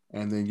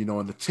 And then,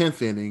 in the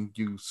 10th inning,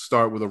 you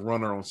start with a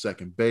runner on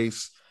second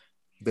base.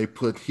 He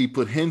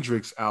put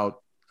Hendricks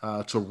out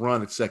to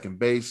run at second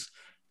base,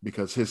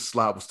 because his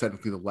slot was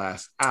technically the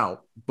last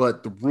out.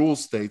 But the rule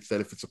states that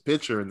if it's a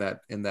pitcher in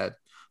that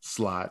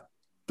slot,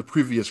 the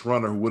previous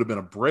runner, who would have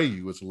been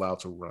Abreu, is allowed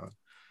to run.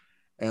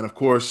 And of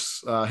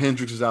course,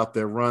 Hendricks is out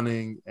there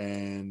running,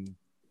 and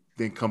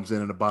then comes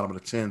in the bottom of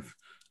the 10th,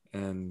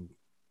 and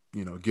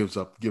gives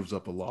up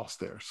a loss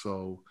there.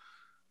 So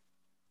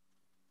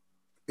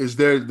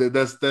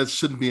that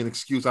shouldn't be an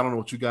excuse. I don't know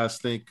what you guys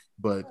think,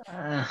 but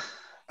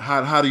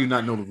how do you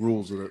not know the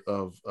rules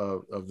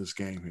of this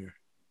game here?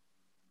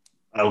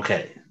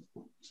 Okay,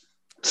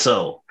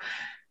 so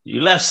you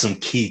left some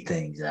key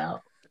things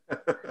out.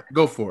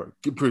 Go for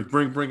it.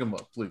 Bring them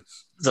up,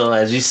 please. So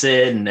as you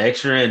said, in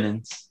extra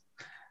innings,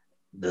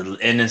 the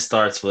inning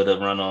starts with a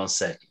run on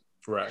second.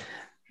 Right.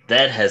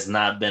 That has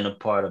not been a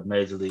part of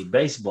Major League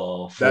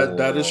Baseball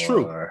that is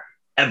true.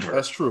 Ever.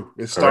 That's true.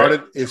 It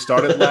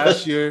started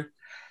last year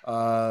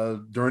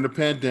during the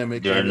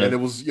pandemic, and it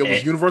was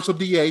universal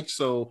DH.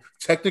 So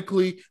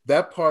technically,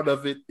 that part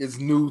of it is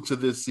new to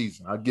this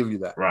season. I'll give you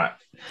that. Right.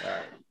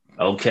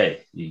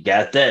 Okay, you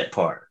got that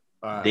part.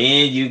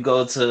 Then you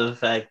go to the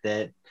fact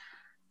that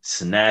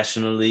it's a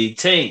National League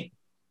team.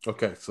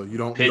 Okay, so you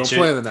don't play in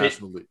the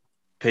National League.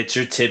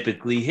 Pitcher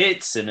typically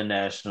hits in the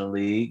National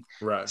League.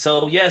 Right.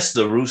 So, yes,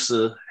 La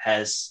Russa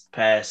has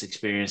past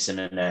experience in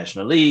the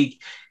National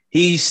League.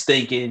 He's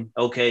thinking,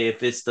 okay,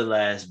 if it's the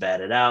last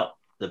batted out,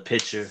 the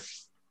pitcher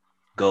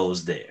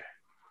goes there.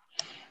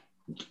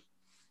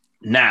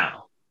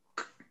 Now,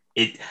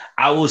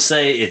 I will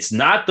say it's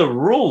not the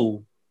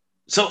rule.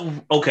 So,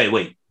 okay,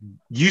 wait.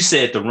 You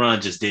said the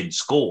run just didn't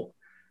score.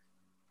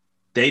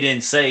 They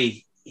didn't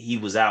say he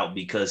was out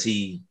because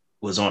he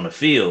was on the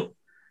field,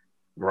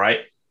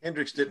 right?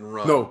 Hendricks didn't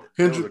run. No,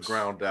 Hendricks was a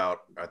ground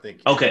out. I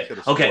think. Okay.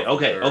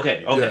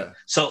 Yeah.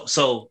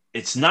 So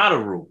it's not a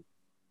rule.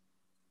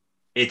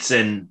 It's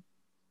a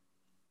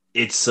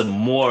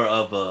more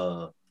of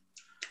a,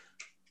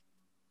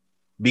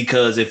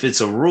 because if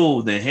it's a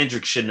rule, then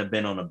Hendricks shouldn't have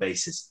been on the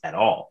bases at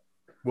all.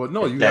 Well,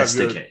 no, that's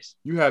the case.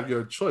 You have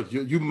your choice.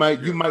 You might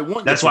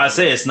want. That's why I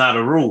say it's not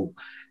a rule.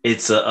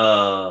 It's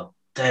a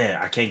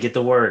damn. I can't get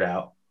the word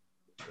out.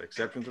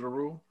 Exception to the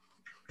rule.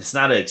 It's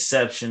not an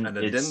exception. An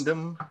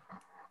addendum.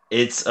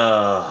 It's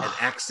an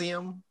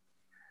axiom.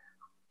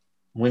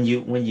 When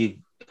you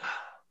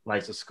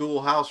like, it's a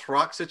Schoolhouse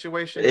Rock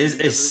situation.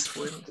 It's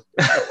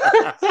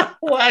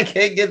well, I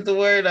can't get the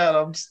word out.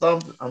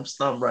 I'm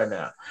stumped right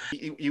now.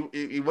 He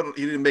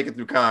didn't make it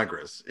through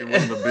Congress. It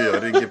wasn't a bill.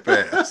 It didn't get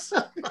passed.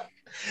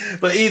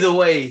 But either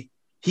way,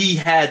 he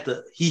had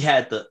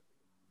the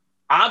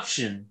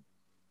option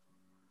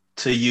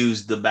to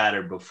use the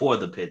batter before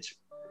the pitcher.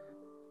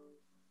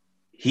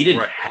 He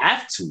didn't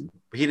have to.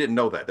 But he didn't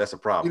know that. That's a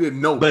problem. He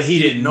didn't know. But he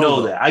didn't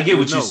know that. I get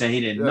what you're saying.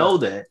 He didn't know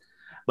that.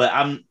 But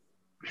I'm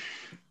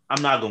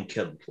not gonna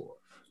kill him for it.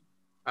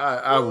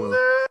 I will,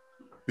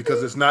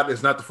 because it's not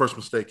the first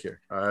mistake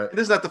here. All right.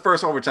 This is not the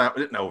first overtime.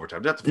 No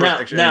overtime. That's the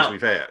first extra innings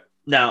we've had.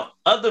 Now,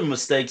 other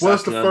mistakes. Well,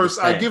 it's the first.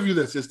 I give you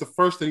this. It's the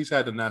first that he's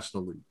had the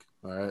National League.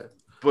 All right.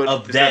 But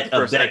of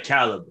that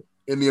caliber.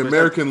 In the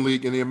American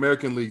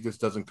League, this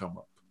doesn't come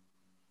up.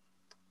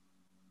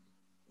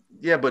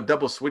 Yeah, but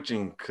double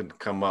switching could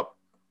come up.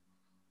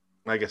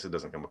 I guess it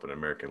doesn't come up in the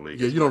American League.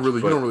 Yeah, you don't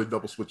really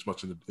double switch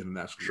much in the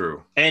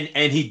National League.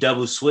 And he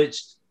double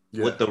switched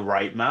with the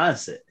right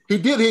mindset. He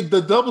did.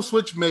 The double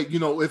switch make,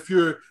 if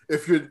you're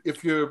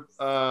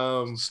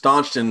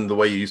staunched in the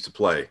way you used to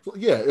play.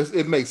 Yeah,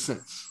 it makes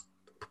sense.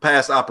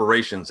 Past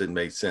operations, it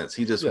made sense.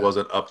 He just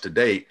wasn't up to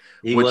date.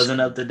 He wasn't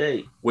up to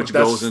date. Which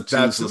goes into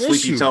the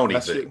Sleepy Tony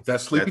thing.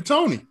 That's Sleepy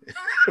Tony.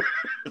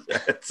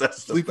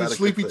 That's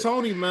Sleepy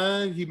Tony,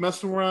 man. He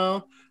messed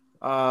around.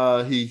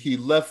 He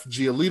left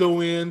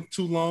Giolito in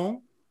too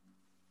long.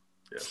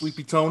 Yes.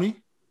 Sleepy Tony.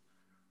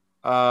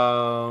 He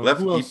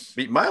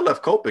might have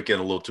left Kopech in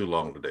a little too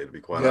long today, to be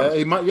quite honest.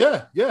 He might.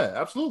 Yeah,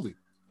 absolutely.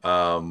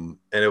 And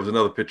it was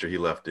another pitcher he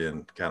left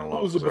in kind of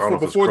long. Was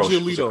before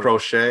Giolito? Was it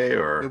Crochet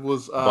or it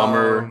was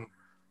Bummer?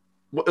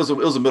 It was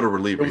a middle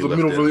reliever. It was a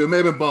middle reliever. It may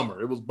have been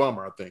Bummer. It was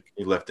Bummer, I think.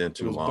 He left in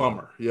too long.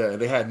 Bummer. Yeah,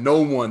 and they had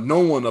no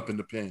one up in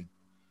the pen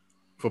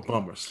for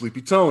Bummer.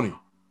 Sleepy Tony.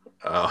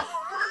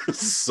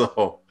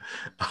 So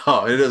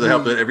it doesn't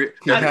help that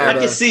I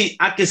can see.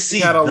 He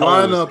had a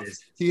lineup.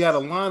 He had a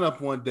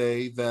lineup one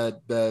day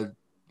that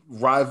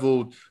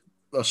rivaled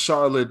a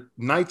Charlotte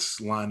Knights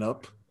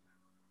lineup.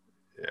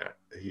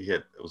 Yeah,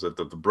 was it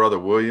the brother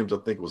Williams? I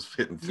think was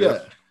hitting fifth. Yeah,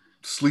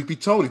 Sleepy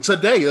Tony.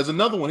 Today, there's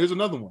another one. Here's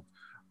another one.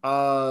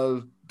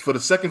 For the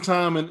second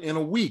time in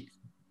a week,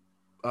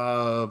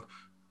 Billy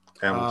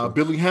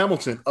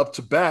Hamilton up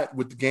to bat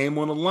with the game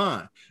on the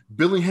line.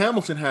 Billy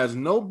Hamilton has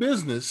no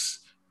business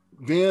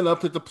being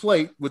up at the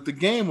plate with the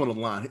game on the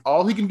line.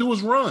 All he can do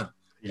is run.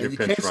 And you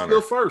can't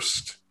steal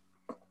first.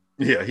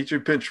 Yeah, he's your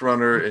pinch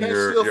runner and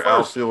your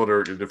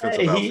outfielder, your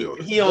defensive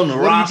outfielder. He on the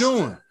roster. What are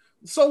you doing?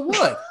 So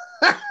what?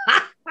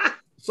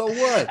 So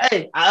what?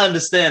 Hey, I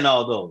understand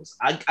all those.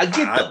 I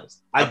get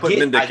those. I put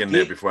Mendick in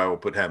there before I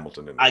would put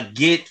Hamilton in there. I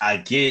get.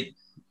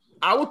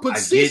 I would put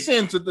Cease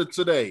in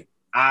today.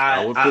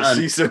 I would put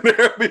Cease in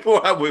there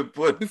before I would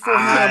put Billy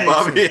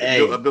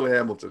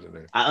Hamilton in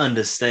there. I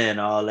understand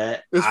all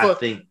that.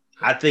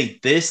 I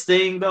think this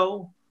thing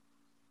though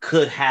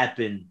could have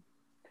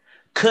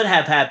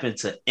happened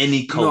to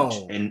any coach,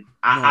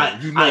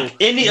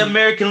 any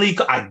American League.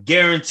 I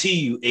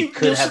guarantee you, it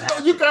could have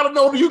happened. You gotta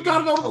know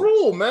the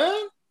rule,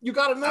 man. You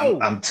gotta know.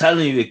 I'm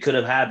telling you, it could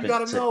have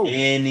happened to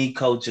any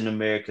coach in the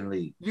American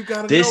League. You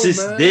gotta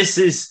know.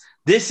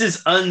 This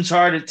is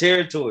uncharted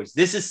territories.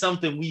 This is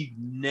something we've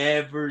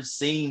never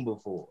seen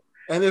before.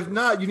 And if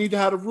not, you need to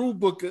have a rule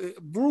book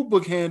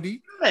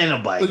handy. Ain't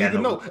nobody got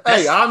no.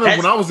 Hey, I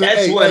remember when I was in.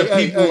 That's where the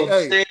people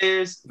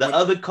upstairs, the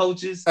other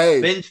coaches,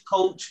 bench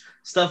coach,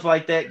 stuff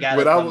like that.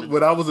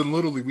 When I was in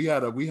Little League, we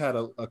had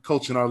a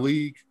coach in our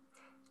league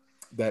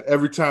that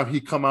every time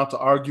he come out to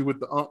argue with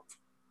the ump,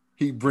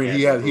 he had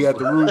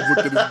the rule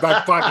book in his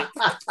back pocket.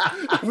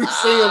 We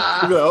see him.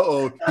 We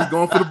go, he's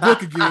going for the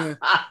book again.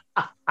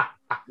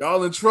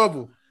 Y'all in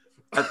trouble.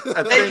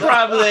 They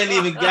probably ain't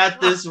even got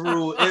this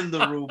rule in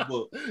the rule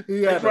book.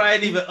 They probably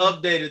ain't even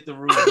updated the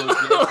rule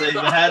book yet. They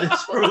even had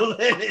this rule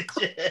in it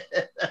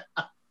yet.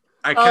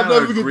 I kind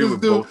of agree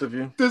with both of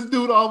you. This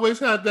dude always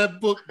had that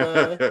book,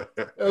 man.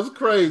 That was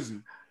crazy.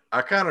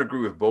 I kind of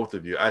agree with both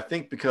of you. I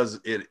think because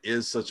it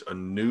is such a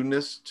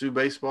newness to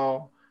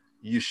baseball,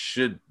 you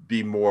should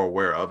be more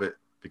aware of it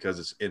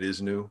because it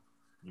is new.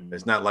 Mm-hmm.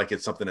 It's not like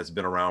it's something that's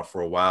been around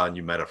for a while and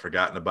you might have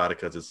forgotten about it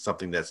because it's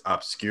something that's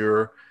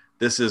obscure.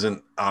 This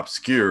isn't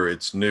obscure.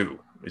 It's new.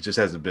 It just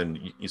hasn't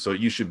been. So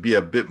you should be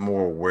a bit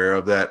more aware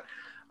of that.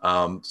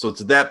 So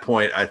to that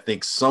point, I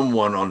think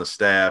someone on the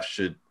staff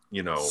should,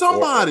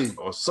 somebody,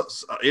 or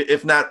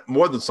if not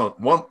more than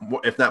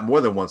if not more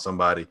than one,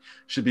 somebody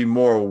should be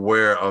more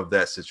aware of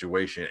that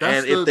situation.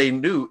 If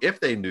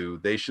they knew,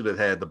 they should have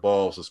had the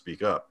balls to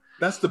speak up.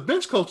 That's the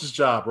bench coach's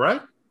job,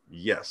 right?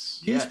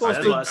 Yes. He's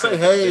supposed to say,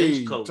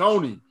 "Hey,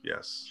 Tony."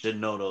 Yes. Should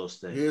know those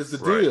things. Here's the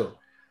deal.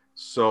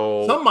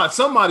 So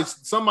somebody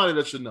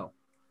that should know.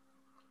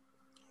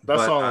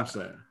 That's all I'm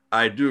saying.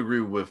 I do agree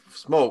with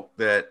Smoke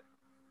that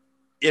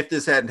if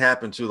this hadn't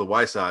happened to the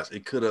White Sox,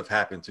 it could have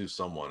happened to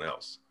someone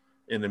else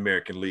in the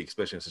American League,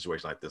 especially in a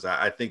situation like this.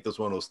 I think that's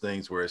one of those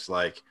things where it's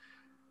like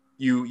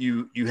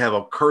you have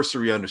a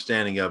cursory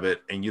understanding of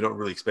it and you don't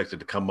really expect it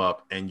to come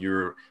up, and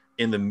you're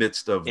in the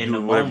midst of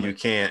doing whatever you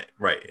can,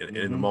 right,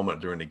 in the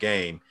moment during the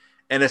game.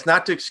 And it's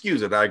not to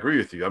excuse it. I agree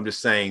with you. I'm just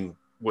saying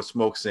what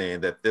Smoke's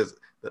saying, that there's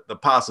the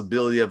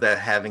possibility of that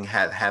having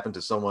happened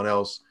to someone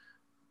else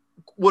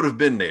would have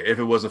been there if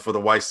it wasn't for the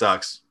White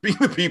Sox being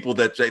the people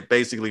that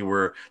basically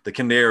were the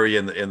canary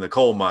in the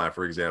coal mine,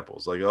 for example.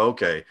 It's like,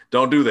 okay,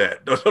 don't do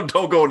that.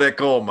 Don't go in that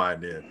coal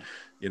mine then,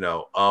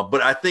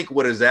 But I think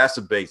what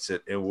exacerbates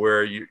it, and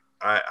where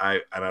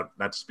I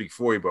not to speak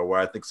for you, but where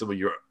I think some of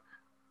your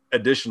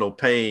additional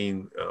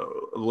pain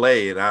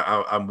lay, and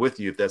I'm with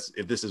you if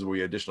this is where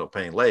your additional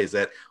pain lays,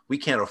 that we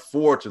can't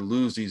afford to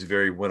lose these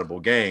very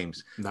winnable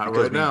games. Not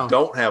right now.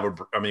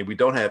 We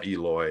don't have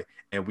Eloy,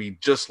 and we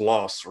just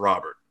lost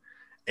Robert.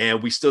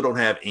 And we still don't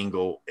have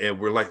Engel, and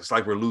it's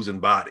like we're losing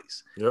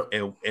bodies. Yep.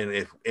 And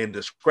if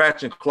the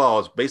scratch and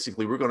claws,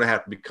 basically we're going to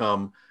have to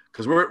become,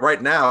 because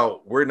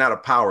we're not a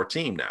power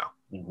team now.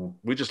 Mm-hmm.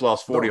 We just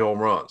lost 40 home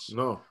runs.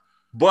 No.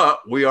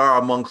 But we are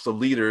amongst the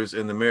leaders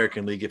in the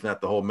American League, if not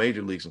the whole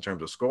major leagues, in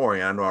terms of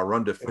scoring. I know our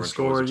run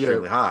differential is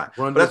extremely high.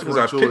 But that's because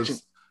our pitching.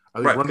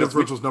 Run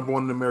differential is number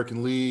one in the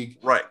American League.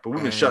 Right, but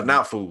we've been shutting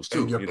out fools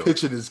too. And your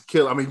pitching is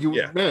killing. I mean, you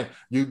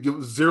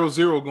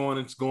 0-0 going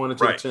into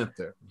the 10th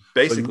there.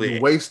 Basically,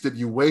 so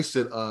you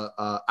wasted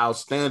a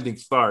outstanding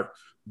start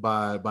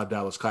by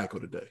Dallas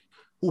Keuchel today,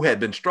 who had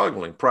been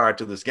struggling prior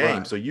to this game.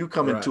 Right. So you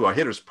come into a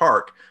hitter's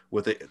park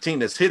with a team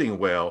that's hitting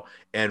well,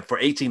 and for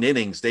 18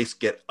 innings they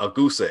get a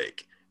goose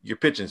egg. Your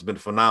pitching's been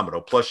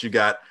phenomenal. Plus you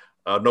got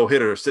no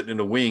hitter sitting in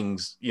the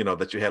wings,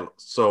 that you had.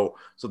 So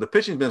the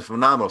pitching's been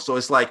phenomenal. So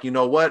it's like, you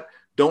know what?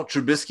 Don't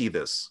Trubisky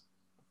this.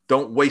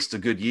 Don't waste a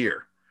good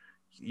year.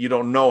 You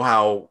don't know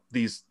how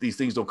these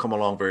things don't come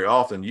along very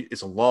often.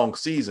 It's a long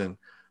season,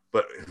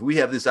 but if we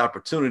have this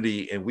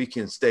opportunity and we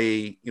can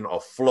stay,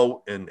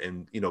 afloat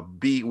and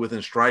be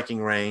within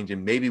striking range,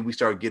 and maybe we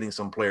start getting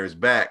some players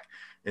back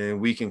and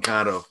we can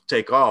kind of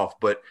take off,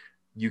 but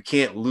you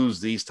can't lose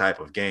these type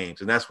of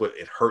games. And that's what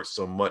it hurts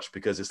so much,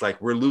 because it's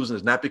like we're losing.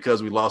 It's not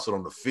because we lost it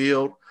on the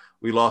field.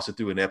 We lost it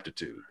through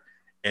ineptitude.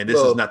 And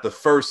this is not the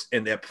first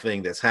inept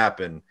thing that's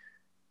happened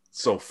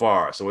so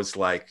far. So it's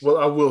like, well,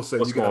 I will say,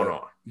 what's going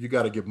on? You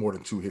got to give more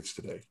than 2 hits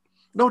today.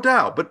 No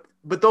doubt. But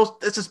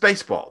it's just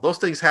baseball. Those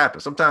things happen.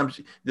 Sometimes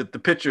the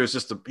pitcher is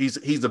just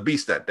he's a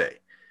beast that day.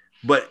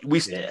 But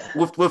with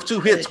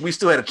 2 hits, we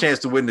still had a chance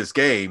to win this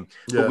game,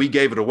 but we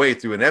gave it away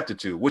through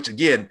ineptitude, which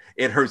again,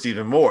 it hurts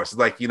even more. It's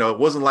like, it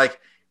wasn't like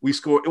we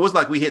scored. It was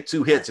like we hit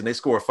 2 hits and they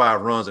scored 5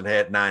 runs and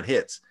had 9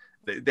 hits.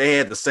 They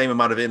had the same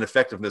amount of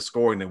ineffectiveness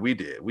scoring than we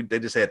did. They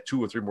just had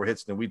 2 or 3 more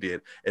hits than we did.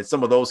 And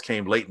some of those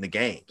came late in the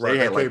game.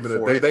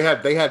 Right.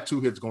 They had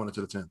 2 hits going into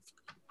the 10th.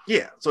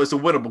 Yeah. So it's a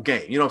winnable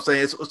game. You know what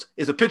I'm saying?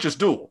 It's a pitcher's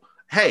duel.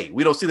 Hey,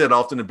 we don't see that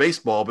often in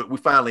baseball, but we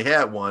finally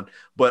had one.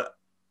 But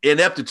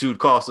ineptitude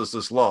cost us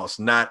this loss,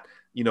 not,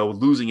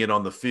 losing it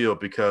on the field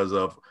because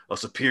of a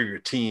superior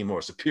team or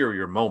a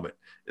superior moment.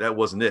 That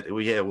wasn't it.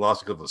 We had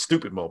lost because of a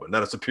stupid moment,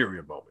 not a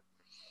superior moment.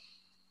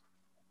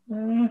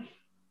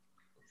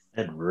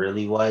 That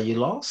really why you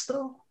lost,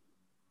 though?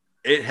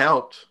 It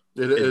helped.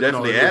 It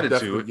definitely added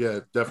to it. Yeah,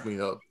 it definitely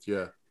helped.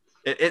 Yeah.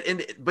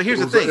 But here's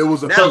the thing.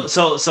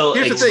 So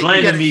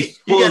explain to me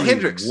fully. You got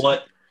Hendricks.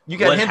 You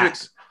got Hendricks.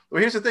 Happened? Well,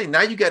 here's the thing.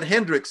 Now you got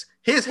Hendricks.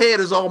 His head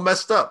is all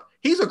messed up.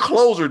 He's a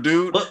closer,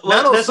 dude. That's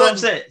what I'm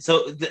saying.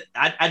 So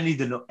I need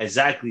to know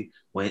exactly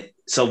when.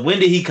 So when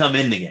did he come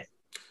in the game?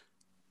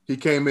 He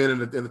came in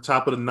the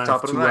top of the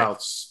ninth, 2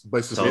 outs.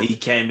 Basically. So he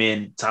came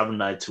in top of the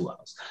ninth, 2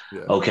 outs.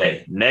 Yeah.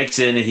 Okay. Next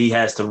inning, he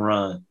has to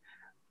run.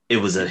 It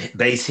was a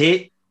base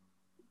hit,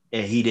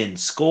 and he didn't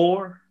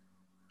score.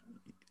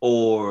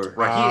 Or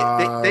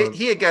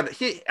he had got.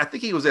 I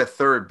think he was at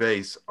third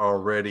base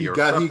already. He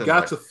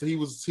got to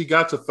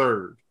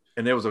third.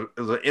 And it was an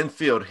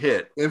infield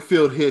hit.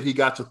 Infield hit. He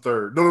got to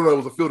third. No. It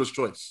was a fielder's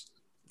choice.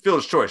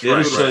 Fielder's choice.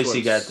 Fielder's choice.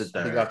 He got to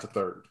third. He got to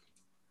third.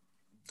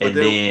 And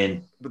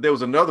then but there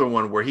was another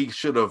one where he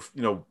should have,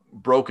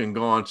 broke and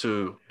gone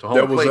to home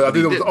There was plate. I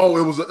think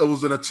it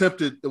was an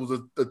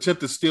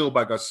attempted steal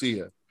by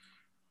Garcia.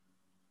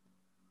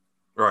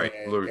 Right.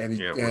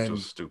 Which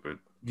was stupid.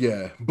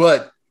 Yeah,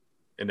 but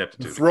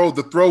ineptitude.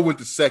 The throw went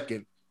to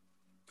second.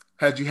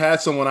 Had you had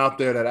someone out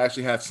there that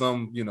actually had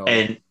some,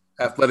 and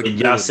athletic and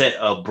y'all said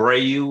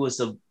Abreu was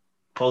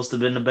supposed to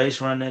have been the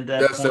base runner at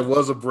that yes, point? there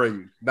was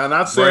Abreu. Now,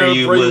 not saying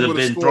Abreu would have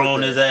been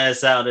throwing his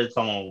ass out at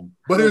home.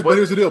 But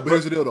here's the deal.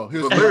 Here's the deal, though.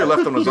 Larry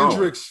left on his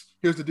own.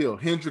 Here's the deal.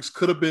 Hendricks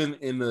could have been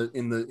in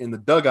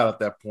the dugout at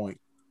that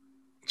point,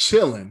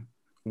 chilling,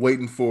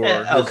 waiting for.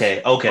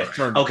 Okay.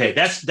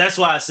 That's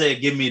why I said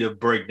give me the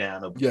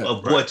breakdown of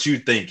what you're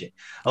thinking.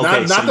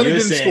 Okay, not that he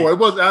didn't score. It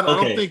was. I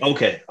don't think.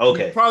 Okay.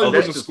 He probably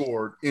wouldn't have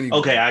scored anyway.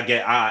 Okay,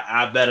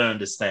 I better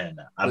understand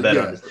now.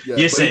 Understand.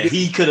 You're saying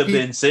he could have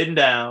been sitting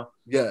down.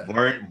 Yeah.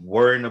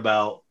 Worrying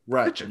about.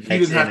 Right. He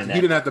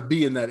didn't have to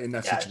be in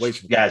that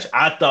situation. Gotcha.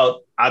 I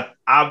thought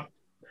I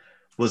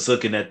was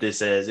looking at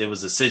this as it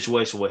was a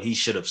situation where he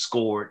should have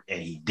scored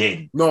and he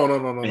didn't. No.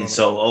 And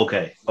so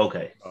okay. I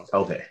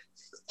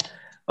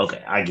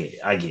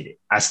get it.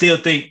 I still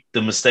think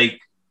the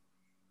mistake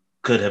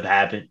could have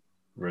happened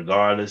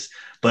regardless,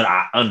 but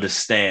I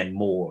understand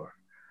more.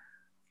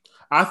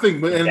 I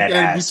think,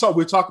 and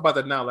we talk about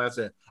that now. Last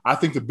year, I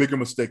think the bigger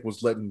mistake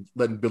was letting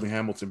Billy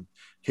Hamilton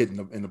hit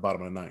in the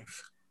bottom of the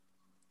ninth.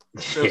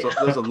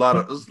 There's a lot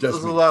of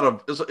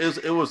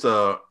it was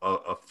a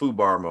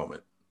FUBAR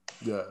moment.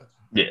 Yeah.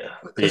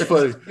 It's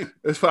funny.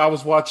 I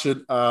was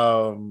watching.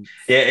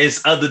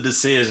 It's other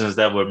decisions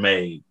that were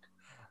made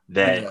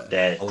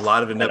that a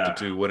lot of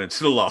ineptitude went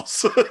into the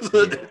loss.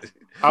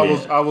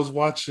 I was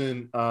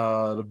watching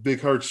the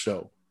Big Hurt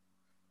show,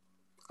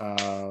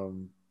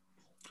 Hanging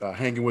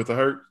with the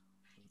Hurt,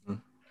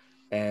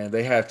 and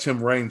they had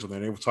Tim Raines on there.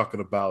 They were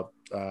talking about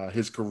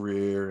his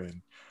career,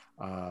 and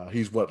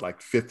he's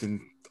fifth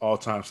in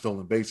all-time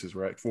stolen bases,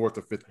 right? Fourth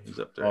or fifth he's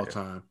up there,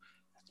 all-time.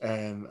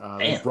 And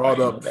they brought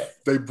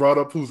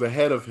up who's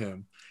ahead of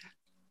him,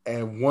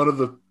 and one of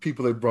the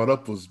people they brought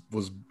up was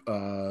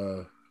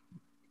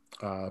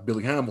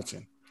Billy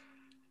Hamilton.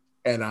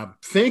 And I'm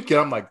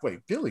like,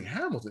 wait, Billy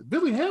Hamilton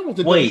doesn't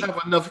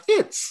have enough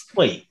hits.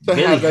 Wait,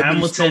 Billy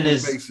Hamilton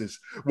is bases.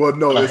 Well,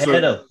 no,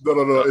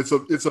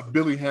 it's a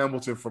Billy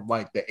Hamilton from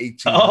the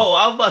 18. Oh,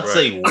 I was about to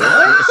say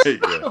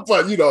what?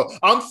 But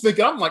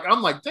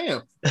I'm like,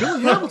 damn,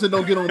 Billy Hamilton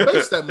don't get on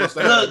base that much.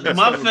 Look,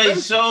 my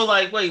face show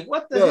wait,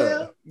 what the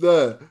hell?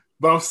 Yeah.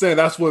 But I'm saying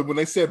that's when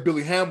they said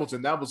Billy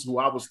Hamilton, that was who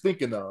I was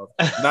thinking of,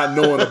 not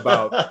knowing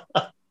about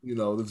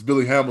this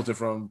Billy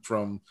Hamilton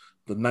from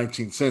the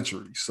 19th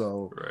century.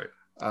 So, right.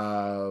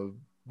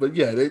 But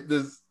yeah,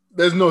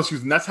 there's no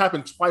excuse, and that's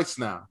happened twice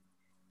now,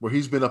 where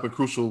he's been up in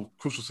crucial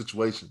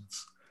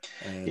situations.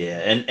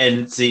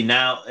 And see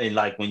now, and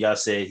when y'all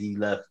said he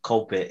left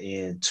Kopech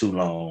in too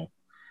long,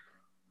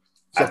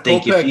 so I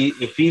think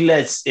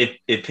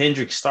if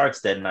Hendricks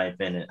starts that ninth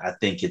inning, I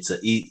think it's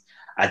it's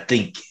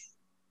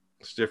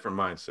a different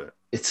mindset.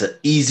 It's an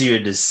easier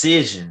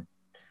decision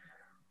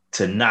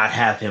to not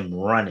have him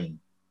running.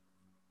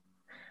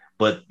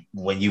 But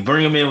when you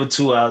bring him in with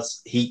 2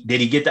 outs,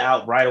 did he get the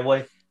out right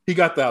away? He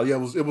got the out. Yeah, it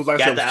was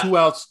 2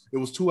 outs. It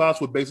was 2 outs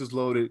with bases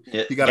loaded.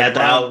 Yeah, he got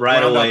the out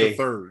right away. Out the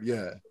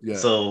third. Yeah.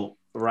 So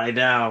right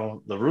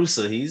now, La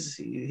Russa,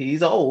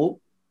 he's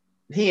old.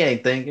 He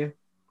ain't thinking.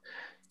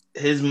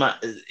 His mind,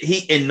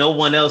 and no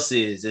one else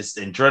is. It's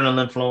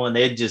adrenaline flowing.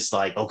 They're just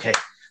like, okay,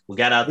 we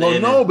got out there.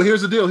 Well, no, but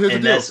here's the deal.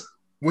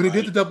 When he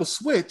did the double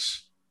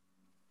switch,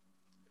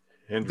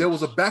 there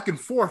was a back and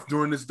forth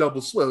during this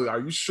double switch. Are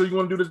you sure you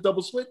want to do this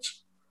double switch?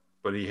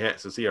 But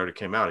since he already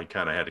came out, he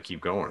kind of had to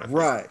keep going.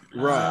 Right.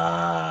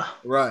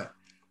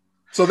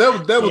 So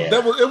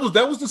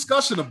there was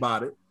discussion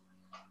about it.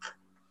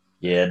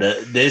 Yeah,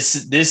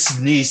 this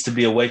needs to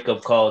be a wake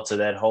up call to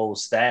that whole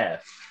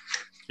staff.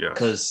 Yeah,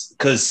 because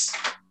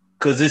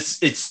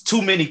it's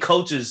too many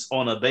coaches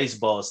on a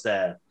baseball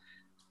staff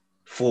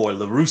for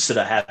La Russa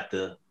to have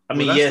to. I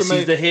mean,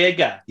 he's the head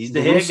guy. He's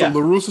the head guy. La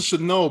Russa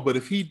should know, but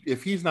if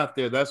he's not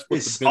there, that's what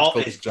the bench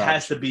coach's job. It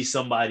has to be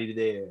somebody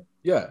there.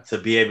 Yeah, to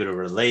be able to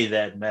relay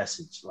that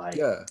message.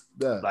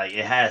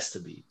 It has to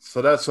be.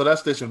 So that's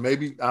station.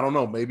 Maybe I don't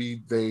know.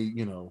 Maybe they,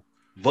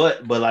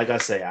 But like I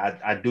say,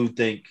 I do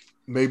think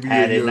maybe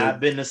had it not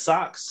been the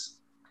Sox,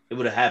 it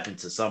would have happened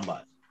to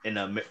somebody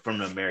from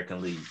the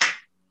American League.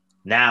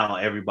 Now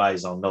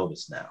everybody's on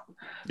notice now,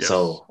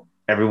 so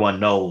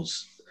everyone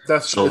knows.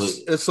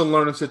 It's a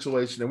learning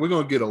situation, and we're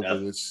gonna get over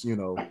this.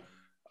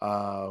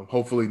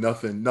 Hopefully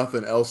nothing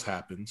else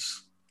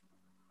happens,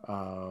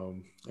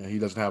 and he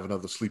doesn't have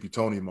another Sleepy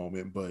Tony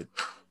moment. But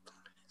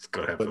he's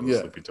gonna have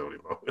another Sleepy Tony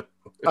moment.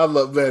 I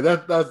love I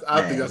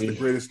think that's the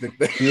greatest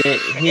nickname. He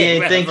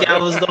didn't think I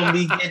was gonna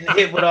be getting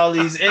hit with all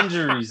these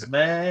injuries,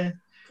 man.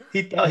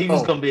 He thought he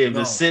was gonna be able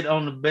to sit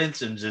on the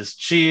bench and just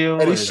chill.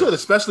 And he should,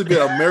 especially be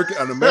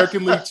an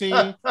American League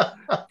team.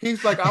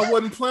 He's like, I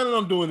wasn't planning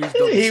on doing these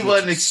double switches.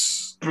 Wasn't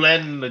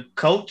planning the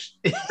coach.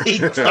 He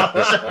thought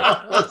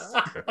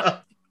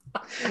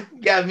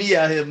got me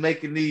out here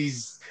making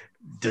these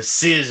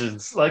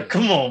decisions. Like,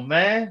 come on,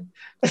 man.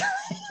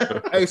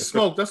 Hey,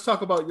 Smoke, let's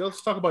talk about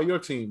your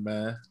team,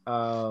 man.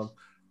 A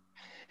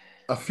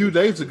few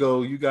days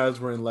ago, you guys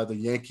were in the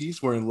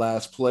Yankees were in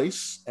last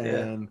place,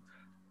 and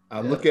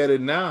I look at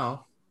it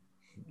now.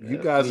 You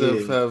guys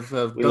have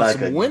done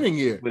some winning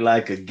here. We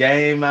like a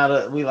game out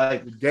of a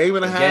game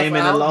and a half game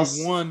out.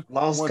 You won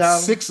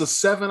 6 or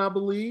 7, I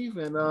believe,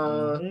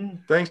 and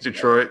thanks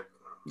Detroit.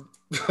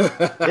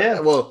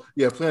 Well,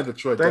 playing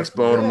Detroit. Thanks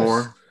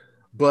Baltimore. Yes.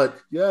 But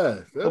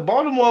well,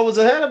 Baltimore was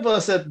ahead of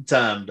us at the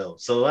time, though.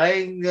 So I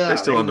ain't. They're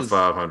still under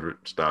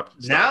 500. Stop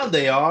now it.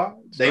 They are.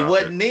 They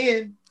wasn't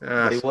in.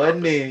 They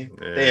wasn't in.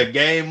 Yeah. They a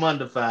game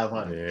under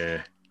 500.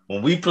 Yeah.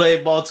 When we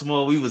played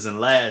Baltimore, we was in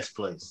last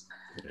place.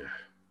 Yeah.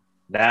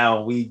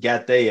 Now we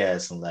got their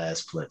ass in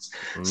last place.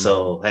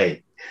 So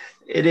hey,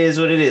 it is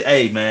what it is.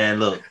 Hey man,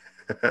 look,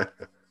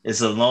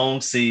 it's a long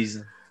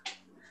season.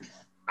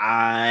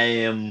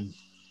 I'm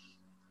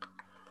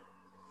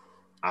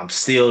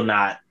still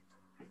not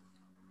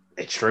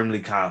extremely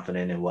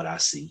confident in what I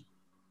see.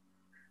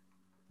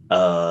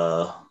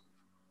 But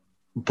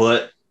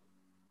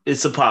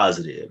it's a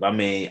positive. I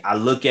mean, I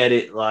look at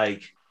it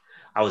like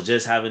I was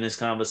just having this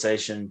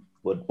conversation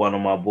with one of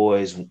my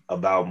boys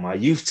about my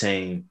youth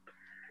team,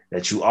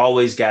 that you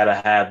always got to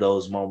have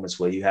those moments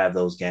where you have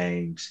those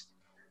games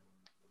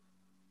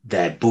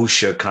that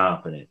boost your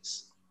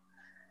confidence.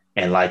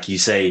 And like you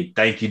say,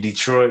 thank you,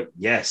 Detroit.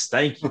 Yes,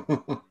 thank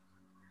you.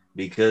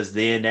 Because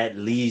then that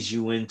leads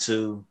you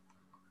into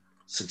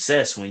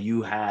success. When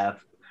you have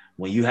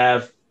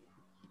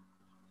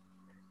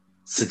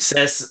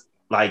success,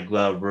 like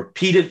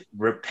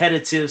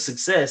repetitive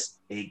success,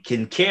 it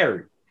can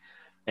carry.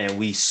 And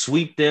we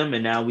sweep them,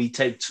 and now we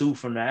take 2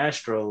 from the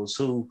Astros,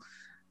 who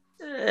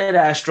the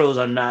Astros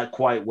are not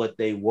quite what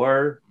they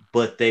were,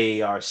 but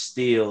they are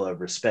still a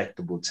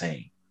respectable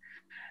team.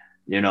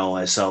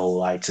 And so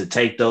like to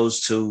take those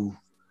 2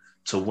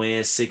 to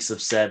win 6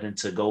 of 7,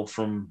 to go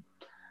from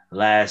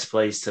last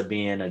place to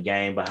being a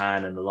game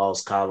behind in the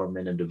loss column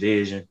in the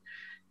division,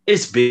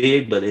 it's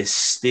big, but it's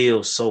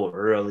still so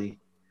early.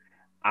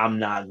 I'm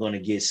not going to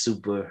get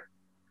super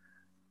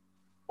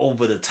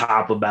over the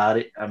top about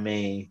it. I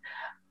mean,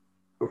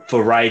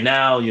 for right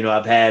now,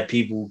 I've had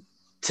people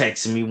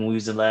texting me when we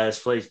was in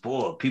last place.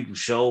 Boy, people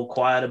so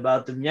quiet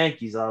about them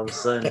Yankees all of a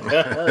sudden.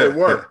 They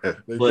were.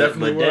 They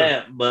definitely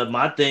were. But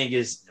my thing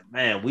is,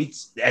 man,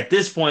 at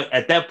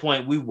that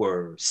point, we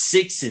were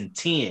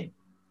 6-10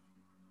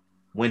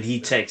 when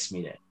he texted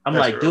me that. I'm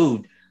like,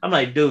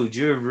 dude,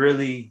 you're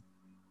really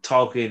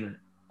talking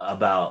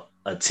about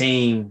a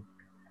team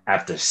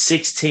after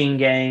 16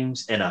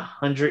 games and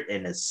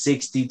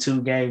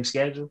 162 game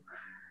schedule?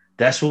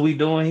 That's what we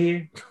doing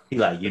here? He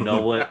like, you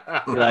know what?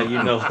 He like,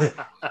 you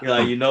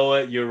know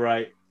what? You're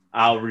right.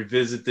 I'll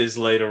revisit this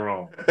later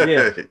on.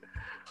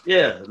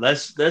 Yeah.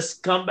 Let's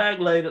come back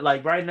later.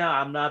 Like right now,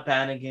 I'm not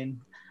panicking.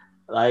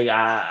 Like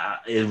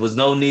it was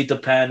no need to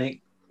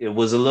panic. It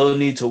was a little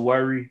need to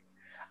worry.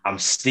 I'm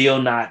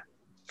still not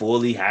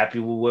fully happy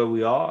with where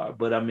we are,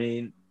 but I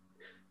mean,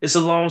 it's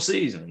a long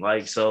season.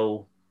 Like,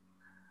 so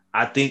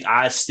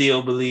I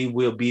still believe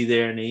we'll be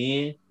there in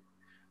the end.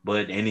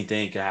 But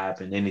anything could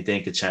happen.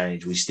 Anything could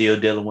change. We still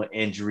dealing with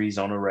injuries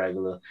on a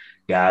regular.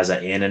 Guys are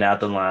in and out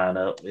the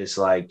lineup. It's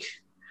like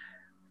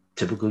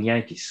typical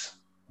Yankees.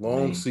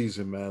 Long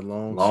season, man.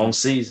 Long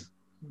season.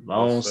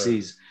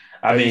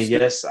 I mean,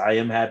 yes, I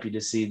am happy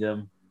to see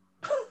them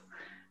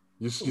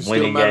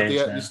winning games.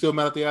 You still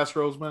mad at the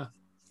Astros, man?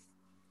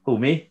 Who,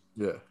 me?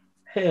 Yeah.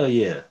 Hell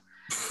yeah.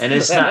 And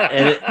it's not.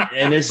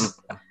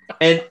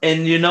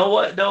 And you know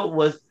what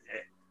though?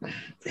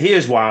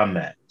 Here's why I'm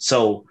at.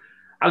 So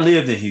I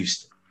lived in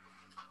Houston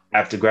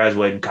after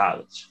graduating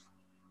college.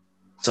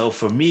 So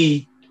for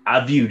me,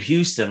 I viewed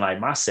Houston like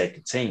my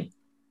second team.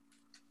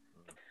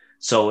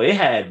 So it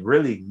had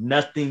really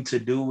nothing to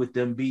do with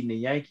them beating the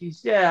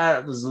Yankees. Yeah, I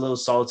was a little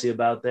salty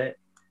about that.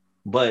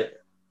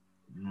 But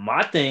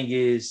my thing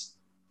is,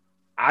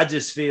 I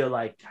just feel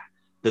like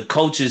the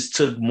coaches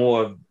took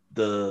more of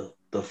the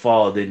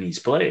fall than these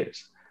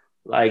players.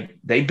 Like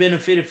they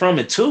benefited from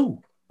it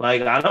too.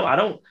 Like I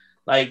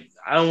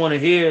don't want to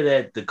hear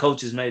that the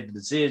coaches made the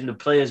decision. The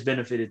players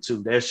benefited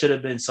too. There should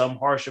have been some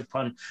harsher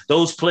punishment.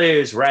 Those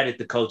players ratted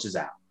the coaches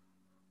out.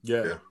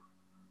 Yeah.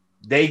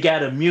 They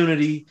got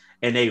immunity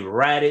and they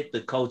ratted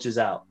the coaches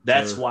out.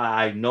 That's why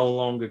I no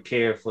longer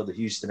care for the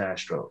Houston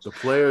Astros. The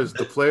players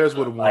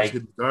were the ones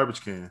hitting the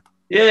garbage can.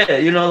 Yeah,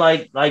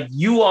 like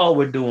you all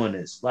were doing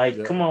this.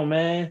 Like, come on,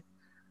 man.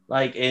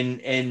 Like,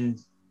 and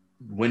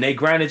when they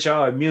granted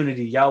y'all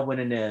immunity, y'all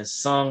went in there and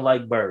sung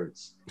like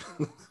birds.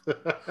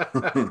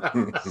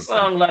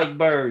 Sung like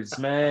birds,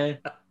 man.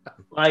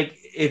 Like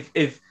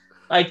if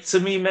like to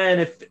me, man,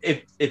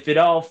 if it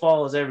all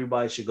falls,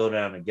 everybody should go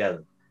down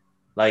together.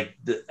 Like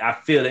I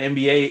feel the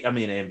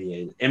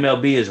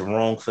MLB is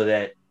wrong for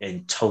that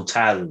in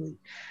totality.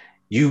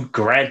 You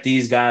grant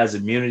these guys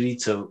immunity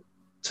to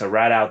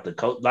rat out the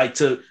coach, like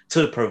to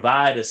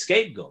provide a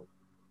scapegoat,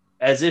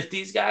 as if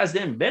these guys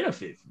didn't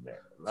benefit from that.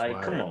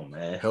 Like, come on,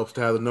 man. Helps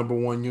to have the number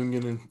one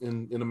union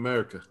in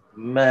America.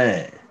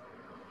 Man.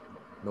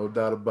 No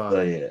doubt about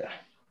it. Yeah.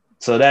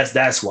 So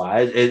that's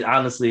why it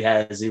honestly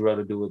has zero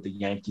to do with the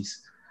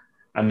Yankees.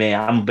 I mean,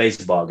 I'm a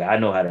baseball guy. I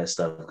know how that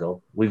stuff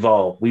go. We've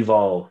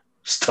all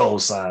stole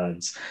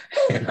signs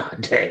in our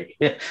day.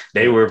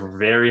 They were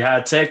very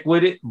high tech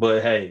with it,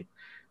 but hey.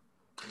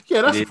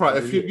 Yeah, that's the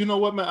problem. If you know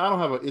what, man, I don't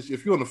have a issue.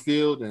 If you're on the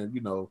field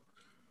and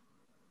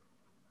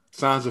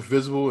signs are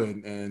visible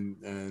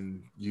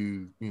and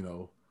you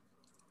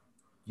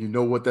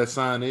know what that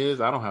sign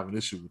is, I don't have an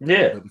issue with that.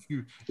 Yeah. But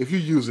if you're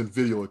using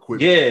video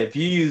equipment, if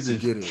you're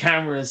using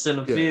camera in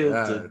center field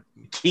to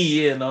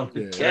key in on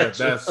the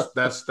catcher,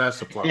 that's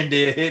a problem. And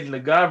then hitting the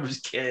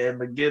garbage can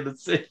to get a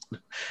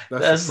signal.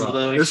 That's a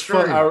little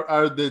extreme.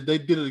 They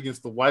did it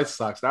against the White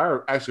Sox. I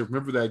actually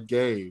remember that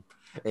game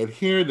and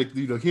hearing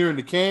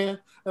the can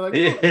and like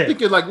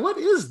thinking like, what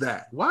is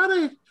that?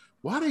 Why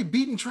they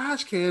beating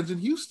trash cans in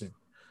Houston?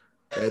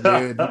 And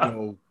then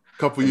a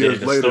couple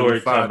years later we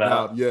find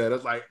out. Yeah,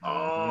 that's like,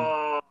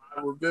 I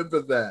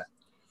remember that.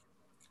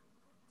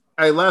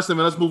 Hey, last thing,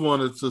 man, let's move on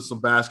to some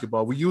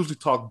basketball. We usually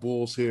talk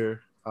Bulls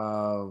here.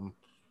 I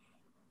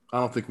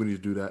don't think we need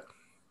to do that.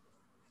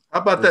 How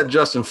about that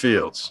Justin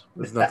Fields?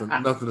 There's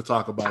nothing to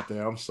talk about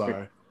there. I'm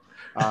sorry.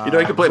 He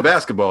can play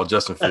basketball,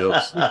 Justin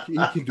Fields. He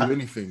can do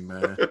anything,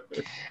 man.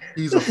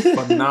 He's a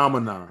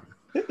phenomenon.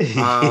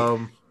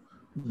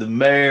 The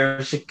mayor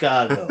of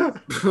Chicago.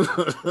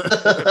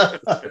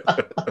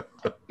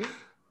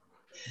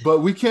 But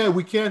we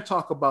can't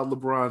talk about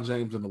LeBron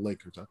James and the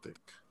Lakers, I think.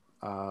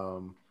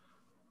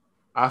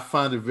 I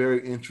find it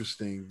very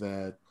interesting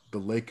that the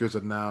Lakers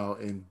are now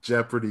in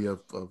jeopardy of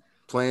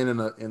playing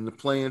in the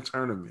play-in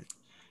tournament.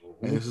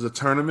 Mm-hmm. And this is a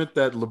tournament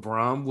that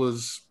LeBron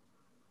was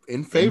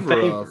in favor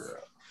of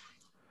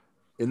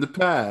in the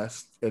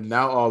past, and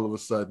now all of a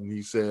sudden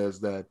he says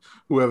that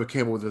whoever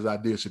came up with this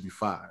idea should be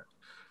fired.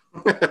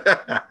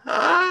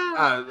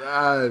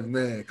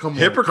 Man, come on,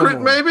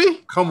 hypocrite,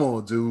 maybe. Come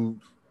on,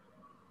 dude.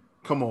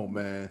 Come on,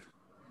 man.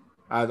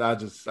 I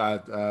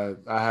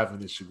have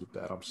an issue with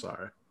that. I'm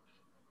sorry.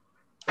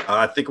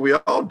 I think we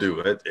all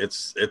do.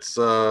 It's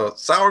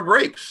sour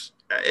grapes.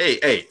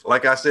 Hey,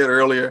 like I said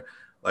earlier,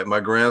 like my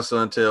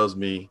grandson tells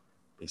me,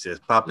 he says,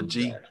 Papa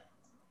G,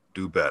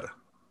 do better.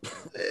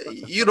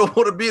 You don't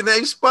want to be in the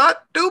A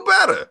spot? Do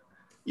better.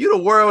 You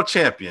the world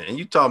champion, and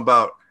you talking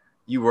about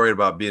you worried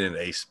about being in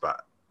the A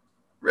spot.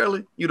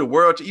 Really? You the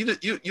world? You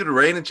the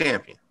reigning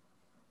champion.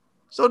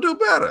 So do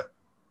better.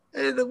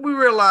 And we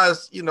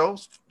realized,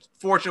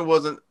 fortune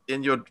wasn't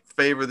in your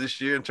favor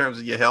this year in terms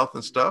of your health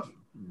and stuff.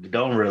 We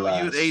don't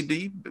realize. You with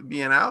AD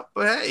being out,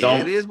 but hey,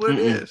 it is what it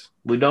is.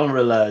 We don't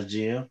realize,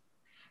 Jim.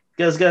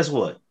 Guess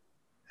what?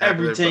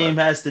 Every team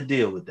has to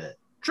deal with that.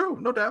 True,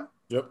 no doubt.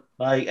 Yep.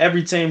 Like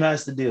every team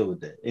has to deal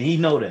with that, and he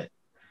know that.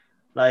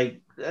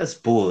 Like that's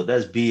bull.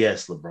 That's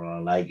BS,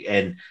 LeBron. Like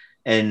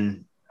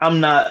and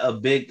I'm not a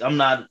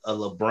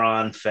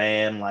LeBron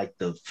fan like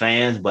the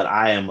fans, but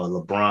I am a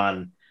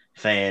LeBron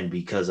fan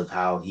because of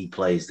how he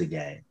plays the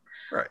game.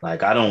 Right.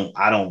 Like I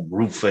don't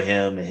root for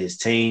him and his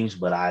teams,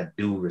 but I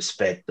do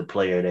respect the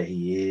player that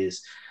he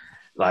is.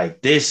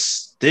 Like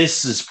this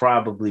is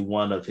probably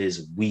one of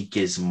his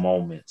weakest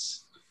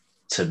moments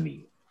to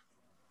me.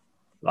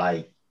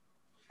 Like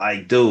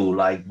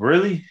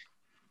really?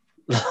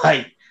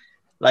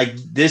 Like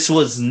this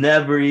was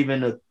never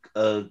even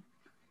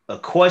a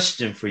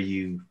question for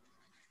you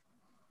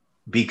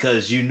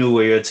because you knew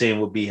where your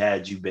team would be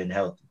had you been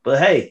healthy. But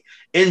hey,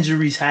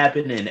 injuries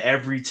happen and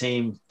every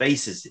team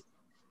faces it.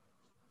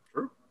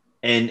 True.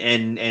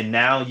 And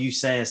now you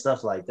saying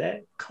stuff like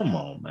that? Come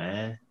on,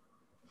 man.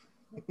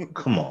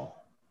 Come on.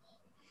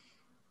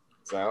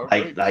 Sour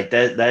like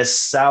that's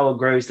sour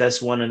grapes.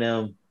 That's one of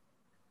them.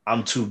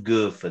 I'm too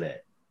good for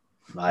that.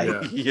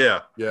 Like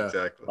yeah,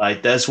 exactly.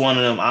 Like that's one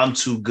of them. I'm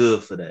too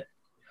good for that.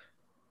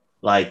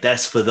 Like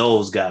that's for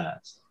those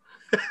guys.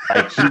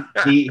 Like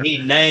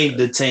he named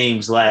the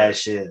teams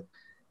last year.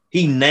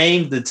 He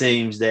named the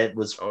teams that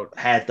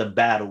had the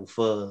battle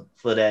for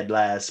that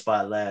last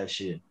spot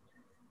last year.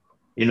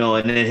 And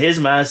in his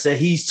mindset,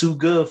 he's too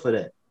good for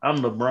that. I'm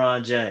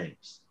LeBron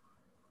James.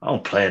 I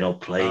don't play no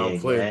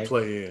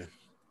play-in.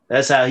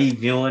 That's how he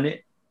viewing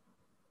it.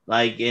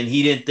 Like, and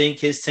he didn't think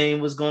his team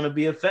was going to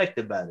be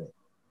affected by that.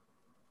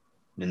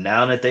 And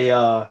now that they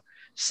are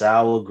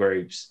sour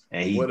grapes,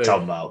 and he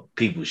talking about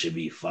people should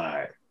be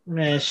fired.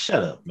 Man,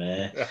 shut up,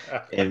 man.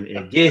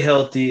 and get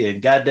healthy.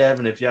 And goddamn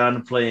it, if y'all in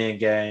the play-in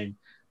game,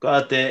 go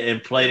out there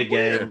and play the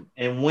game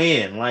and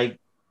win. Like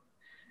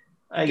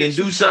I can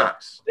do something.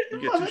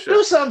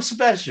 Do something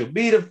special.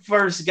 Be the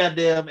first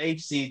goddamn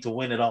HC to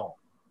win it all.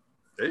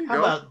 There you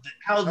go.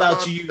 How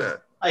about you?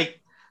 That? Like,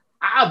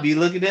 I'll be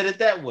looking at it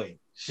that way.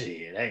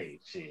 Shit.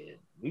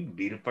 We can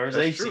be the first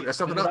That's HC. True. That's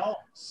something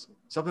else.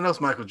 Something else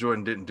Michael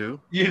Jordan didn't do.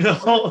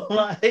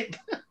 Like.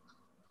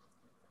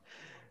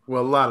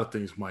 Well, a lot of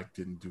things Mike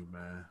didn't do,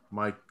 man.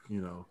 Mike,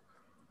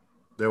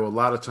 there were a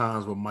lot of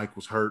times when Mike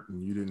was hurt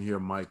and you didn't hear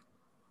Mike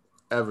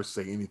ever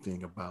say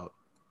anything about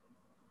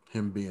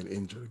him being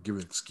injured, give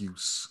an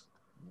excuse.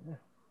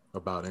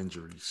 about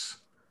injuries.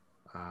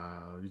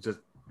 You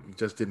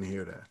just didn't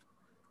hear that.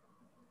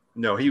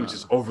 No, he was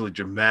just overly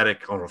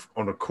dramatic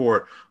on the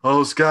court.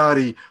 Oh,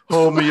 Scotty,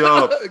 hold me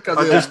up.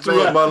 I just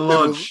threw up my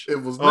lunch. It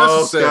was oh,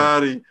 necessary.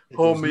 Scotty,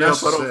 hold me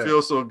necessary. up. I don't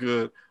feel so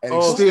good. And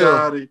he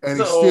still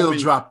Scotty,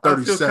 dropped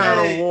 37. I feel kind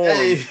of warm.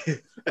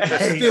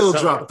 He still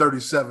dropped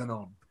 37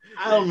 on him.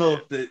 I don't know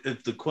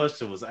if the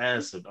question was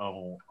answered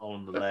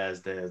on the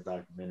Last Dance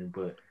documentary,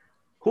 but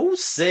who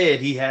said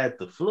he had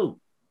the flu?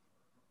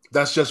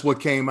 That's just what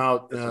came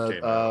out.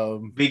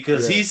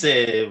 Because he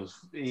said it was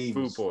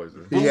food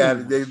poisoning.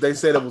 They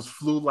said it was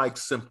flu-like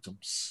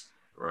symptoms.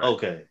 Right.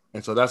 Okay.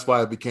 And so that's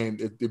why it became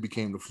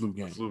the flu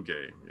game. The flu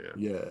game,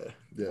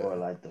 Yeah. Or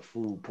like the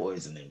food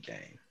poisoning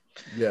game.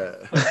 Yeah.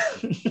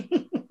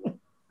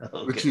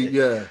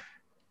 Okay.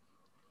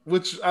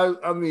 Which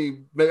I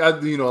mean, a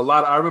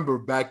lot. I remember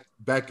back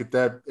at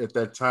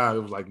that time, it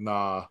was like,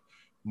 nah,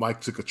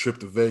 Mike took a trip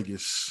to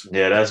Vegas.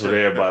 Yeah, that's what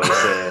everybody was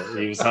saying.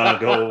 He was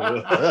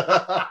hungover.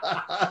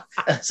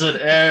 That's what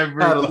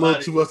everybody had a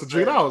little too much to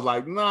drink. I was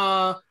like,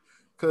 nah,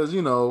 because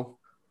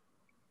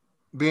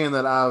being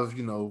that I've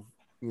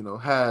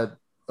had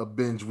a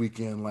binge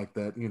weekend like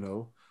that,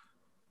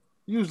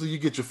 usually you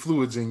get your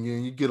fluids in you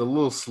and you get a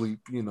little sleep.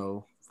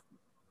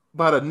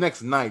 By the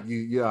next night,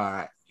 you're all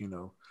right.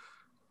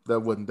 That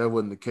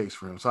wasn't the case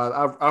for him. So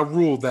I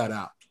ruled that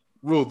out.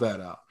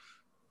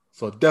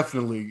 So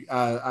definitely,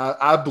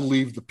 I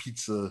believe the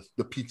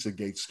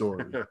Pizzagate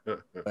story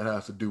that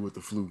has to do with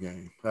the flu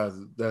game.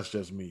 That's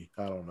just me.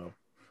 I don't know.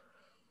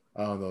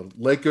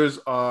 Lakers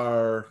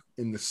are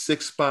in the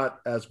 6th spot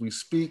as we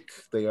speak.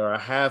 They are a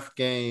half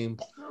game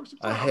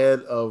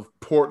ahead of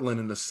Portland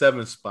in the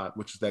 7th spot,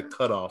 which is that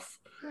cutoff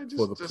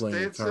for the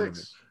play-in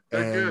tournament.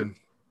 Good.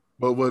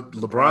 But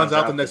LeBron's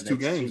out the next two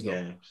games,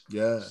 though.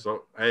 Yeah.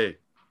 So hey,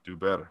 do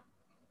better.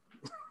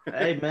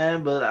 Hey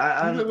man, but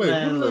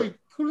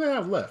who do they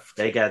have left?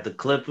 They got the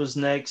Clippers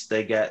next.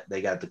 They got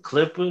the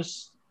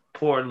Clippers,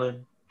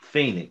 Portland,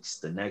 Phoenix,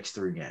 the next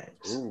 3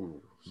 games. Ooh,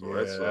 so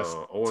that's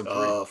 0-3.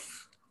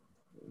 Tough.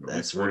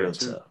 That's real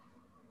tough.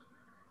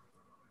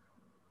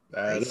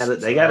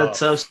 They got a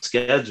tough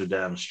schedule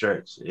down the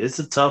stretch. It's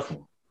a tough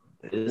one.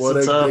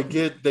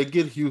 They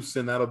get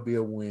Houston. That'll be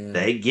a win.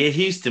 They get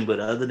Houston, but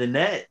other than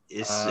that,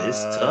 it's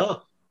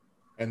tough.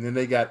 And then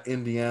they got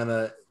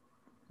Indiana.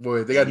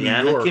 Boy, they got New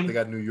York. They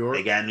got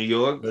New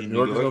York. But New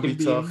York is gonna be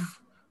tough.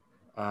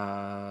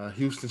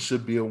 Houston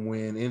should be a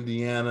win.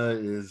 Indiana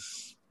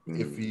is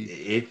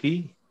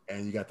iffy.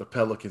 And you got the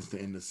Pelicans to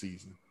end the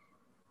season.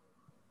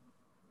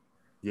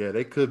 Yeah,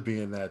 they could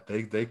be in that.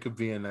 They could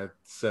be in that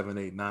 7,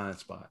 8, 9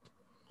 spot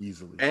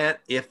easily. And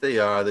if they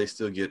are, they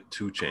still get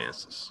 2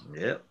 chances.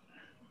 Yep.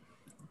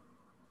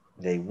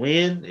 They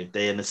win. If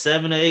they're in the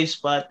 7 or 8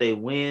 spot, they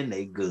win.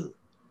 They good.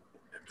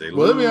 If they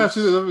lose, let me ask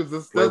you.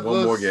 Let's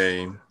one more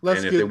game.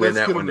 And if they win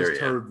that one, they're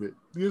in.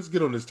 Let's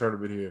get on this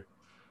tournament here.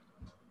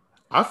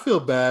 I feel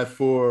bad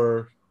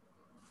for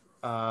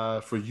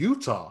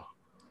Utah.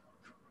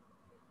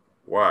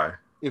 Why?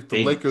 If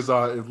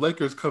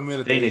Lakers come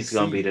in at Phoenix is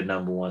gonna be the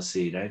number 1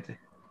 seed, ain't they?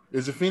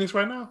 Is it Phoenix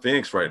right now?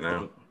 Phoenix right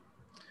now.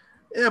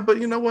 Yeah, but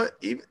you know what?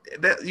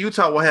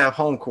 Utah will have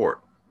home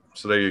court.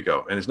 So there you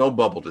go. And it's no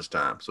bubble this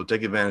time. So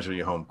take advantage of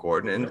your home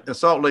court. And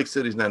Salt Lake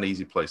City is not an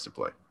easy place to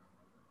play.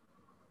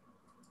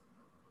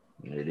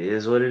 It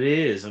is what it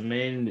is. I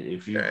mean,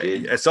 if you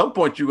at some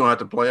point you're gonna have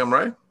to play them,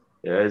 right?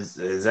 Yes,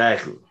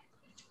 exactly.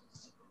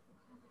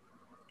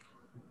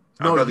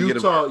 No,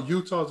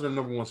 Utah's in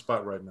the number 1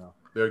 spot right now.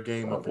 They're a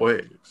game up.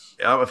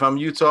 If I'm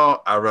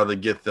Utah, I'd rather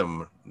get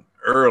them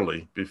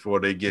early before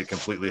they get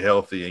completely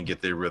healthy and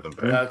get their rhythm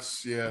back.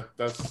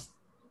 That's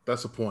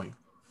a point.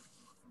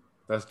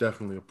 That's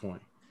definitely a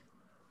point.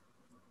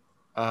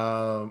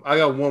 I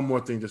got one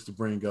more thing just to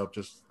bring up,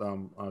 just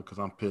because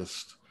I'm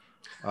pissed.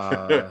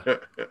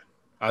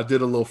 I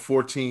did a little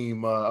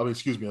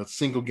a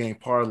single game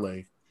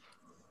parlay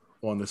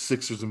on the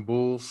Sixers and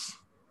Bulls,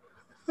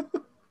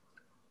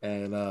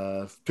 and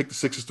picked the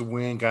Sixers to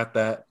win. Got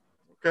that.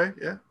 Okay,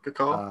 yeah, good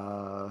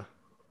call.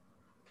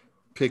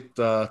 Picked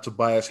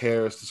Tobias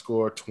Harris to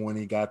score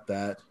 20. Got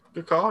that.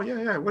 Good call.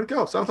 Yeah. Where'd it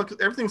go? Sounds like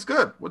everything's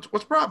good. What's the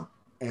problem?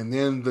 And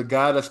then the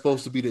guy that's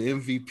supposed to be the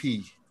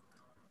MVP,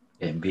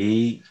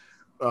 Embiid.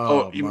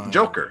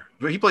 Joker.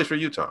 He plays for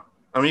Utah.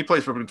 I mean, he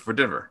plays for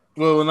Denver.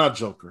 Well, not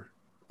Joker.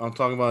 I'm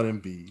talking about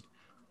Embiid.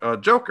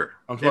 Joker.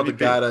 I'm talking about the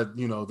guy that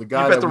the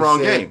guy you bet that the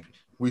wrong game.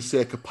 We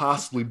said could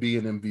possibly be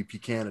an MVP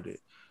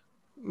candidate.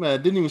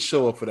 Man, didn't even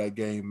show up for that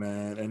game,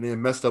 man, and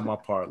then messed up my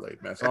parlay,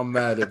 man. So I'm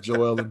mad at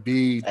Joel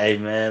Embiid. Hey,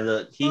 man,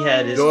 look, he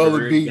had his Joel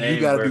Embiid. You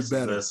gotta do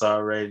better. Us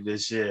already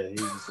this year.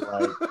 He was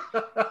like,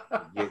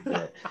 get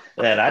that.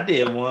 Man, I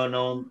did one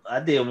on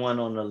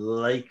the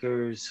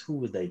Lakers. Who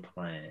were they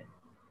playing?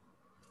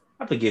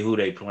 I forget who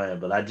they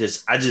playing, but I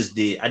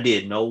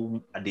did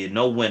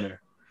no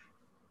winner.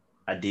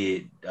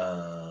 They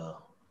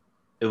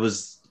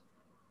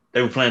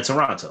were playing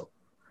Toronto.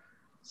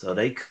 So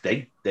they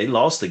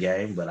lost the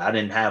game, but I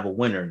didn't have a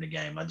winner in the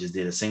game. I just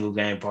did a single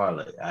game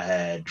parlay. I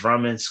had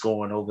Drummond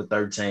scoring over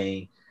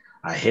 13.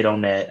 I hit on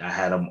that. I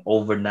had him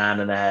over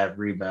 9.5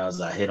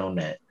 rebounds. I hit on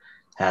that.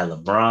 Had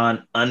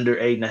LeBron under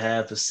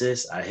 8.5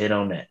 assists. I hit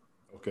on that.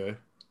 Okay.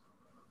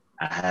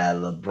 I had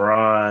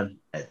LeBron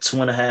at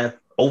 2.5,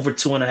 over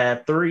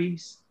 2.5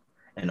 threes,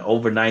 and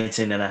over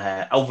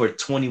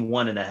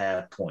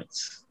 21.5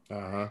 points.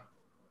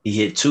 He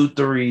hit 2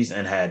 threes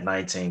and had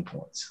 19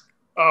 points.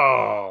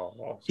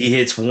 Oh. He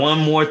hits one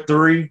more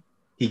 3.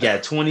 He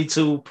got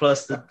 22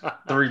 plus the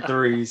 3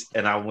 threes,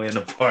 and I win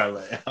the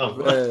parlay.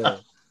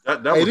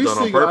 That was done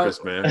on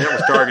purpose, man. That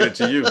was targeted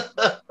to you.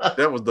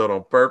 That was done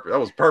on purpose. That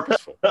was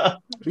purposeful.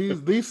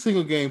 These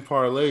single game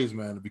parlays,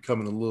 man, are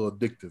becoming a little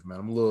addictive, man.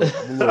 I'm a little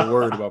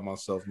worried about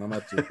myself, man.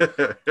 Have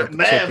to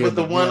man, but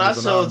the one I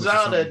showed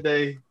y'all that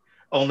day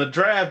on the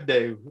draft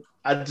day,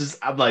 I'm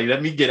like,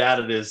 let me get out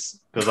of this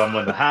because I'm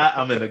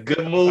in a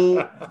good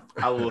mood.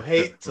 I will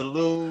hate to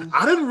lose.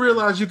 I didn't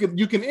realize you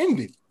can end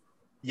it.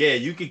 Yeah,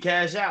 you can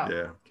cash out.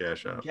 Yeah,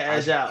 cash out.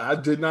 I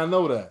did not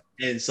know that.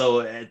 And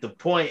so at the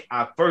point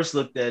I first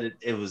looked at it,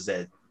 it was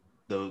that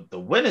the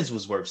winnings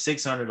was worth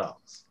 $600.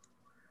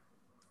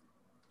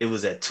 It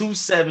was at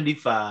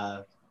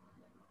 275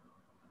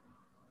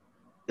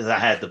 because I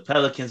had the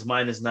Pelicans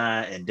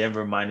 -9 and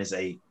Denver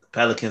 -8. The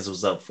Pelicans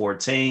was up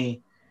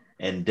 14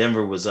 and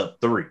Denver was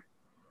up 3.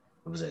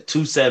 It was at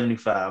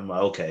 275. I'm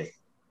like, okay,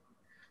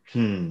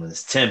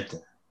 it's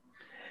tempting.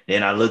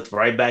 Then I looked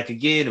right back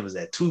again. It was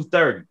at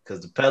 230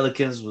 because the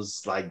Pelicans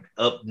was like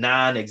up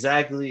 9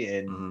 exactly,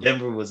 and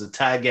Denver was a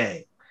tie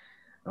game.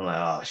 I'm like,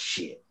 oh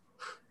shit.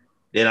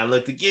 Then I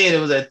looked again. It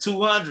was at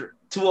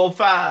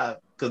 205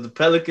 because the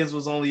Pelicans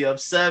was only up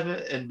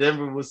 7 and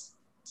Denver was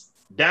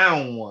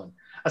down 1.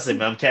 I said,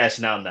 man, I'm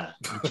cashing out now.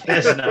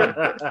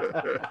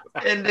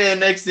 And then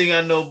next thing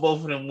I know,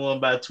 both of them won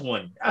by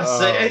 20. I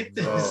say, ain't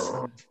this?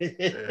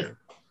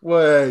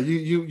 Well,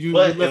 you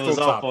but it was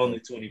off only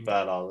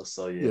 $25,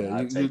 so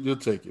you'll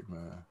take it,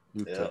 man.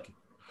 Take it.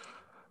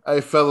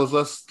 Hey,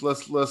 fellas,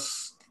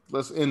 let's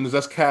end this.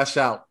 Let's cash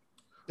out.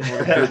 On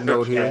a good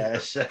note here.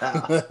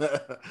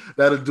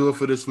 That'll do it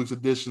for this week's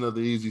edition of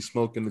the Easy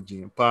Smoking the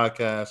GM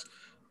podcast.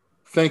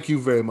 Thank you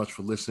very much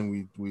for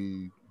listening.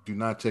 We do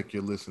not take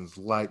your listens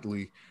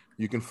lightly.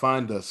 You can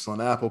find us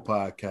on Apple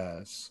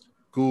Podcasts,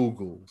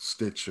 Google,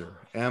 Stitcher,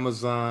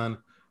 Amazon,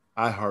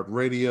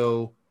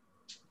 iHeartRadio.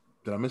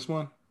 Did I miss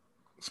one?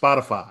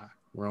 Spotify.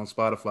 We're on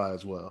Spotify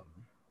as well.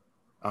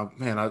 I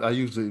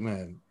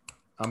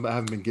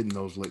haven't been getting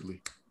those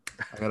lately.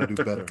 I got to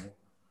do better.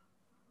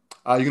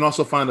 You can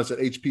also find us at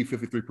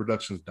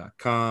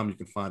hp53productions.com. You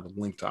can find a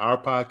link to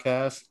our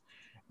podcast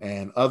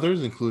and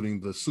others, including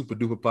the Super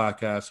Duper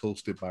podcast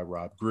hosted by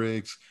Rob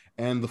Griggs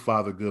and the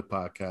Father Good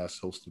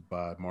podcast hosted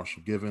by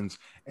Marshall Givens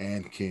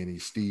and Kenny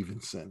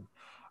Stevenson.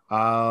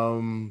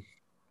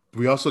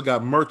 We also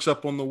got merch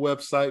up on the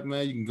website,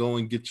 man. You can go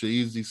and get your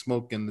Easy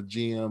Smoking the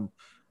GM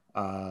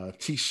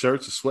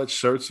t-shirts or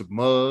sweatshirts or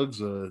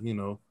mugs or,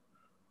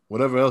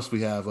 whatever else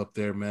we have up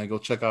there, man. Go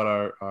check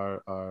out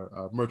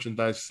our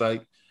merchandise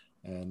site.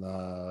 And,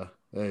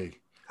 hey.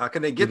 How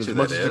can they get to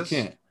that? As you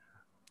can.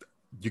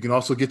 You can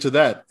also get to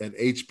that at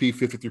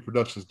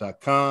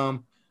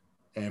hp53productions.com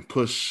and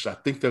push, I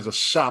think there's a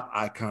shop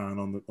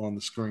icon on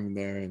the screen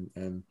there,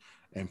 and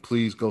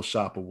please go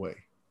shop away.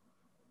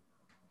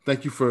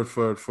 Thank you for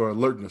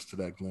alerting us to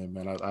that, Glenn,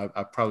 man.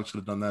 I probably should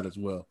have done that as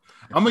well.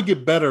 I'm gonna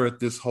get better at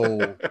this whole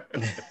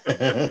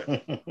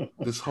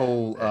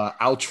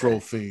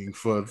outro thing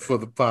for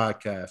the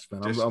podcast,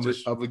 man. I'm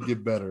gonna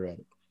get better at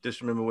it.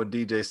 Just remember what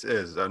DJ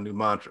says, our new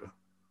mantra.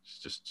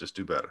 Just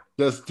do better.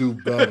 Just do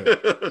better.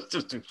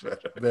 Just do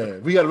better.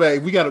 Man, we gotta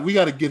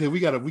get him.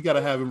 We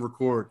gotta have him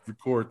record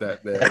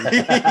that, man.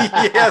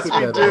 Yes,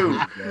 we do.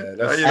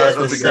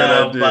 That's a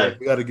good idea.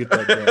 We gotta get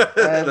that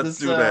done. Let's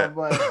do that.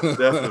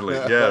 Definitely.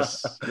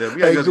 Yes. Yeah,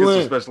 we gotta get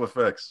some special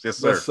effects. Yes,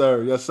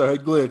 sir. Yes, sir. Hey,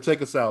 Glenn,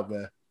 take us out,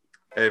 man.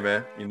 Hey,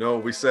 man. You know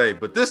what we say,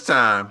 but this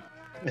time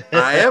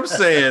I am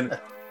saying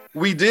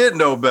we did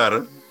know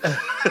better.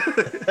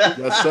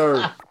 Yes,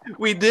 sir.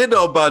 We did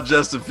know about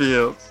Justin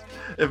Fields.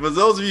 And for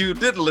those of you who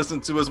didn't listen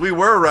to us, we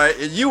were right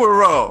and you were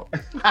wrong.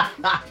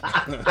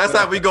 That's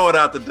how we going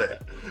out today.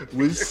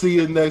 We'll see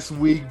you next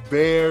week.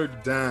 Bear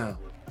down.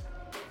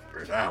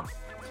 Bear down.